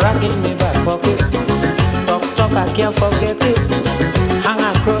 my rock in my back pocket. Talk, I can't forget it. Hang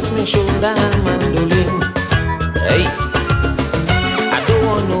across my shoulder and mandolin. Hey, I don't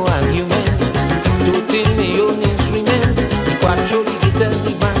want no argument. Tooting my own instrument. The quattro, the guitar,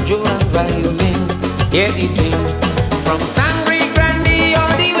 the banjo and violin. Hear the thing. From Sangre Grande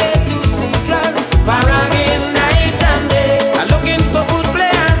all the way to Citrus. Paragin night and day. I'm looking for good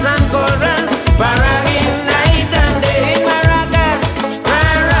players and chorus. Paragin night and day. Maracas,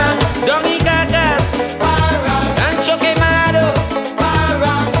 Parang, Dominicagas, Parang, and Choquemado,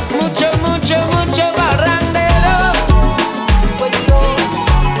 Parang, mucho, mucho, mucho barrandero.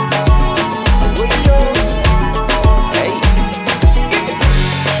 Hey.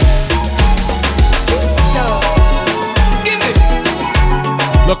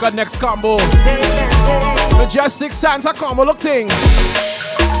 Look at next combo. Majestic Santa combo, look thing.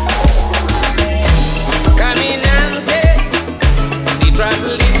 Caminante, the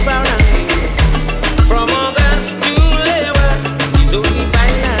traveling barangay. From August to Lewa, it's only by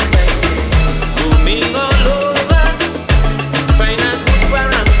land. Roaming all over, find a good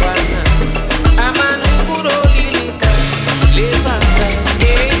barangay. I'm an Ukuro Lilika, Levanta,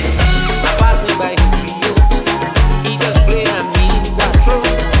 hey. I'm passing by Rio, he just play a mean quattro,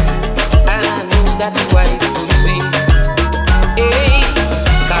 and I know that's why he sing. Hey,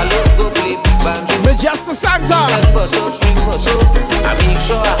 Carlos go play big banjo. Majestic Santa. I make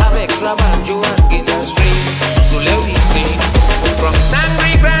sure I have extra banjo and guitar string. So let me sing. From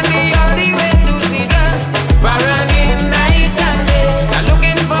Sangre Grande all the way to Citrus. Paragin night and day. I'm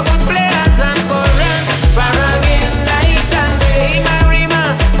looking for good players and chorus. Paragin night and day. Marima,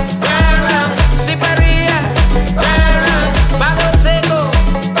 Parang, Siparia, Parang, Palo Seco,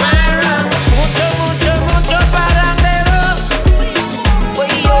 Parang, mucho, mucho, mucho parandero.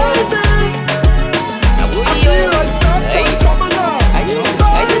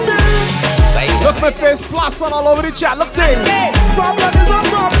 Look, my face plastered all over the chat. Look thing. Problem is a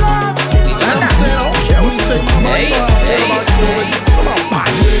problem. I'm saying I don't care what you say, mama.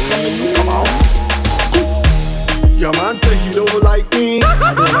 Come on. Your man say he don't like me. I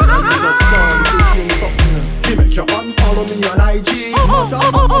don't like him. He make you unfollow me on IG.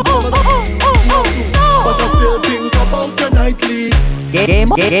 But I still think about you nightly.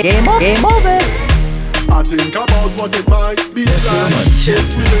 Game over. I think about what it might be like.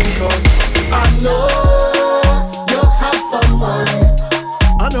 Kiss me, Lincoln. I know you have someone.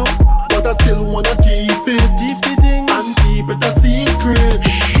 I know, but I still wanna keep it and keep it a secret.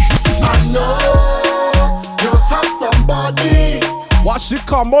 I know you have somebody. Watch shit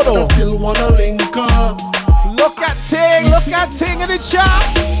combo though. Still wanna link up. Look at Ting in the chat.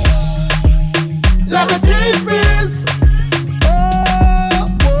 Let me take this.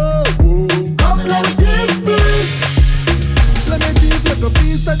 Come let me take this. Let me take like a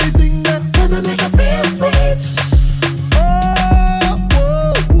piece of the thing that let me make you feel sweet.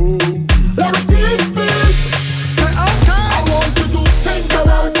 Let me take this. Say okay. I want you to think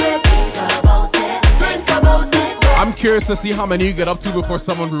about it. Think about it. I'm curious to see how many you get up to before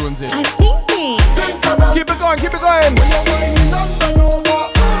someone ruins it. I'm thinking. Keep it going, keep it going. When you're whining and bend over,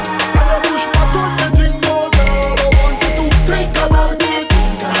 and you push back on the thing, no girl, I want you to think about it.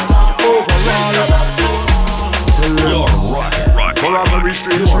 You're rocking For a very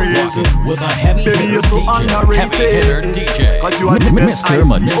strange reason, with a heavy baby, you're so underrated. heavy hitter DJ. Cause you are the best I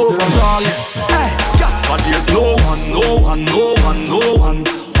Mr. see overall. Hey, but there's no one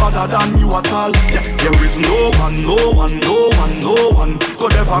other than you at all. Yeah, there is no one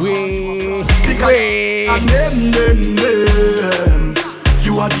could ever and them.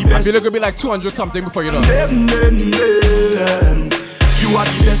 You are the I best. feel it could be like 200 something before you know. Them. You are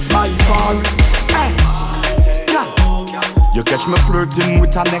the best by far. Hey, yeah. You catch me flirting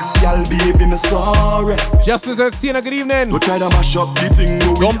with an next gal, baby, me sorry. Justice and Cena, good evening. You try to mash up the thing.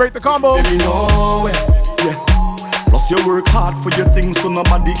 Don't break the combo. Baby, no way. Yeah. Plus you work hard for your things, so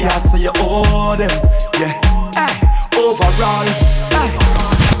nobody can say you owe them. Yeah. Hey, overall. Hey.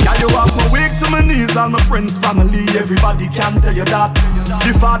 Yeah, you have me weak to my knees, all my friends, family, everybody can tell you that.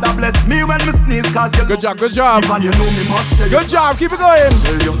 The Father bless me when me sneeze, cause you Good job. And you know me must tell you. Good job, keep it going.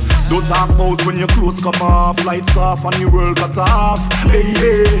 Tell you, don't talk about when your clothes come off, lights off and your world cut off. Hey,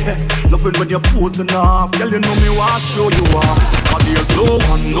 hey, loving when you're posing off. Girl, you know me want to show you off. But there's no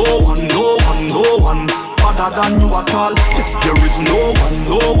one other than you at all. There is no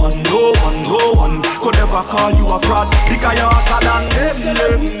one could ever call you a fraud. Because you're hotter than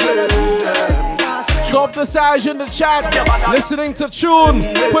them. Soft Massage in the chat, listening to tune,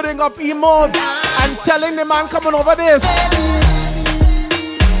 putting up emotes, and telling the man coming over this.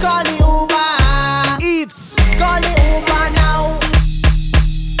 Call the Uber. Eats. Call the Uber now.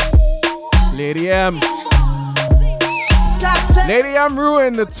 Lady M. Lady M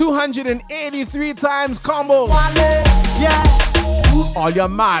ruined the 283 times combo. All you're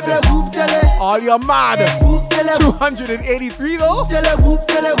mad. All you're mad. 283 though?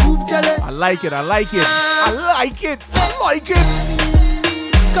 I like it.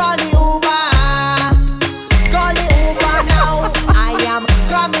 Call the Uber. Call the Uber now. I am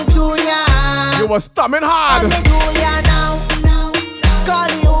coming to ya. You was stumming hard. Coming to ya now. Call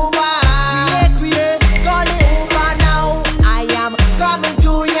the Uber. Create. Call the Uber now. I am coming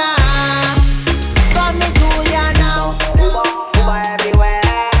to ya. Coming to ya now. Uber everywhere.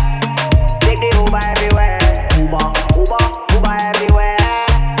 Take the Uber everywhere. Uber everywhere.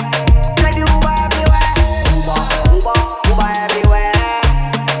 Take the Uber everywhere. Uber everywhere.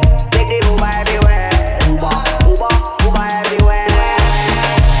 Take the Uber everywhere. Uber everywhere.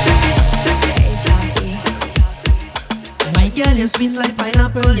 My girl, you sweet like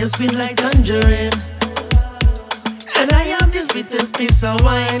pineapple, you sweet like tangerine. And I have the sweetest piece of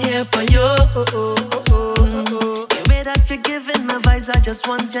wine here for you. The way that you're giving the vibes, I just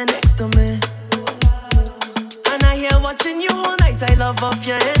want you next to me. And I hear watching you all night, I love off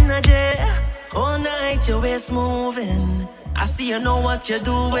your energy. All night your waist moving, I see you know what you're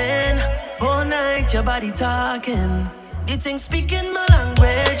doing. All night your body talking, the thing speaking my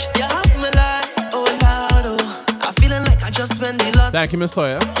language. You have me like, oh Lord, oh. I'm feeling like I just spent the lot. Thank you, Miss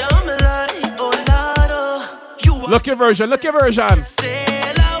Toya. You have me like, oh Lord, oh. You are Look your version.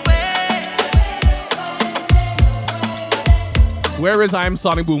 sail away. Where is I Am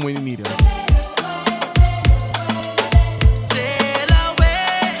Sonic Boom when you need it? Sail away.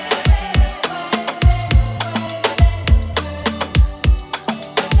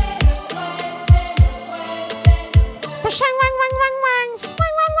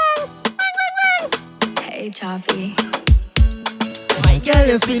 Hey, Choppy. My girl,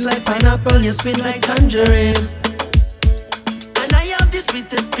 you're sweet like pineapple, you're sweet like tangerine. And I have the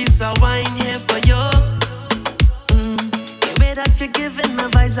sweetest piece of wine here for you. The way that you're giving the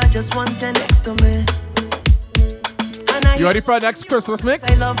vibes, I just want you next to me. And I You ready for our next Christmas mix?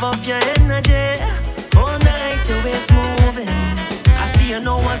 I love off your energy. All night your waist moving, I see you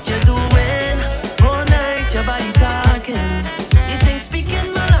know what you're doing. All night your body talking, you think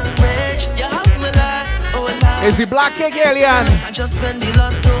speaking my language. You have me like, oh Lord. It's the Black Cake Alien. I just spend the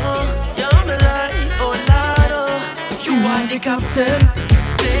lotto. You have me like, oh Lord, oh. You are the captain.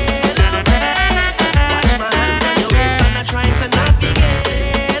 Sail away. Watch my hands on your waist and I'm trying to navigate.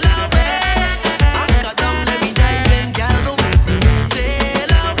 Sail away. Anchor down, let me dive in, girl, don't make me sail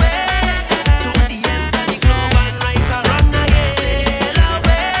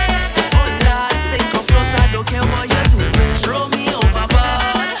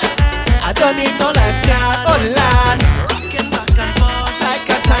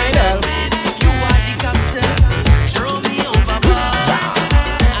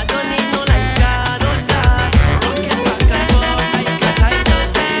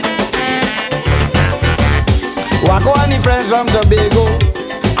from Tobago.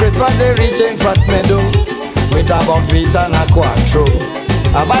 Christmas they reach in Fat Meadow with a box beats and a quattro,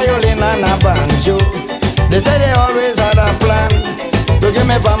 a violin and a banjo. They say they always had a plan to give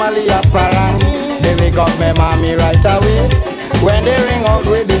me family a parang. They wake up my mommy right away when they ring out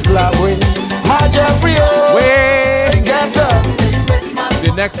with this love way. My Jeffrey, oh, wait, get up.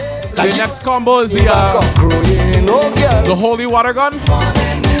 The next combo is the holy water gun.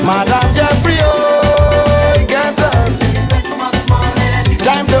 Madam Jeffrey, oh, get up.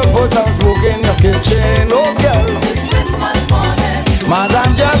 Time to put on smoke in your kitchen, oh girl.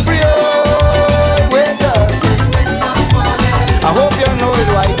 Madam Jeffrey, oh, wake up. I hope you know it's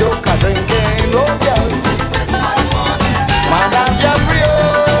white oak a drinking, oh girl. Madam Jeffrey,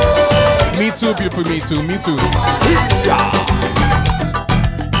 oh. Me too, beautiful, me too, me too. Yeah.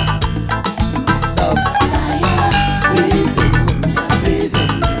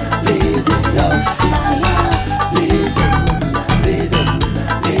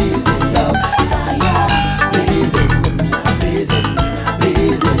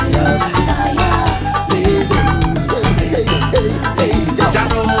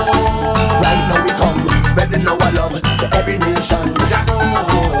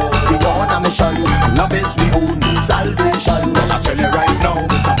 Love is the only salvation. I tell you right now,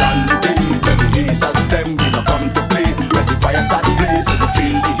 this a brand new day. Tell the haters them we don't come to play. When the fire start blazing, you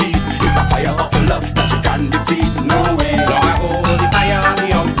feel the heat. It's a fire of love that you can defeat. No way. Long ago, the fire on the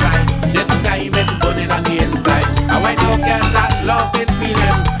outside. This time it's burning on the inside. And when you get that loving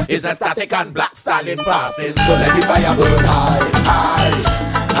feeling, it's a static and black stallion passing. So let the fire burn high, high,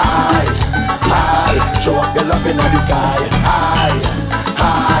 high, high. Show up your love in the sky, high,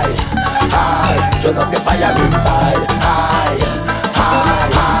 high, high. Turn up your fire inside, high, high,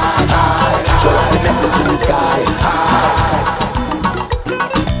 high, high. Show up the message in the sky, high.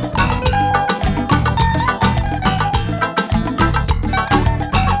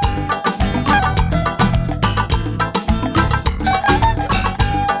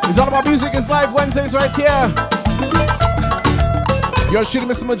 It's all about music. It's live Wednesdays right here. You're shooting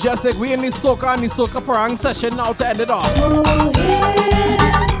Mr. Majestic. We in the Soca Parang session now to end it off.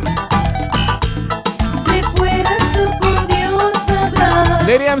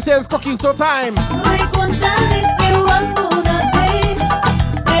 Lady M says Coquito time.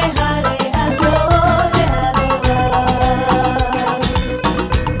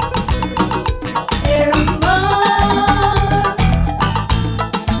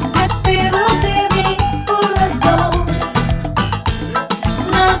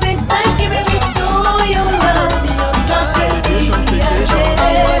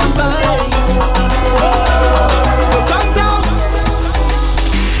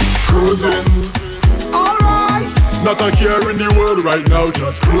 Not a care in the world right now,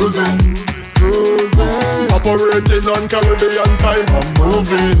 just cruising, cruising. Operating on Caribbean time, I'm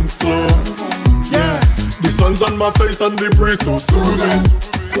moving slow. Yeah, the sun's on my face and the breeze so soothing,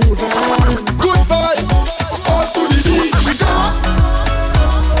 soothing. Good vibes, off to the beach we go.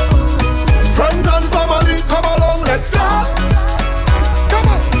 Friends and family, come along, let's go. Come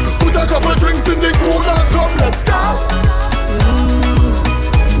on, put a couple drinks in the cooler, come, let's go.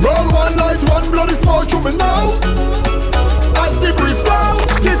 Roll one light, one bloody smoke through me now. As the breeze blows,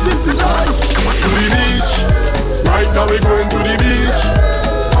 this is the life. To the beach, right now we going to the beach.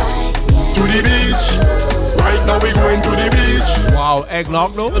 To the beach, right now we going to the beach. Wow,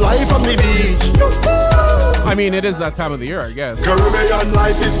 eggnog no? Life on the beach. I mean, it is that time of the year, I guess. Caribbean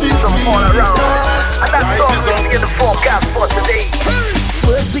life is this all around. Life is up. In the forecast for today.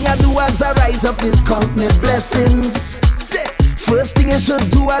 First thing I do as I rise up is count my blessings. First thing you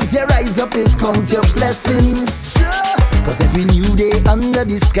should do as you rise up is count your blessings. Cause every new day under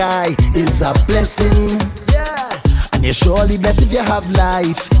the sky is a blessing. And you're surely blessed if you have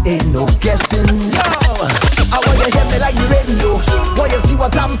life, ain't no guessing. Yo, I want you hear me like the radio. Want you see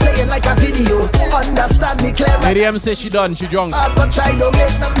what I'm saying like a video. Understand me clear. Lady M says she done, she drunk. But try to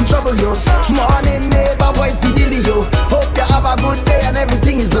make nothing trouble you. Morning neighbor, boys the dealio. Hope you have a good day and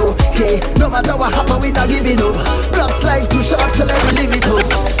everything is okay. No matter what happen, we not giving up. Plus life too short, so let me live it up.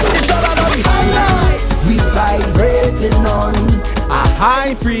 It's all about the high life. We vibrating on a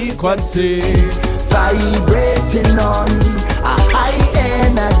high frequency. Vibrating on a high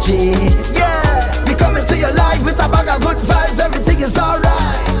energy. Yeah, we coming to your life with a bag of good vibes. Everything is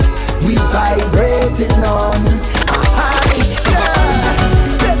alright. We vibrating on a high. Yeah,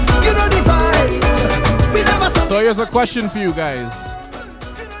 say, you know the vibes. We never. So here's a question for you guys,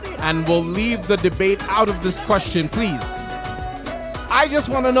 and we'll leave the debate out of this question, please. I just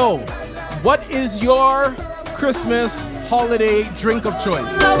want to know, what is your Christmas holiday drink of choice?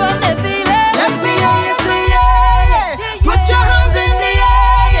 Let me hear you say yeah. Put Put your hands in the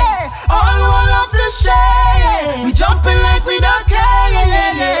air, yeah. All who love to share, yeah. We jumping like we don't care, yeah,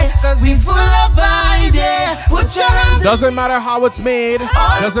 yeah, yeah. Cause we full of vibe, yeah. Put your hands. Doesn't matter how it's made.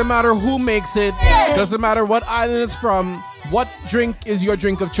 Doesn't matter who makes it. Doesn't matter what island it's from. What drink is your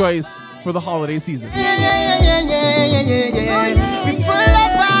drink of choice for the holiday season? Yeah, yeah, yeah, yeah, yeah, yeah, yeah, yeah. We full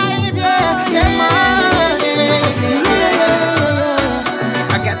of vibe, yeah, yeah, man. Yeah, yeah,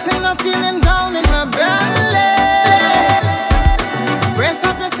 yeah. I got enough feeling down in my belly. Brace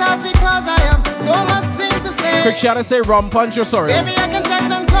up yourself because I have so much things to say. Quick shout out, say rum punch or sorry. Baby, I can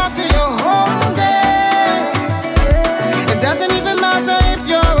text and talk to you whole day. It doesn't even matter if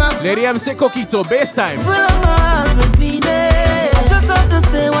you're a Lady MC Coquito, bass time. full of my baby. I just have to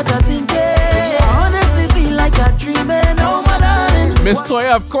say what I think. I honestly feel like I'm dreaming. Oh my darling. Miss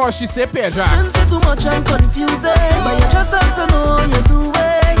Toya, of course, she say Pedra. Shouldn't say too much and confusing, but you just have to know how you do it.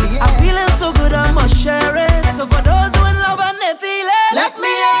 I'm feeling so good, I must share it. So for those who in love and they feel it, let me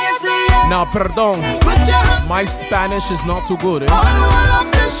hear you say it. Now, perdón, Put your hands. my Spanish is not too good. All who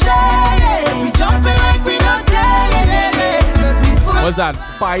love to share, yeah. We jumping like we don't care, yeah, yeah, yeah. 'Cause we full. What's that?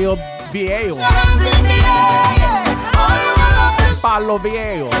 Payo Viejo. Put your hands in the air, yeah. All who love to share. Palo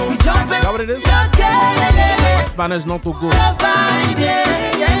Viejo. We jumping. Is that what it is? Don't care, yeah, yeah, yeah. My Spanish is not too good. Full of vibe, yeah,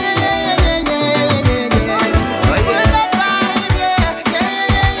 yeah, yeah, yeah, yeah, yeah, yeah, yeah. Full of vibe, yeah, yeah, yeah,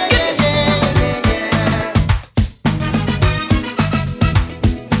 yeah, yeah, yeah.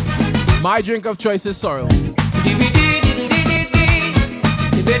 My drink of choice is sorrel.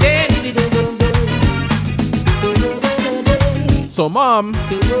 So, Mom,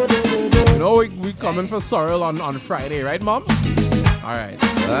 you know we coming for sorrel on Friday, right, Mom? All right.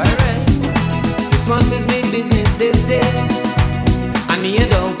 Alright. Christmas is big business, they say. And you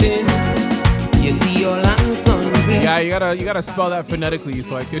don't you see your land sun. Yeah, you gotta spell that phonetically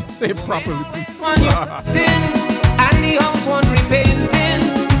so I can say it properly, please. And the house one repenting,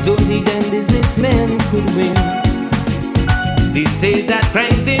 so the damn businessmen could win. They say that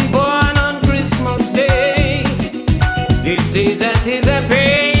Christ is born on Christmas Day. They say that is a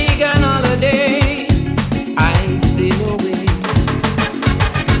pagan holiday. I say no way.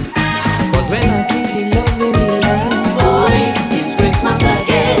 'Cause when I see the love in the land, boy, it's Christmas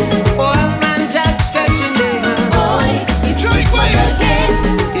again. All man just stretching their hand, boy, it's Christmas again.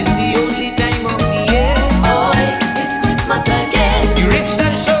 It's the only time of the year, boy, it's Christmas again. The rich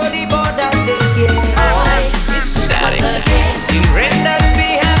that show the border they care, boy, it's Christmas again. The renters be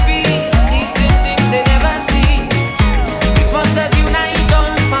happy, eating things they never see. Christmas that unite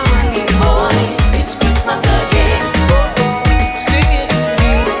all family, boy, it's Christmas again. Sing it to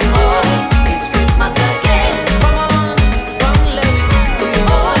me, boy, it's Christmas again. Come on, come let me see,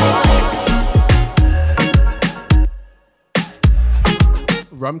 boy.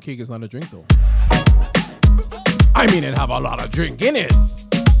 Rum cake is not a drink, though. I mean, it have a lot of drink in it.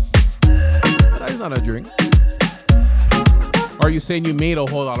 But that's not a drink. Or are you saying you made a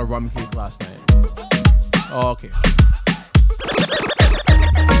whole lot of rum cake last night? Oh, okay.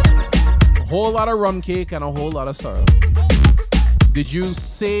 A whole lot of rum cake and a whole lot of sorrel. Did you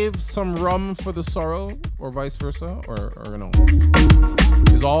save some rum for the sorrel, or vice versa, or no?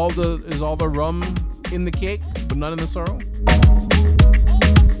 Is all the rum in the cake, but none in the sorrel?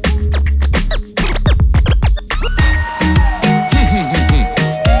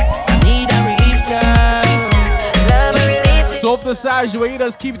 So if the size where you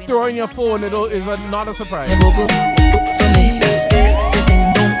just keep throwing your phone, it is not a surprise.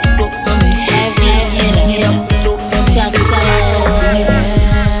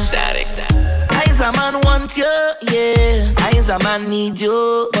 Static. Eyes a man want you, yeah. Eyes a man need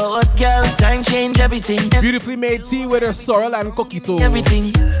you. But what girl, time change everything. Beautifully made tea with a sorrel and coquito.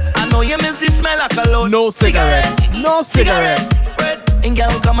 Everything. I know you miss the smell of cologne. No cigarette. No cigarette. And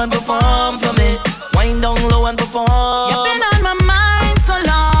girl, come and perform for me. Wind down low and perform. You've been on my mind so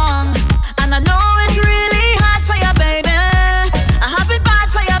long, and I know it's really hard for you, baby. I have it bad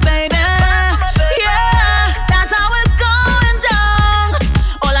for you, baby. Yeah, that's how it's going down.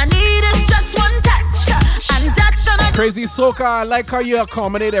 All I need is just one touch, and that's gonna Crazy Soca, I like how you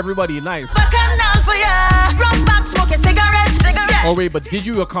accommodate everybody. Nice. back and down for you. Run back, smoking cigarettes, cigarettes. Oh wait, but did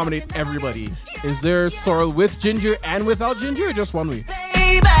you accommodate everybody? Is there sorrel with ginger and without ginger, or just one way?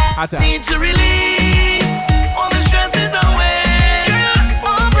 Baby, need to release all the stresses away.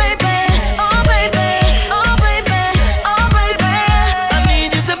 Oh baby, oh baby, oh baby, oh baby. I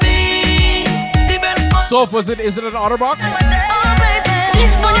need you to be the best one. So is it an otter box? Oh baby,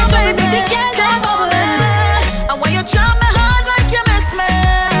 this one you baby, the girl that bubble. I want you charm my heart like you miss me,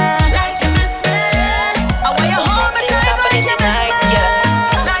 like you miss me. I want you hold me tight like you miss me,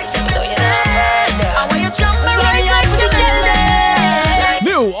 like you miss me. I want you charm me right like you miss me.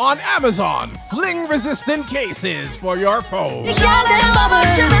 on Amazon. Fling resistant cases for your phone. The girl them bubble,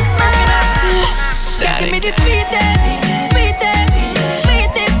 she be smirking. Give me the sweetest, sweetest,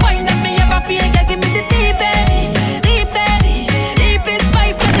 sweetest wine that me ever feel. Give me the deepest, deepest, deepest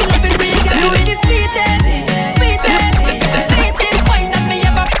vibe that me love it real. Give me the sweetest, sweetest, sweetest wine that me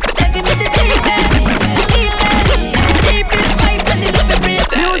ever feel. Give me the deepest, deepest vibe that me love it real.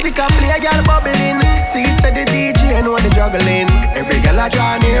 Music and play a girl bubbling. See it to the DJ know the juggling. Every girl a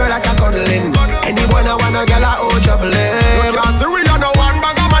draw near like a cuddling. Anyone I want a girl a oh juggling. Cause we are no one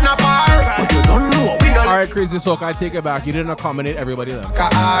bag of man apart. But you don't know we don't. Alright, Crazy Soak, I take it back. You didn't accommodate everybody then.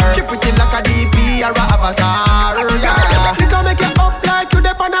 Keep it like a DP or a avatar. Yeah. We can make it up like you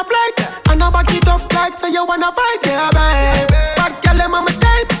dip on a flight. And I back it up like so you wanna fight. Yeah, babe. But girl, I'm my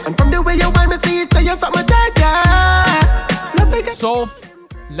type. And from the way you want me see it, so you're something tight. Yeah. So,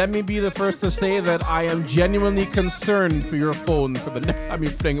 let me be the first to say that I am genuinely concerned for your phone for the next time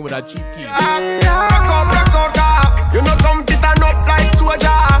you're playing it with that cheap key. Record, you know come fit and up like soda.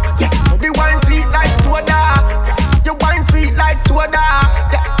 Yeah, the wine sweet like soda. Your wine sweet like soda.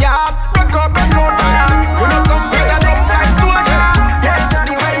 Yeah, record, you know come fit and up like soda. Yeah,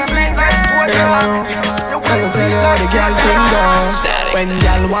 the wine sweet like soda. Your wine sweet like soda. When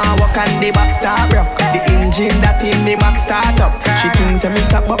y'all want walk on the back start rock, the engine that in the back start up. She thinks that me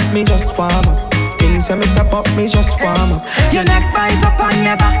stop up, me just warm up. Thinks that me stop up, me just warm up. Your neck bite up and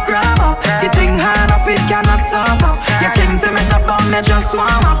your back grab up. The thing hard up, it cannot stop up. Your things that me stop up, me just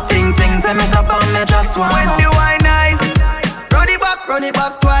warm up. Things that me stop up, me just warm up. When the wine nice, run it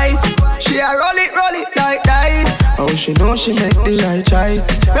back twice. She a roll it like dice. Oh, she know she make the right choice.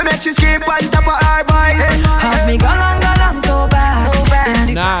 Me make she skip on top of her voice. Have me gone so bad.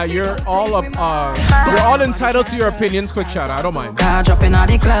 Nah, you're all up. You're all entitled to your opinions. Quick shout out, I don't mind. Dropping on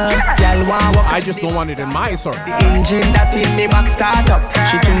the club. I just don't want it in my sort. The engine that in me back start up.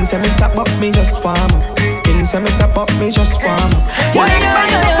 She thinks that me stop up, me just warm up. Thinks that me stop up, me just warm up.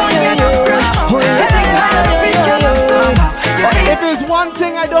 If there's one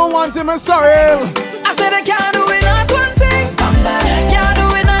thing I don't want him, I'm sorry. I said I can't do it, not one thing. Can't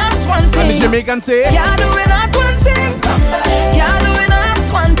do it, not one thing. And the Jamaican say, can't do it, not one thing. Can't do it, not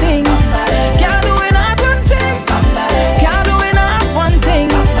one thing. Can't do it, not one thing. Can't do it, not one thing.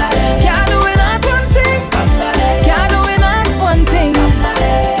 Can't do it, not one thing. Can't do it, not one thing.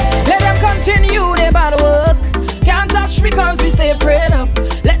 Let them continue their bad work. Can't touch me cause we stay prayed up.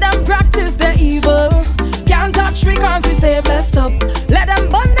 Let them practice their evil. Can't touch me cause we stay blessed up. Let them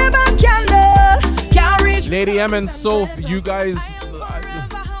burn their back candle. Can't reach Lady M and Soph, you guys,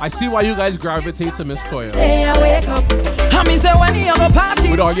 I see why you guys gravitate to Miss Toya. Hey, I wake up. I mean, say when you go party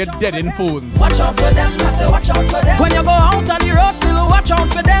with all your dead in phones. Watch out for them, I say watch out for them. When you go out on the road, still watch out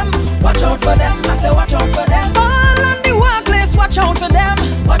for them. Watch out for them, I say watch out for them. All on the workplace, watch out for them.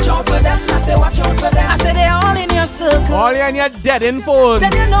 Watch out for them, I say watch out for them. I say they all in your circle. All in your dead in phones.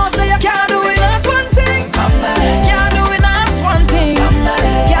 Then you know, say you can't do it not one thing. Can't do it not one thing.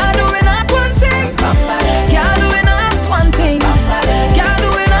 Can't do it not one thing. Can't do it not one thing. Can't do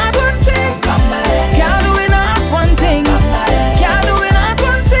it not one thing. Can't do it not one thing. Can't do it not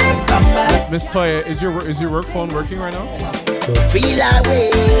one thing. Miss Toya, is your work phone working right now? Don't feel away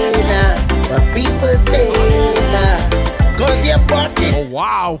now. What people say now. Cause your body. Oh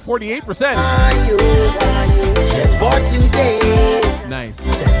wow, 48%. Just for today. Nice.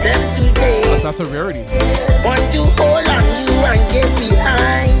 Just them today. That's a rarity. Want to hold on you and get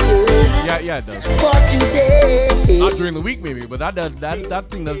behind you. Yeah, it does. For today. Not during the week maybe, but that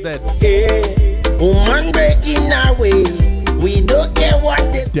thing does that. Woman breaking away. We don't care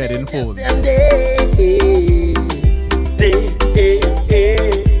what they dead in phones.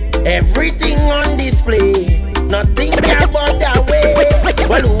 Everything on display. Nothing can bother way.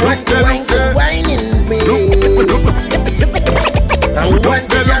 Well, who want to wine, good wine in me. And want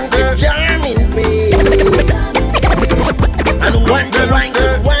to jump, good jam in me. And want to wine,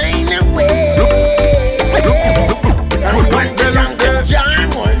 good wine away. And want to jump, good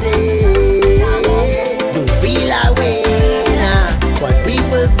jam all day. Don't feel away now. What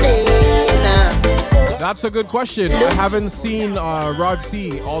people say now. That's a good question. I haven't seen Rod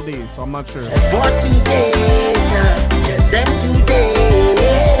C all day, so I'm not sure. It's for 2 days now, just them 2 days.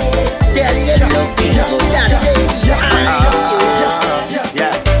 Tell you looking good and they behind you.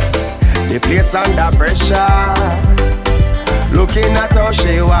 Yeah, the place under pressure. Looking at how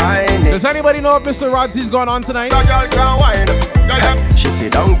she whining. Does anybody know if Mr. Rod C's going on tonight? The girl can whine. She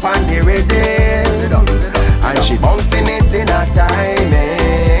sit down on the rhythm, and she bouncing it in a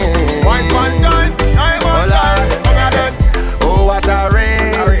timing. One time. Oh, what a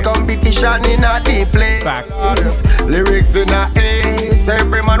race. Competition in a deep place. Facts. Lyrics in a ace. Say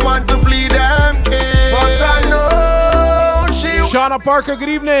every man want to plead them king. But I know she Shauna Parker, good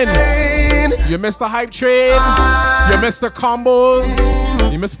evening. You missed the hype train. You missed the combos.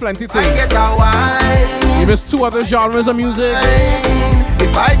 You missed plenty things. I get a wine. You missed 2 other genres of music.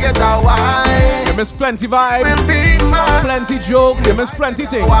 If I get a wine. You missed plenty vibes. Plenty jokes. You missed plenty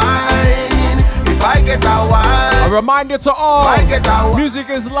things. If I get a wine. A reminder to all, Music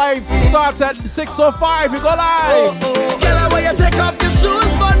is Life starts at 6:05. We go live. Girl, I want you take off your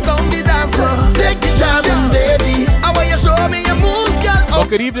shoes, bun down the dance floor. Take the jamming, baby. I want you show me your moves, girl. Oh,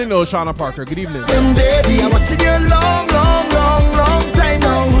 good evening, though, Shauna Parker. Good evening. Baby, I want you here long time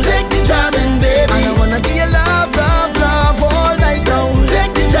now. Take the jamming, baby. And I wanna give you love all night now.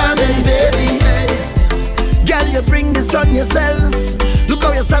 Take the jamming, baby. Hey. Girl, you bring this on yourself. Look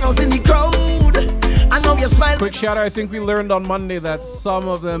how you stand out in the crowd. I know you smile. Quick shout out, I think we learned on Monday that some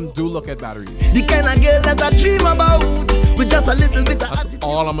of them do look at batteries. The kind of girl that I dream about with just a little bit of attitude.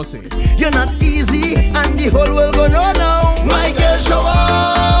 All I'm gonna say. You're not easy and the whole world gonna know now. My girl, show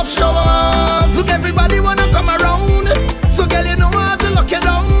off. Look, everybody wanna come around. So girl, you know how to lock it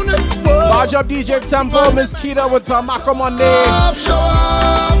down. Whoa. Large up DJ Temple, Miss Keita with Tamako Monday. Show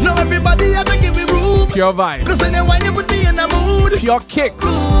off. Now everybody have to give me room. Pure vibe. Cause when you put me in the mood. Pure kicks.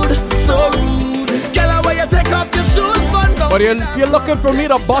 Rude, so rude. Girl, I want you take off your shoes, bun down. But if you're looking for me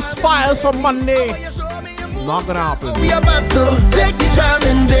to bust files from Monday, not gonna happen. We about to take the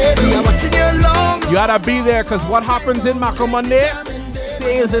jamming, baby. I'm watching you long. You gotta be there, cause what happens in Mako Monday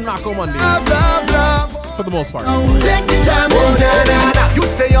stays in Mako Monday. Love. For the most part. Take the jamming, You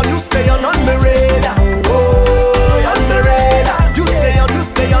stay on my radar. Oh, on my radar. You stay on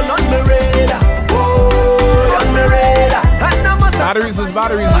my radar. Oh, on my radar. Batteries is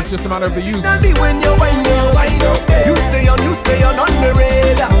batteries, it's just a matter of the use. When you wind up. You stay on my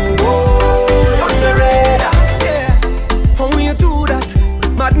radar. Oh, on my radar. Yeah. How you do that?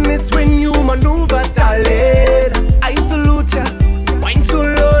 It's madness when you maneuver, darling. I salute ya. Wine so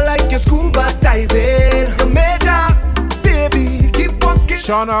low like your scuba diving. The major, baby, keep walking.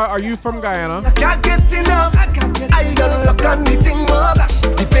 Shauna, are you from Guyana? I can't get enough. I don't look on the thing, more gosh.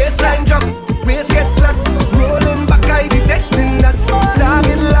 The baseline drop, waist gets slack. Rolling back, I detecting that.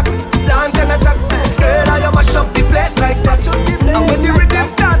 Target lock, launch and attack. Girl, I am mash up the place like that. And when the rhythm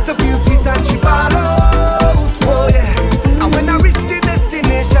start to feel sweet and cheap all out, oh yeah. And when I reach the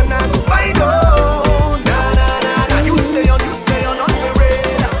destination, I go find out. Nah. You stay on the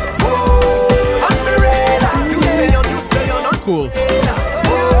radar. Oh, on the radar. You stay on the cool. radar.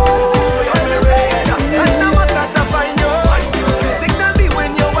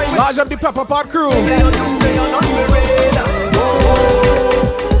 Large up the Pepper Pot crew.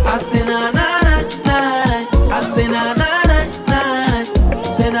 I say na na na na. I say na na na na.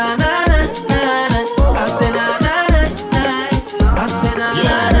 Say na na na na. I say na na na na. I say na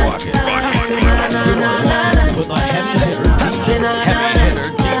na na. I say na na na na. With a heavy hitter, I say na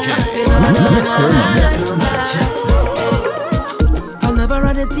DJ. I never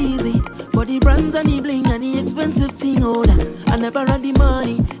had it easy for the brands and the bling and the expensive thing. Oh, I never had the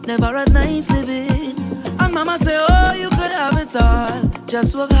money, never had nice living. And mama say, oh, you could have it all,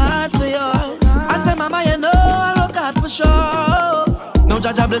 just work hard for yours. I say, mama, you know I work hard for sure. Now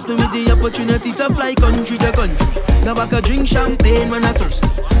Jaja bless me with the opportunity to fly country to country. Now I could drink champagne when I thirst.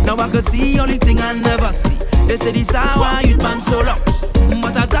 Now I could see only thing I never see. They say this hour youth man so loud.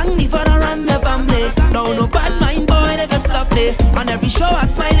 But I thank the father and the family. Now no bad mind boy they can stop me. On every show I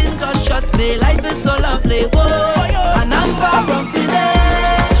smiling cause trust me, life is so lovely. Whoa. And I'm far from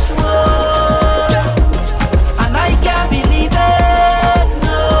finished. Whoa. And I can't believe it.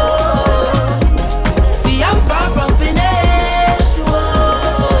 No. See I'm far from finished.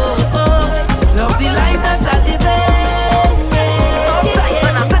 Whoa. Love the life that I live in. Yeah.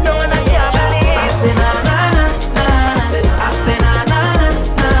 I say na na na na. I say na na na na.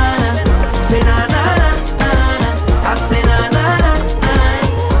 Say na na na na. I say na na na na.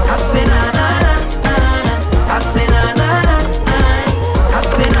 I say na na na na. I say na na na na. I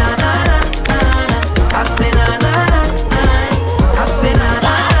say na na na na. I say na na na na. I say na na na na.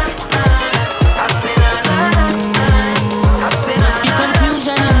 I say na na na na. I say na na na.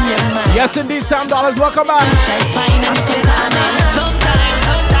 Confusion in your mind. Yes, indeed, Sam Dollars, welcome back. Shall find and say na na. Sometimes.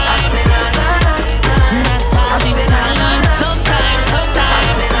 I say na na na na. Not all the time. Sometimes.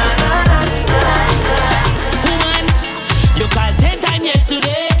 Woman, you called 10 times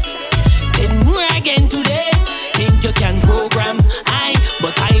yesterday, 10 more again today. Think you can program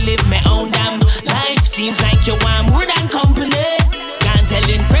but I live my own damn life. Seems like you want more than company. Can't tell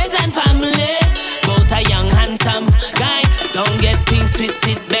in friends and family. Both a young handsome guy. Don't get things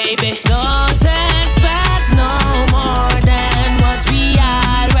twisted, baby. Don't expect no more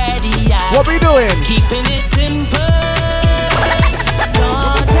What we doing? Keeping it simple.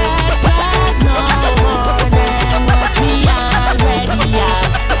 Don't expect no more than what we already have.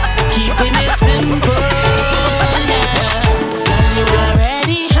 Keeping it simple. Yeah. Girl, you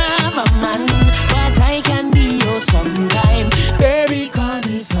already have a man, but I can be yours sometime. Baby, call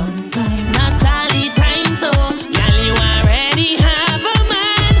me sometime. Not all the time, so girl, you already have a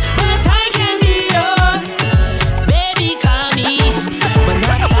man, but I can be yours. Baby, call me, but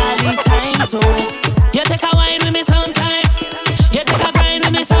not all the time, so you take a wine with me sometime. You take a grind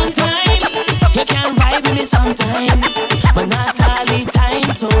with me sometime. You can vibe with me sometime, but not all the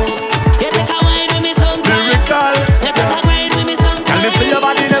time, so you take a wine with me sometime. Lyrical. You take a grind with me sometime. Can you see your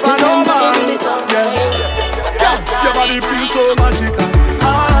body never normal? Your body feels so magical.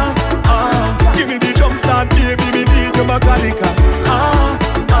 Give me the jump start, baby, me need your mechanical.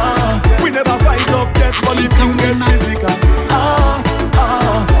 We never fight up yet, but the thing get physical.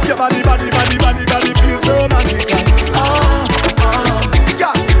 Your body feels so magical.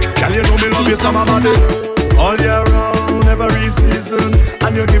 Girl, you know me love you so my body. All year round, every season,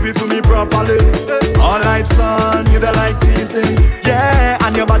 and you give it to me properly. All night sun, you don't like teasing. Yeah,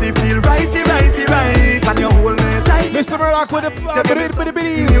 and your body feel righty, and you hold me tight. Mr. Murdoch with the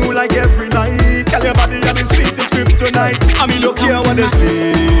bitties. You like every night. Girl, your body are the sweetest kryptonite. I mean, look here what they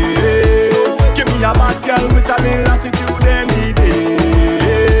say. Give me a bad girl with a little attitude any day.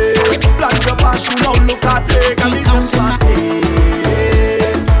 Plant your passion, now look at me, and me just want stay.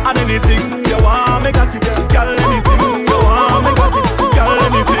 And anything you want, me got it. Girl, anything you want, me got it. Girl,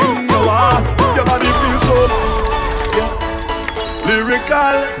 anything you want. Your body feels so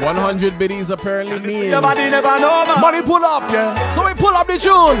lyrical. 100 biddies apparently means your body never know, man. Money pull up, yeah. So we pull up the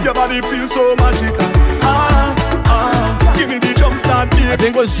tune. Your body feels so magical. Give me the jump start, baby. I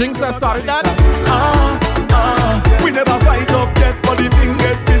think it was Jinx that started that. We never fight up yet, but the thing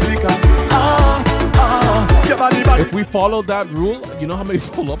get physical. Your body. If we followed that rule, you know how many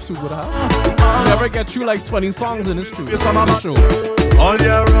pull-ups we would have? We never get through like 20 songs in this show. All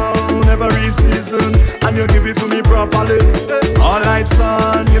year round, every season, and you give it to me properly. All night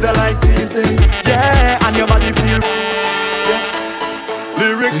sun, you don't like teasing. Yeah, and your body feel.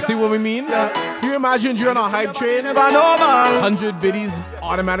 You see what we mean? Can you imagine you're on a hype train? Never know, man. 100 biddies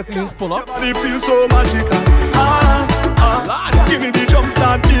automatically just pull up. Your body feels so magical. Give me the jump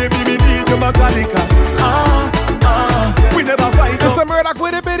start, baby, me need your mechanical. We never fight. Mr. Murdoch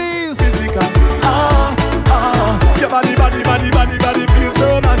with the biddies. Physical. Your body feels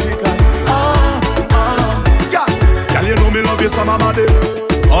so magical. Girl, you know me love you so my body.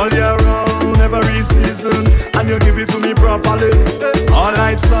 All year round, every season, and you give it to me properly. All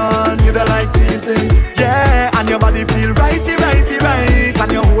night sun, you don't like teasing. Yeah, and your body feel righty,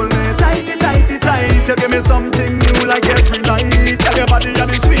 and you hold me tighty. You give me something new like every night. Tell your body you're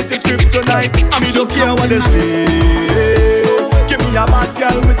the sweetest kryptonite. I mean, don't care what they say. Give me a bad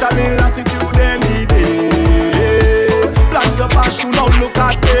girl with a little attitude any day. Plant your passion, now look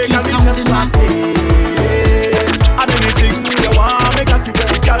at me, and we just want stay. And anything you want, me got it.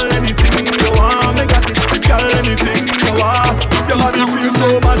 Girl, anything you want, me got it. Girl, anything you want. Your body feels so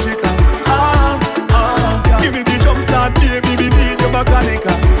magical. Give me the jump start, baby, me need your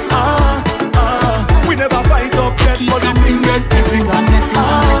mechanical. We never fight up yet, but the thing get physical.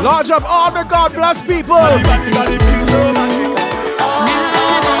 Large up all the God bless people. Body feels so magical.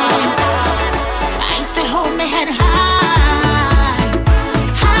 I still hold my head high.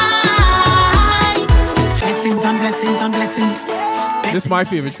 Blessings on blessings on blessings. This is my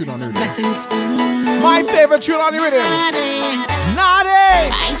favorite tune on the rhythm. Blessings. My favorite tune on the rhythm. Naughty.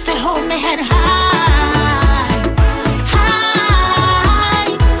 I still hold my head high.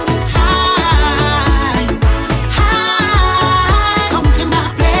 Come to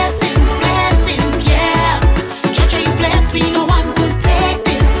my blessings, yeah. Church, you bless me, no one could take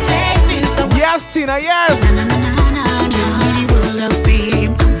this away. Yes, Tina, yes. Give me the world of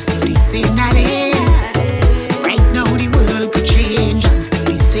fame, I'm still the same, not it. Right now the world could change, I'm still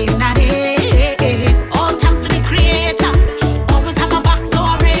the same, not it. All thanks to the creator, always have my back so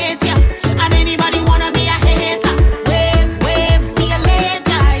I rate ya. And anybody wanna be a hater, wave, see you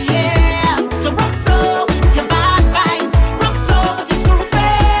later, yeah. So rock so with your bad vibes, rock so with your screw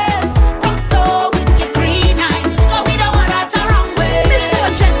face, rock so with your green eyes, go we don't want that the wrong way. Mr.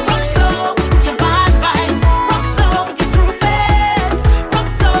 Just rock so with your bad vibes, rock so with your screw face, rock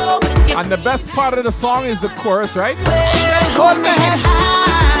so with your. And the best part of the song is the chorus, right? Hold my head high.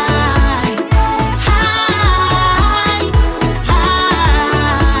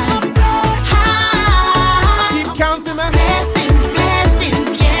 Keep counting, man.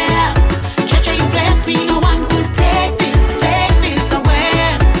 Blessings, yeah. Church, you bless me, no one could take this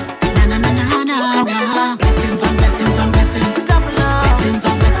away. Na na na na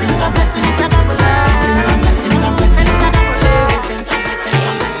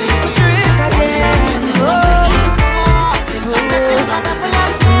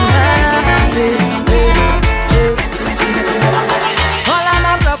All of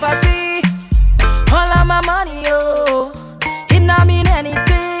my property, all of my money, oh, it not mean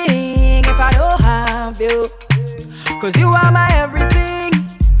anything if I don't have you. Cause you are my everything,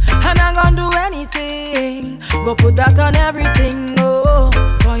 and I'm gonna do anything. Go put that on everything, oh,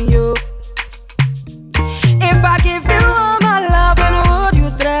 for you. If I give you all my love, and would you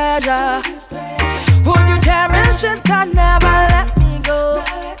treasure? Would you cherish it and never let me go?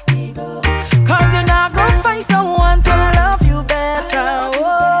 Cause you're not gonna find someone to love you better.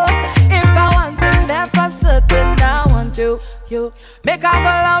 Oh, if I want him there for certain, I want you. Make I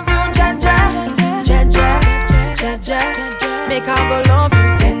go love you, Jaja, Jaja, Jaja. Make I go love you,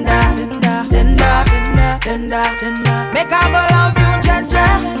 tender, tender, tender, tender, tender. Make I go love you, Jaja,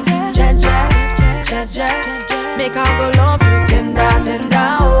 Jaja, Jaja. Make I go love you, tender, tender,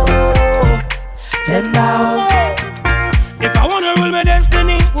 oh, tender, oh. If I wanna rule my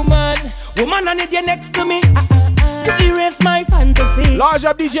destiny, woman, I need you next to me. You erase my fantasy. Large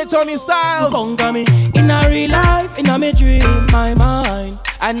up DJ Tony Styles. Conquer me in a real life, in a me dream, my mind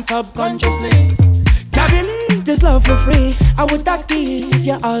and subconsciously. Can't believe this love for free. I would not give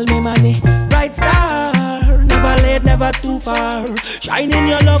you all my money. Bright star, never late, never too far. Shine in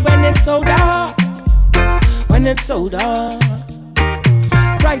your love when it's so dark. When it's so dark.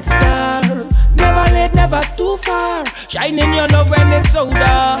 Bright star, never late, never too far. Shine in your love when it's so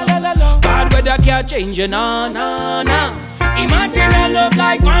dark. Bad weather can't change you, nah, nah, nah. Imagine a love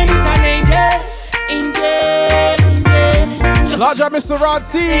like mine with an angel. Angel, angel. Large up Mr. Rod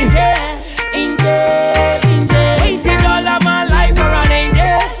C. Angel, angel, angel. Waited all of my life for an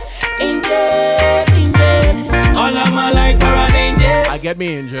angel. Angel, angel. All of my life for an angel. I get me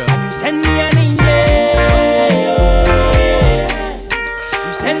angel. And you send me an angel.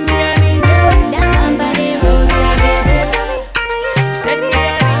 You send me an angel.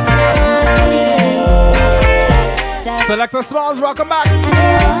 Selector Smalls, welcome back.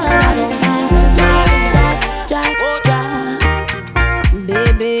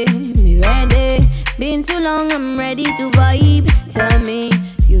 Baby, me ready. Been too long, I'm ready to vibe. Tell me,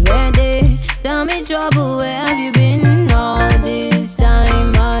 you ready? Tell me, trouble, where have you been all this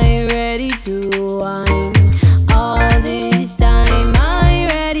time? I ready to wine. All this time, I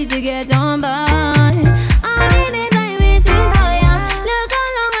ready to get on board.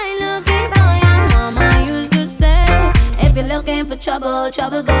 Looking for trouble,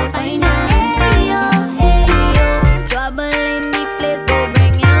 trouble go find ya. Hey yo, trouble in the place, go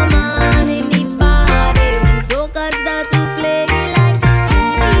bring your man in the party. When soca start to play like,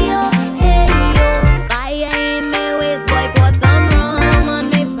 hey yo, fire in my waist, boy, pour some rum on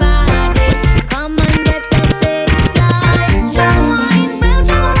me body. Come and get a taste like trouble wine, real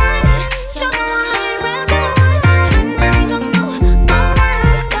trouble wine, trouble wine, real trouble wine. And I don't know,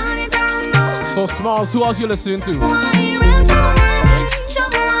 turn it around now. So Smalls, who else you listening to?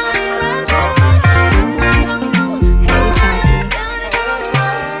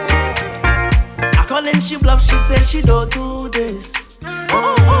 And she bluff, she said she don't do this.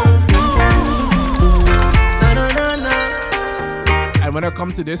 And when I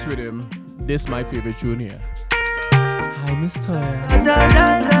come to this rhythm, this my favorite tune here. Hi, Miss Toya.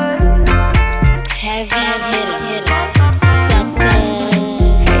 Heavy hitter,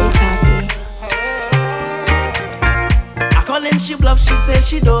 I call and she bluff, she said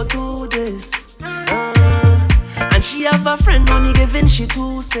she don't do this. And she have a friend only giving she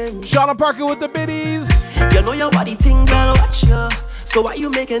 2 cents. Shauna Parker with the biddies. You know your body thing, girl, watch ya. So why you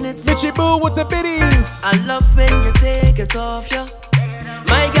making it so? Bitchy Boo with the biddies. I love when you take it off, ya.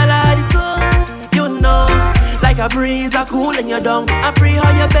 My girl are the tools, you know. Like a breeze, I cool in your dung. I pray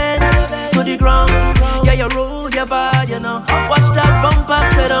how you bend to the ground. Yeah, you roll your body, you know. Watch that bumper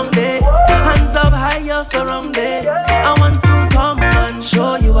sit on there. Hands up high, you're surrounded. I want to come and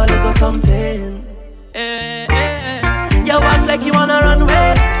show you a little something. You act like you wanna run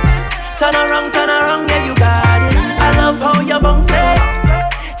away. Turn around, yeah, you got it. I love how you bounce it.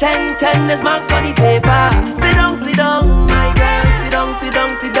 10 is marks on the paper. Sit down, my girl. Sit down,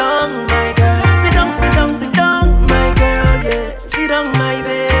 my girl. Sit down, my girl, yeah. Sit down, my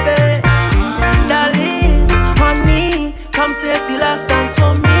baby. Darling, honey, come save the last dance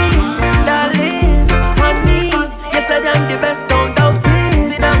for me. Darling, honey, you said I'm the best, don't doubt it.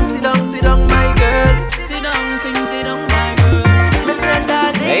 Sit down, my girl. Sit down, my girl. Me say,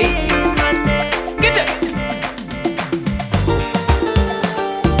 darling, Hey. honey, Get it.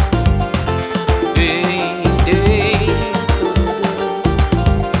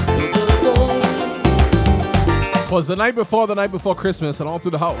 It was the night before Christmas and all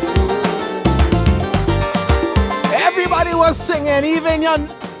through the house. Everybody was singing, even your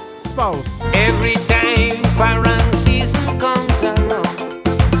spouse. Every time parang season comes around,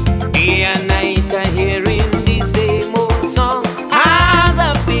 day and night I hearing the same old song. As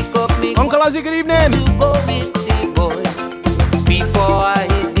I pick up me Uncle Ozzy, good evening. to go with the boys. Before I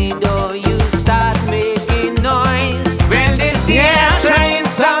hit the door, you start making noise. Well, this year I'm trying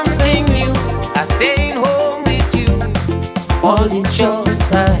something new. I'm staying home with you. All the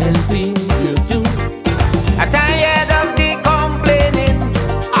chores are helping you do. I'm tired of the complaining.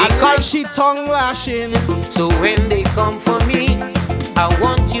 I call she tongue lashing. So when they come for me, I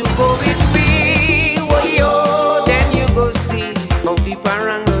want you go with me. Yo, then you go see how the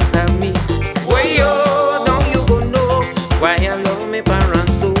parangos have me. Yo, now you go know why I love me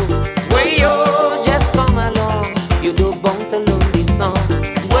parents so. Yo, just come along. You do bound to love this song.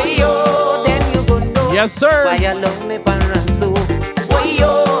 Yo, then you go know. Yes, sir. Why I love me parents so.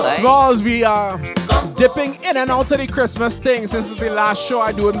 Yo, Smalls, we are dipping in and out of the Christmas thing since it's the last show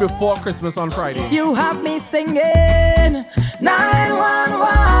I doing before Christmas on Friday. You have me singing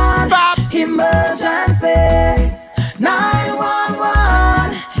 911 emergency.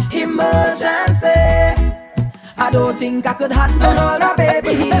 911 emergency. I don't think I could handle all that,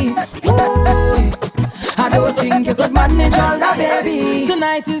 baby. Ooh, I don't think you could manage all that, baby.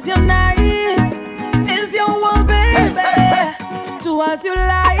 Tonight is your night, is your one, baby. Do as you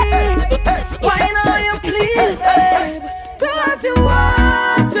like, why not you please, babe? Do as you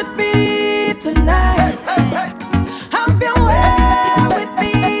want with me tonight. Have your way with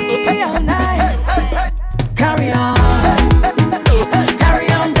me all night. Carry on, baby. Carry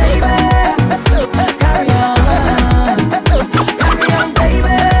on, baby. Carry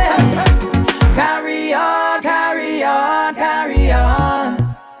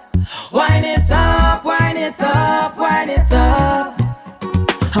on. Wind it up, wind it up, wind it up.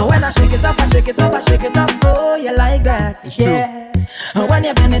 And when I shake it up, I shake it up, I shake it up. Oh, you like that? It's true. Yeah. And when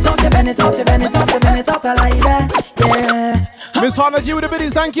you bend it up, you bend it up, you bend it up, you bend it up. I like that. Yeah. Miss Hannah G with the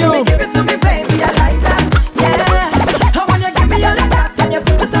biddies, thank you. Give it to me, baby. I like that. Yeah. And when you give me all of that, when you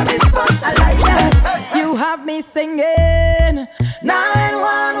put it on this spot, I like that. You have me singing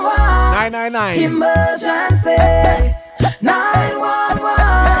 911 999. emergency.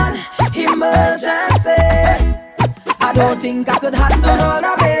 911 emergency. I don't think I could handle all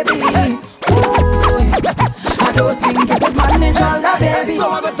that, baby. Ooh, I don't think you could manage all that, baby. So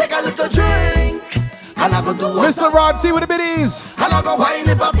I go take a little drink, and I go do what Mr. Rod C with the biddies. and I go wine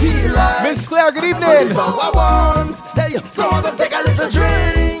if I feel like. Miss Claire, good I evening. I want. Hey, so I go take a little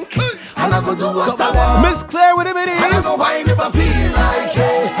drink, and I go do what I want. Miss Claire with the And I biddies. go wine if I feel like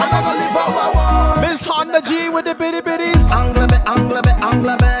it, and I go live how I want. Miss Honda G with the biddy biddies. Angle bang.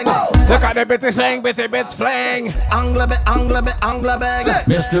 Look at the bitty flang, bitty bits flang. Angle bang.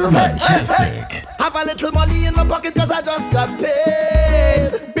 Mr. Majestic. Have a little money in my pocket cause I just got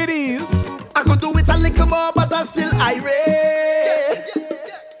paid. Biddies. I could do it a little more but I'm still irate.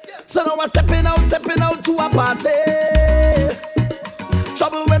 So now I'm stepping out to a party.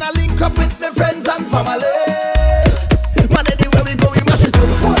 Trouble when I link up with my friends and family. Man, anywhere we go we mash it up.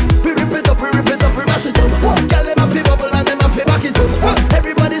 We rip it up, we mash it up. Girl, them a fi bubble and them a fi back it up.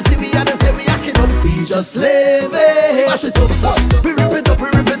 Everybody see we and they say we act it up. We just live it, mash it up. We rip it up, we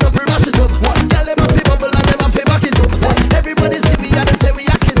mash it up. Girl, them a fi bubble and them a fi back it up. Everybody see we and they say we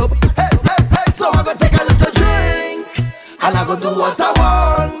act it up. Hey, so I go take a little drink and I go do what I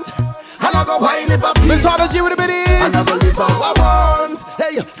want. And I go wine if I feel. Miss Honda G with the biddies. And I go live how I want.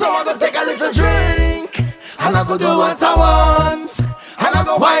 Hey, so I go take a little drink and I go do what I want. And I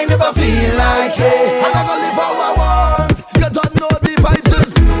go wine if I feel like it. And I go live how I want. You don't know the fighters.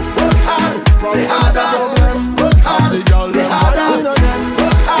 Work hard, the harder. Work hard, the harder.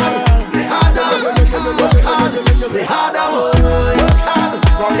 Work hard, the harder. Work hard, the harder. Work hard, the harder.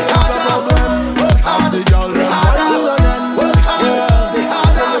 Work hard, the harder. Work hard, the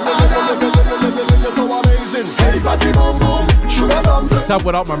harder. So amazing. Hey, fatty boom boom. Sugar dump. Stop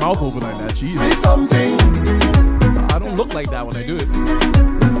without my mouth open like that. Jeez. Say something. I don't look like that when I do it.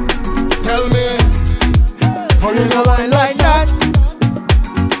 Tell me, how you go wine like that?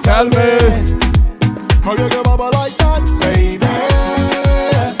 Tell me, how you go bubble like that, baby?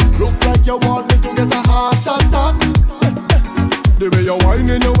 Look like you want me to get a heart attack. The way you whine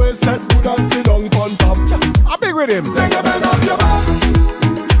in your waist, set good and sit down on top. I'm big with him. Then you bend up your back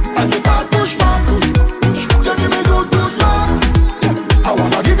and you start push back. You give me good love. I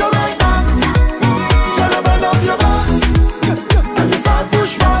wanna give you right back. Girl, you bend up your back and you start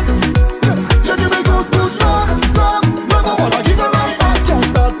push back. You give me good love. I wanna give you right back. Just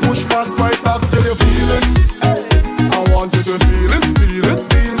start push back, right back till you feel it. I want you to feel it, feel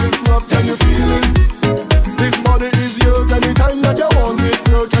this love. Can you feel it? This body is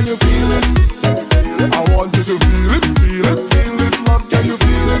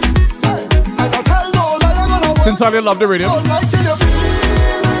tell you love the rhythm.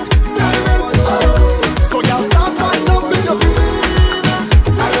 So y'all start right now when you feel it.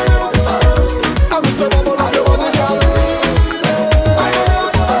 I'm so bubble, I don't wanna go.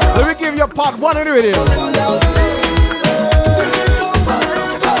 Let me give you part one of the rhythm. This is so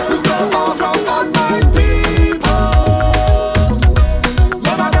forever. We stay far from bad mind people.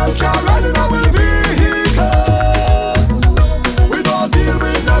 None of them can ride in our vehicle. We don't deal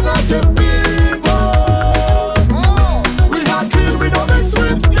with negative people. We are clean, we don't mix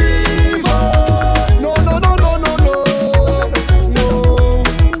with evil. No, no, no, no, no, no, no.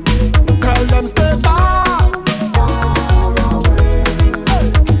 Tell them stay far, far away.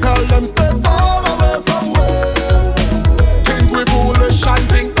 Tell them stay far away from where. Think we foolish and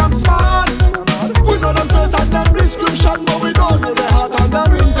think them smart. We know them face and them description, but we don't know their heart and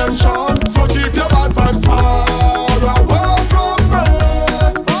their intention. So keep your bad vibes far away from me.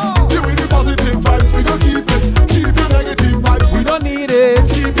 Give me the positive vibes, we go keep it. Keep your negative vibes, we don't need it.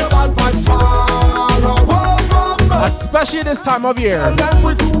 Keep your bad vibes far away from me. Especially this time of year. And then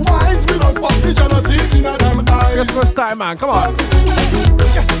we too wise, we don't spot the jealousy in them eyes. Christmas time, man. Come on.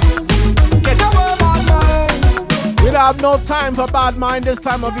 Get away, bad mind. We don't have no time for bad mind this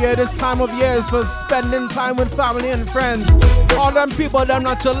time of year. This time of year is for spending time with family and friends. All them people that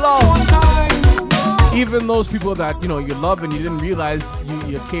not your love. Even those people that you love and you didn't realize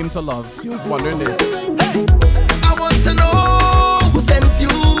you came to love. You was wondering this. I want to know who sent you.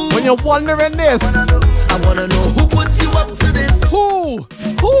 When you're wondering this, I wanna know who put you up to this. Who?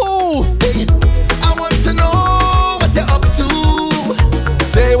 Hey, I want to know what you're up to.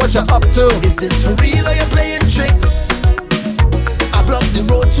 Say what you're up to. Is this for real or you're playing tricks? I blocked the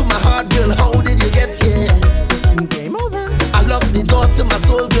road to my heart, girl. How did you get here? Game over. I locked the door to my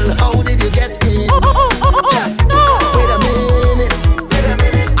soul, girl. How did you get in? Yeah. Wait a minute.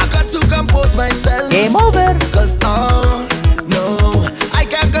 I got to compose myself. Game over. Cause no, I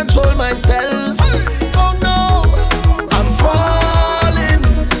can't control myself. Oh no, I'm falling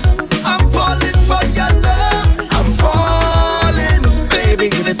for your love. I'm falling, baby,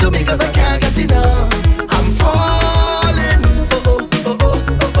 give it to me 'cause I can't get enough. I'm falling, oh oh oh oh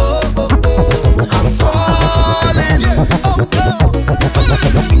oh oh oh oh. I'm falling, oh oh.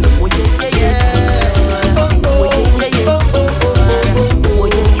 Oh yeah yeah yeah. Oh oh oh oh oh oh.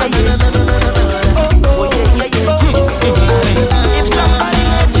 Oh yeah yeah yeah. Oh oh yeah yeah yeah. If somebody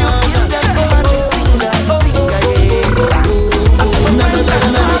let you, you just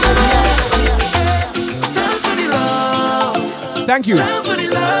thank you.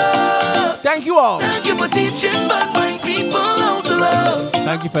 Thank you all. Thank you for teaching bad mind people how to love.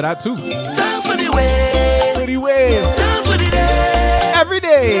 Thank you for that too. Thanks for the way. Pretty ways. Thanks for the day. Every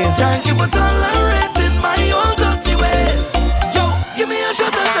day. Thank you for tolerating my old dirty ways. Yo, give me a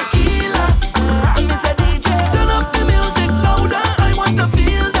shot of tequila. And me say DJ, turn up the music louder. I want to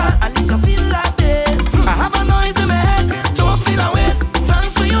feel that. I need to feel like this. I have a noise in my head. Don't feel away.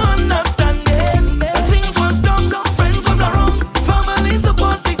 Thanks for your understanding. The things was done, friends was around. Family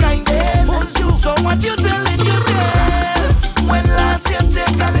support the grinding. Who's you? So what you telling yourself? When last you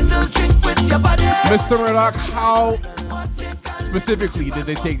take a little drink with your body. Mr. Murdoch, how specifically did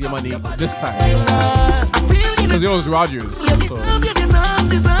they take their money this time? Because it was Rogers. So. You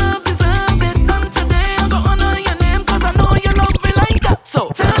deserve it. And today I'm gonna honor your name 'cause I know you love me like that. So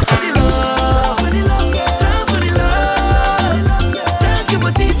thanks for the love. Thanks for the love. Thank you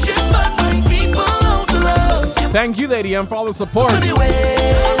for teaching bad mind people how to love. Thank you, lady, and for all the support. Thanks for the way.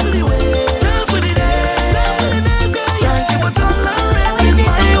 Thanks for the day. Thank you for tolerating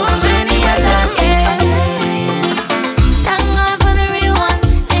my own dirty ways.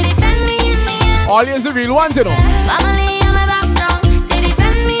 Always the real ones, you know. Family, I'm a back strong. They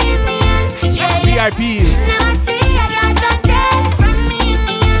defend me in the end. Yeah, VIPs. Never see I got contacts from me in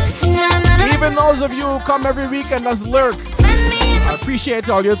the end. Nah, nah, nah. Even those of you who come every weekend as lurk, I appreciate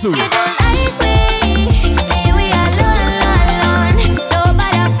all you too.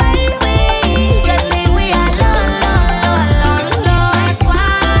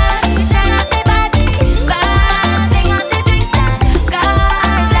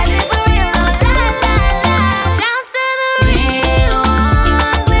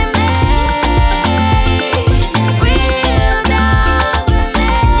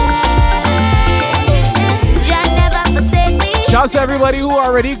 Shouts to everybody who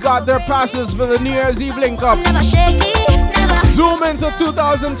already got their passes for the New Year's Eve link up. Zoom into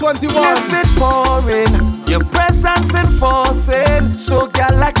 2021. Yes, it pouring, your presence enforcing. So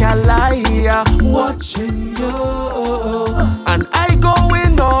girl like a liar, watching you. And I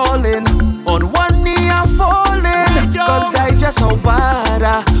going all in, on one knee I'm falling. Cause they just so bad,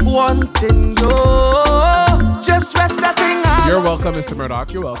 wanting you. Just welcome, Mr.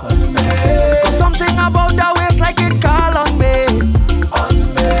 Murdoch. You're welcome. Cause something about that waist like it call on me.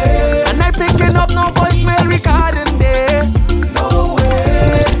 And I picking up no voicemail regarding day. No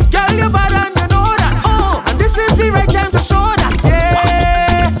way. Girl, you bad and you know that. And this is the right time to show that.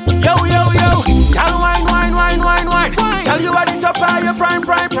 Yeah. Yo, yo, yo. Girl, wine, wine, wine, wine, wine. Girl, you are the top of your prime,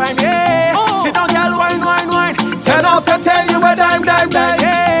 prime, prime. Yeah. Sit down, girl, wine, wine, wine. 10 out of 10, you a dime, dime, dime.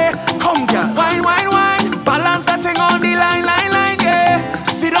 Yeah. Come, girl. Wine, wine, wine. Balance that thing on the line, line, line. Yeah.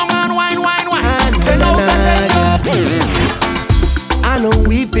 Sit down and wine, wine, wine. 10 out of 10. I know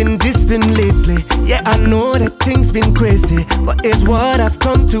we've been distant lately. Yeah, I know that things been crazy, but it's what I've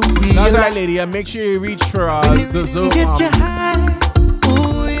come to realize. That's right, lady. And make sure you reach for the Zoom. Get you high.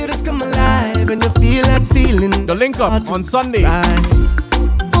 Ooh, you just come alive and you feel that feeling. The link up on Sunday.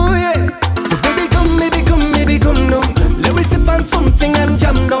 Oh yeah. So baby come down. Let me sip on something and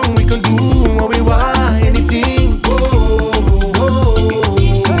jam down. We can do what we want, anything.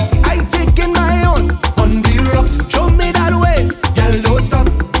 I taking my own on the rocks. Show me that way. Girl, don't stop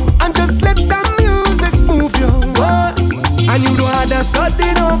and just let the music move you. And you don't have to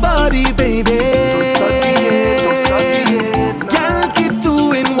study nobody, baby. Don't study it. Girl, keep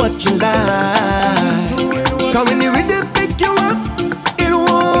doing what you like. Come when you rhythm pick you up, it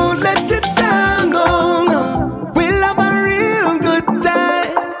won't let you down. No. We'll have a real good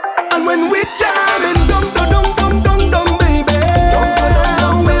time. And when we jamming, dum dum dum dum dum dum, baby.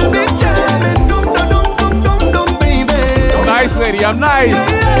 We'll be jamming, dum dum dum dum dum dum, baby. Nice, lady. I'm nice.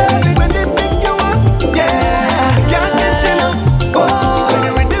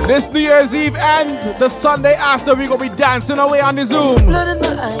 This New Year's Eve and the Sunday after, we gonna be dancing away on the Zoom. Blood in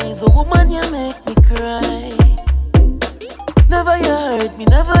my eyes, oh woman, you make me cry. Never you hurt me,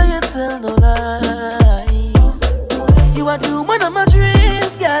 never you tell no lies. You are the one of my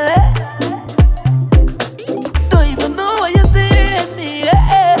dreams, girl. Don't even know what you're saying me,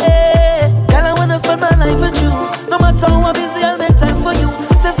 Girl, I wanna spend my life with you. No matter how busy, I'll make time for you.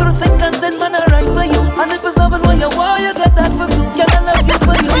 Say through thick and thin, man, I write for you. And if it's loving what you want, you get that for two. Girl, I love you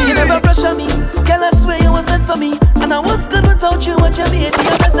for you. You never pressure me. Girl, I swear you were sent for me. And I was good without you, what you made me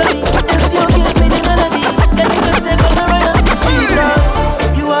a better me. Yes, you give me the melody. Then you can take all the royalties.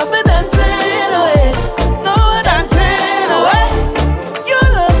 You have been dancing away. No, dancing away. Your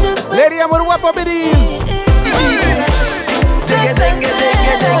love just makes Lady, I'm gonna whip up it is. just dancing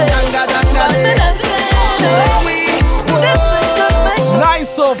away. I've been dancing away. This thing just makes me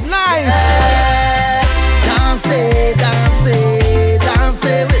Nice up, nice. Dansez, dansez,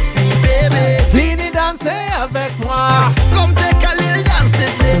 dansez with me, baby. Venez danser avec moi. Come take a little dance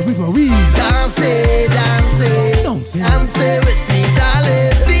with me. Dansez, dansez, dansez with me,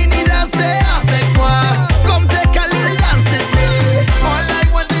 darling. Venez danser avec moi. Come take a little dance with me. All I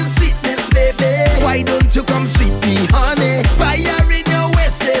want is sweetness, baby. Why don't you come sweet me, honey? Fire in your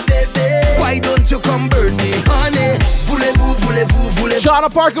waist, baby. Why don't you come burn me, honey? Voulez-vous, voulez-vous, voulez-vous? Shauna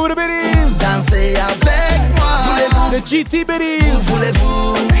Parker with the biddies. Dansez avec moi. Voulez-vous? The GT biddies.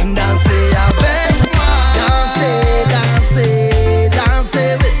 Voulez-vous danser avec moi? Dansez, dansez,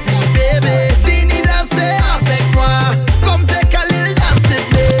 dansez with me, baby. Fini danser avec moi. Come take a little dance with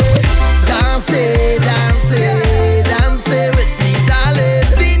me. Dansez, dansez, dansez with me, darling.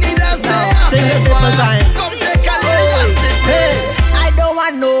 Fini danser avec moi. Come take a little dance with me. I don't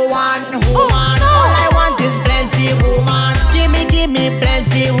want no one woman. All I want is plenty woman. Give me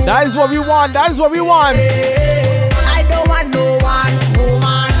plenty woman. That is what we want. That is what we want. I don't want no one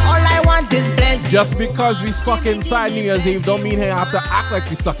woman. All I want is plenty. Just because we stuck inside New Year's Eve don't mean hey, I have to act like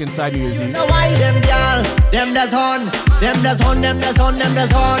we stuck inside New Year's Eve. Know why them girl, them does on, them does on, them does on, them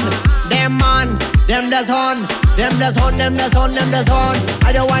does on, them man, them does on, them does on, them does on, them does on.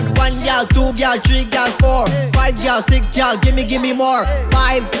 I don't want one girl, two girl, three girl, 4, 5 girl, 6 girl, give me more,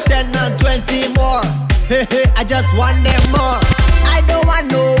 5, 10 and 20 more. I just want them more. I don't want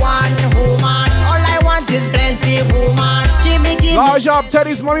no one woman. All I want is plenty woman. Give me. Large up,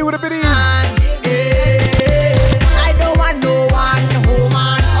 Teddy's mommy with the biddies. I don't want no one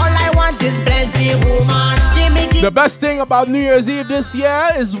woman. All I want is plenty woman. Give me. The best thing about New Year's Eve this year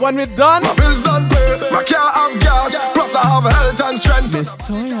is when we're done. My bills done pay, my car have gas, plus I have health and strength. Miss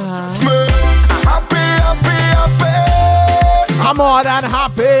Toya. Smith, happy, happy, happy. I'm more than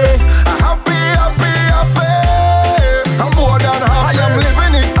happy. Happy, happy, happy. I'm more than happy. I am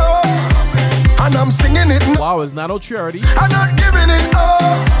living it up, and I'm singing it. Wow, it's not no charity. I'm not giving it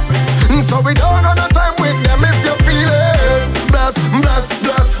up, so we don't have no time with them. If you feel it, bless, bless,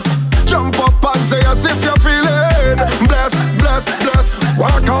 bless. Jump up and say yes if you feel it. Bless, bless, bless.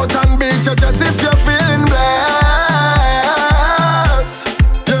 Walk out and beat your chest if you're feeling blessed.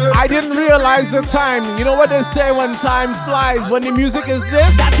 Yeah. I didn't realize the time. You know what they say when time flies? When the music is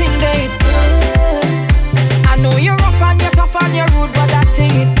this? That thing they I know you're rough and you're tough and you're rude, but that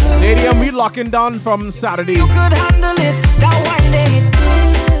thing it good. Lady, and we locking down from Saturday. You could handle it, that wine they it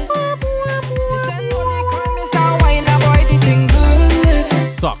good. You said no, they call me star wine, that boy the thing good.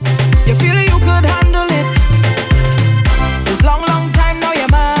 Sucks. You feel you could handle it. This long, long time now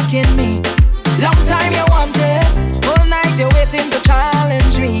you're marking me. Long time you want it. All night you're waiting to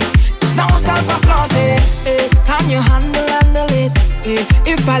challenge me. It's no self-applause, Can you handle it?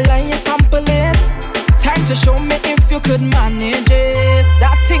 If I lie, you sample it. Time to show me if you could manage it.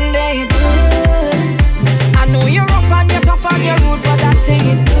 That thing they good. I know you're rough and you're tough and you're rude, but that thing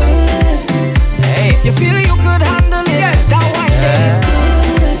it good. Hey. You feel you could handle it. Yeah. That wine they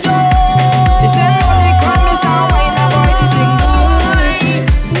good. They said no, they call me star wine, that boy the thing good.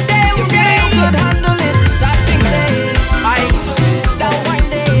 You feel you could handle it. That thing they ice. That wine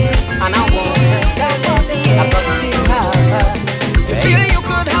they and I want it. That body I got the thing hard. You feel you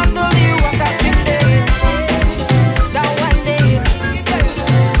could handle you what that thing they.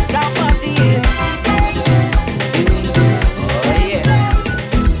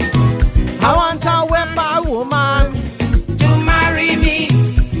 I want a weapon woman to marry me,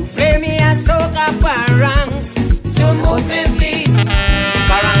 to play me a soca parang, to move me feet.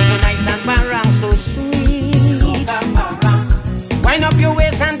 Parang so nice and parang so sweet. Wind up your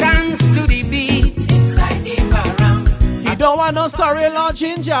waist and dance to the beat inside the parang. You don't want no sorry Lord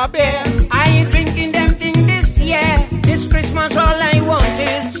ginger beer. I ain't drinking them thing this year. This Christmas all I want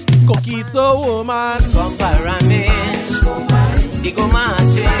is coquito woman. Come paramis, digo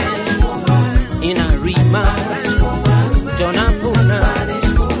marches. In a rematch, Donna Puna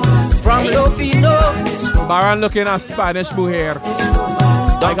from Lopino. Baran looking at Spanish mujer.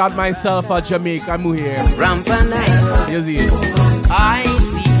 I got myself a Jamaican mujer. Rampanite. Yes, he is. I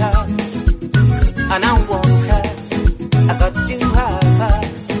see her and I want her. I got to have her.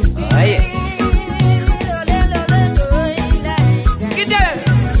 Oh, yeah. Get there.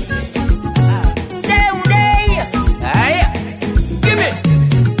 Give me.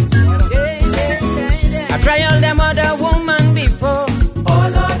 Try all them other woman before,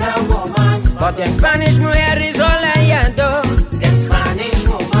 all other woman. But them Spanish mujer is all I adore. Them Spanish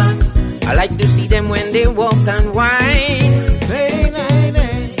woman, I like to see them when they walk and whine.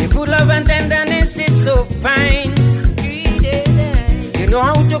 The full of and tenderness is so fine. You know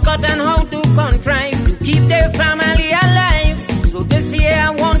how to cut and how to contrive to keep their family alive. So this year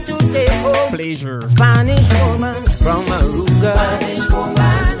I want to take home pleasure. Spanish woman from Aruga, Spanish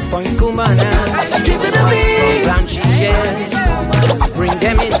woman, Point Cumana. Give it to me. From Blanchiches, bring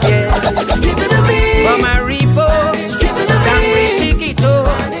them in here. Give it to me. From Aribo, give it to San Chiquito,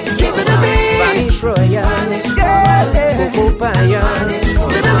 give it to me. Spanish Royal, Coco Payan,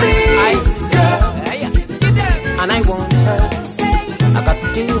 give it to me. Ice girl, and I want her. I got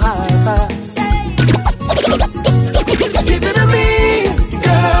to have her. Give it to me,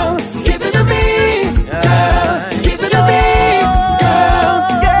 girl. Give it to me, girl. Give it to me.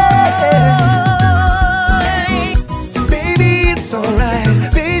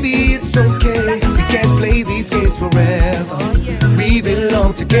 Forever, we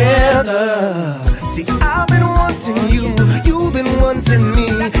belong together. See, I've been wanting you, you've been wanting me.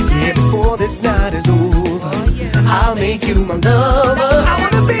 Yeah, before this night is over, I'll make you my lover. I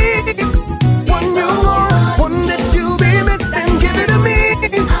wanna be one you want, one that you be missing. Give it to me.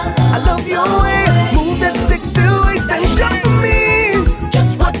 I love your way, move that sexy waist and show me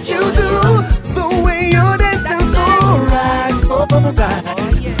just what you do. The way you're dancing so right, so right.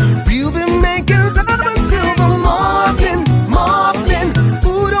 We'll be making love until the morning.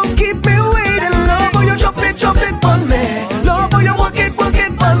 Ooh, don't keep me waiting. Love how you chop it on me. Love how you work it on me.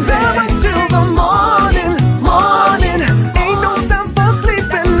 Love until the morning. Ain't no time for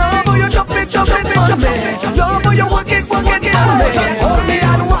sleeping. Love how you chop it on me. Love how you work it on me. Just hold me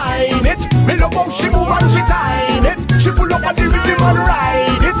and whine it. Me love how she move and she time it. She pull up on the rhythm and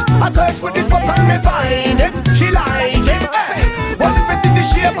ride it. I search for this button, me find it. She like it. Hey, what if I see the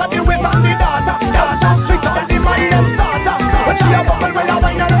shape of the waist and the data? That's how sweet all the mind and starter. But she a bubble when I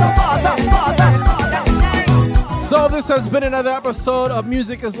wine and support. So this has been another episode of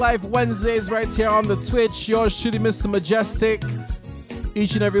Music is Life Wednesdays right here on the Twitch. Yours truly, Mr. Majestic.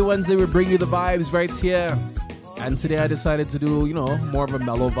 Each and every Wednesday we bring you the vibes right here. And today I decided to do, more of a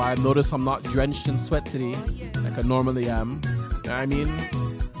mellow vibe. Notice I'm not drenched in sweat today like I normally am. You know what I mean?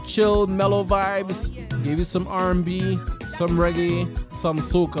 Chilled, mellow vibes. Gave you some R&B, some reggae, some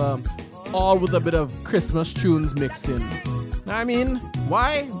soca, all with a bit of Christmas tunes mixed in. I mean,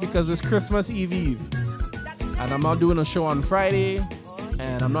 why? Because it's Christmas Eve. And I'm not doing a show on Friday.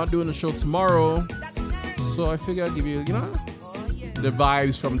 And I'm not doing the show tomorrow, so I figure I'll give you, the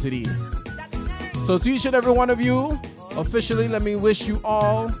vibes from today. So to each and every one of you, officially, let me wish you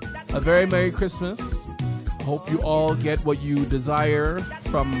all a very Merry Christmas. I hope you all get what you desire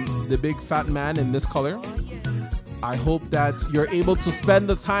from the big fat man in this color. I hope that you're able to spend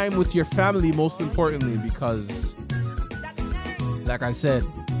the time with your family, most importantly, because, like I said,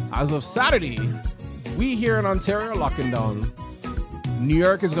 as of Saturday, we here in Ontario are locking down. New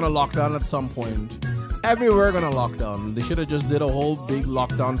York is going to lock down at some point. Everywhere going to lock down. They should have just did a whole big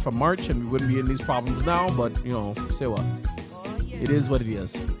lockdown for March and we wouldn't be in these problems now, but, say what? It is what it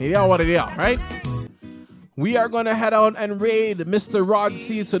is. It is what it is, right? We are going to head out and raid Mr. Rod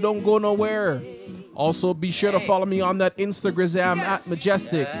C, so don't go nowhere. Also, be sure to follow me on that Instagram at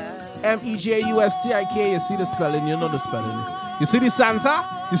Majestic. MEJUSTIK. You see the spelling, you know the spelling. You see the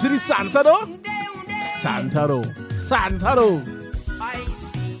Santa? You see the Santa though? Santa though. Santa though.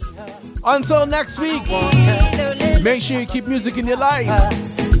 Until next week, make sure you keep music in your life,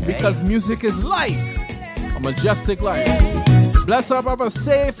 because music is life. A majestic life. Bless up, have a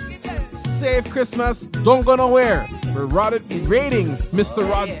safe Christmas. Don't go nowhere. We're raiding Mr.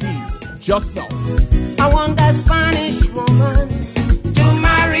 Rod C just now. I want that Spanish woman to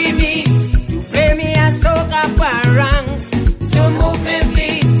marry me, to play me a soca parang, to move me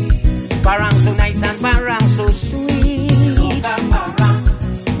feet. Parang so nice and parang so sweet. Soca parang.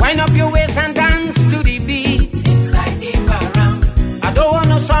 Wind up your waist and dance to the beat. Inside the parang. I don't want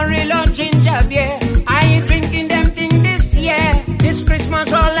no sorry Lord ginger beer. I ain't drinking them thing this year. This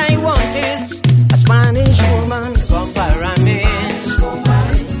Christmas all I want is a Spanish woman from Paramis.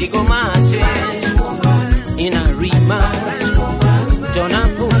 Digo Martins in a rematch.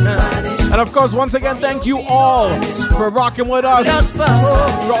 And of course, once again, thank you all for rocking with us, for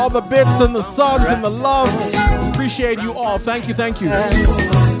all the bits and the subs and the love. Appreciate you all. Thank you, thank you.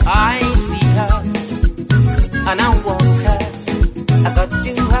 I see her and I want her. I got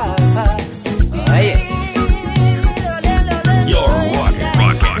to have her. Oh, yeah. You're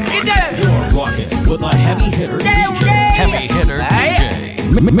rocking with a heavy hitter DJ. Heavy hitter DJ.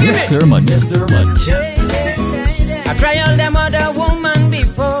 Mr. Majestic. I tried all them other woman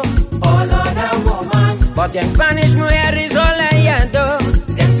before, all other woman, but them Spanish mujer is all I adore.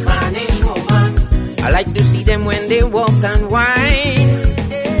 Them Spanish woman, I like to see them when they walk and whine.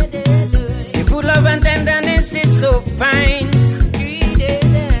 They full of and tenderness is so fine.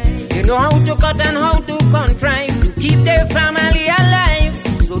 You know how to cut and how to contrive to keep their family alive.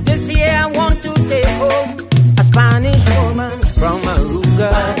 So this year I want to take home a Spanish woman from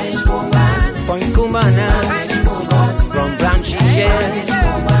Aruga, Spanish woman, Point Cumana, from Blanchichet,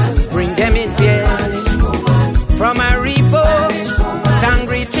 bring them in here. From Aripo,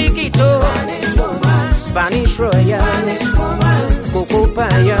 Sangre Chiquito, Spanish Royal, Coco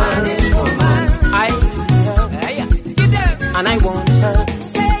Paya. I see her, and I want her.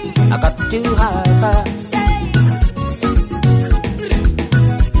 I got to have her.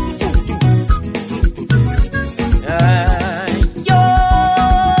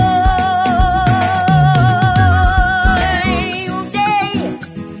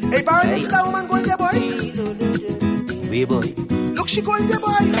 Boy. Look, she going there,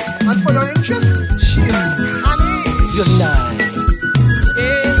 boy. And for your interest, she is Spanish. You're lying.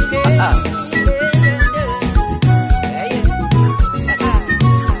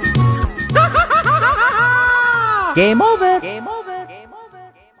 Game over.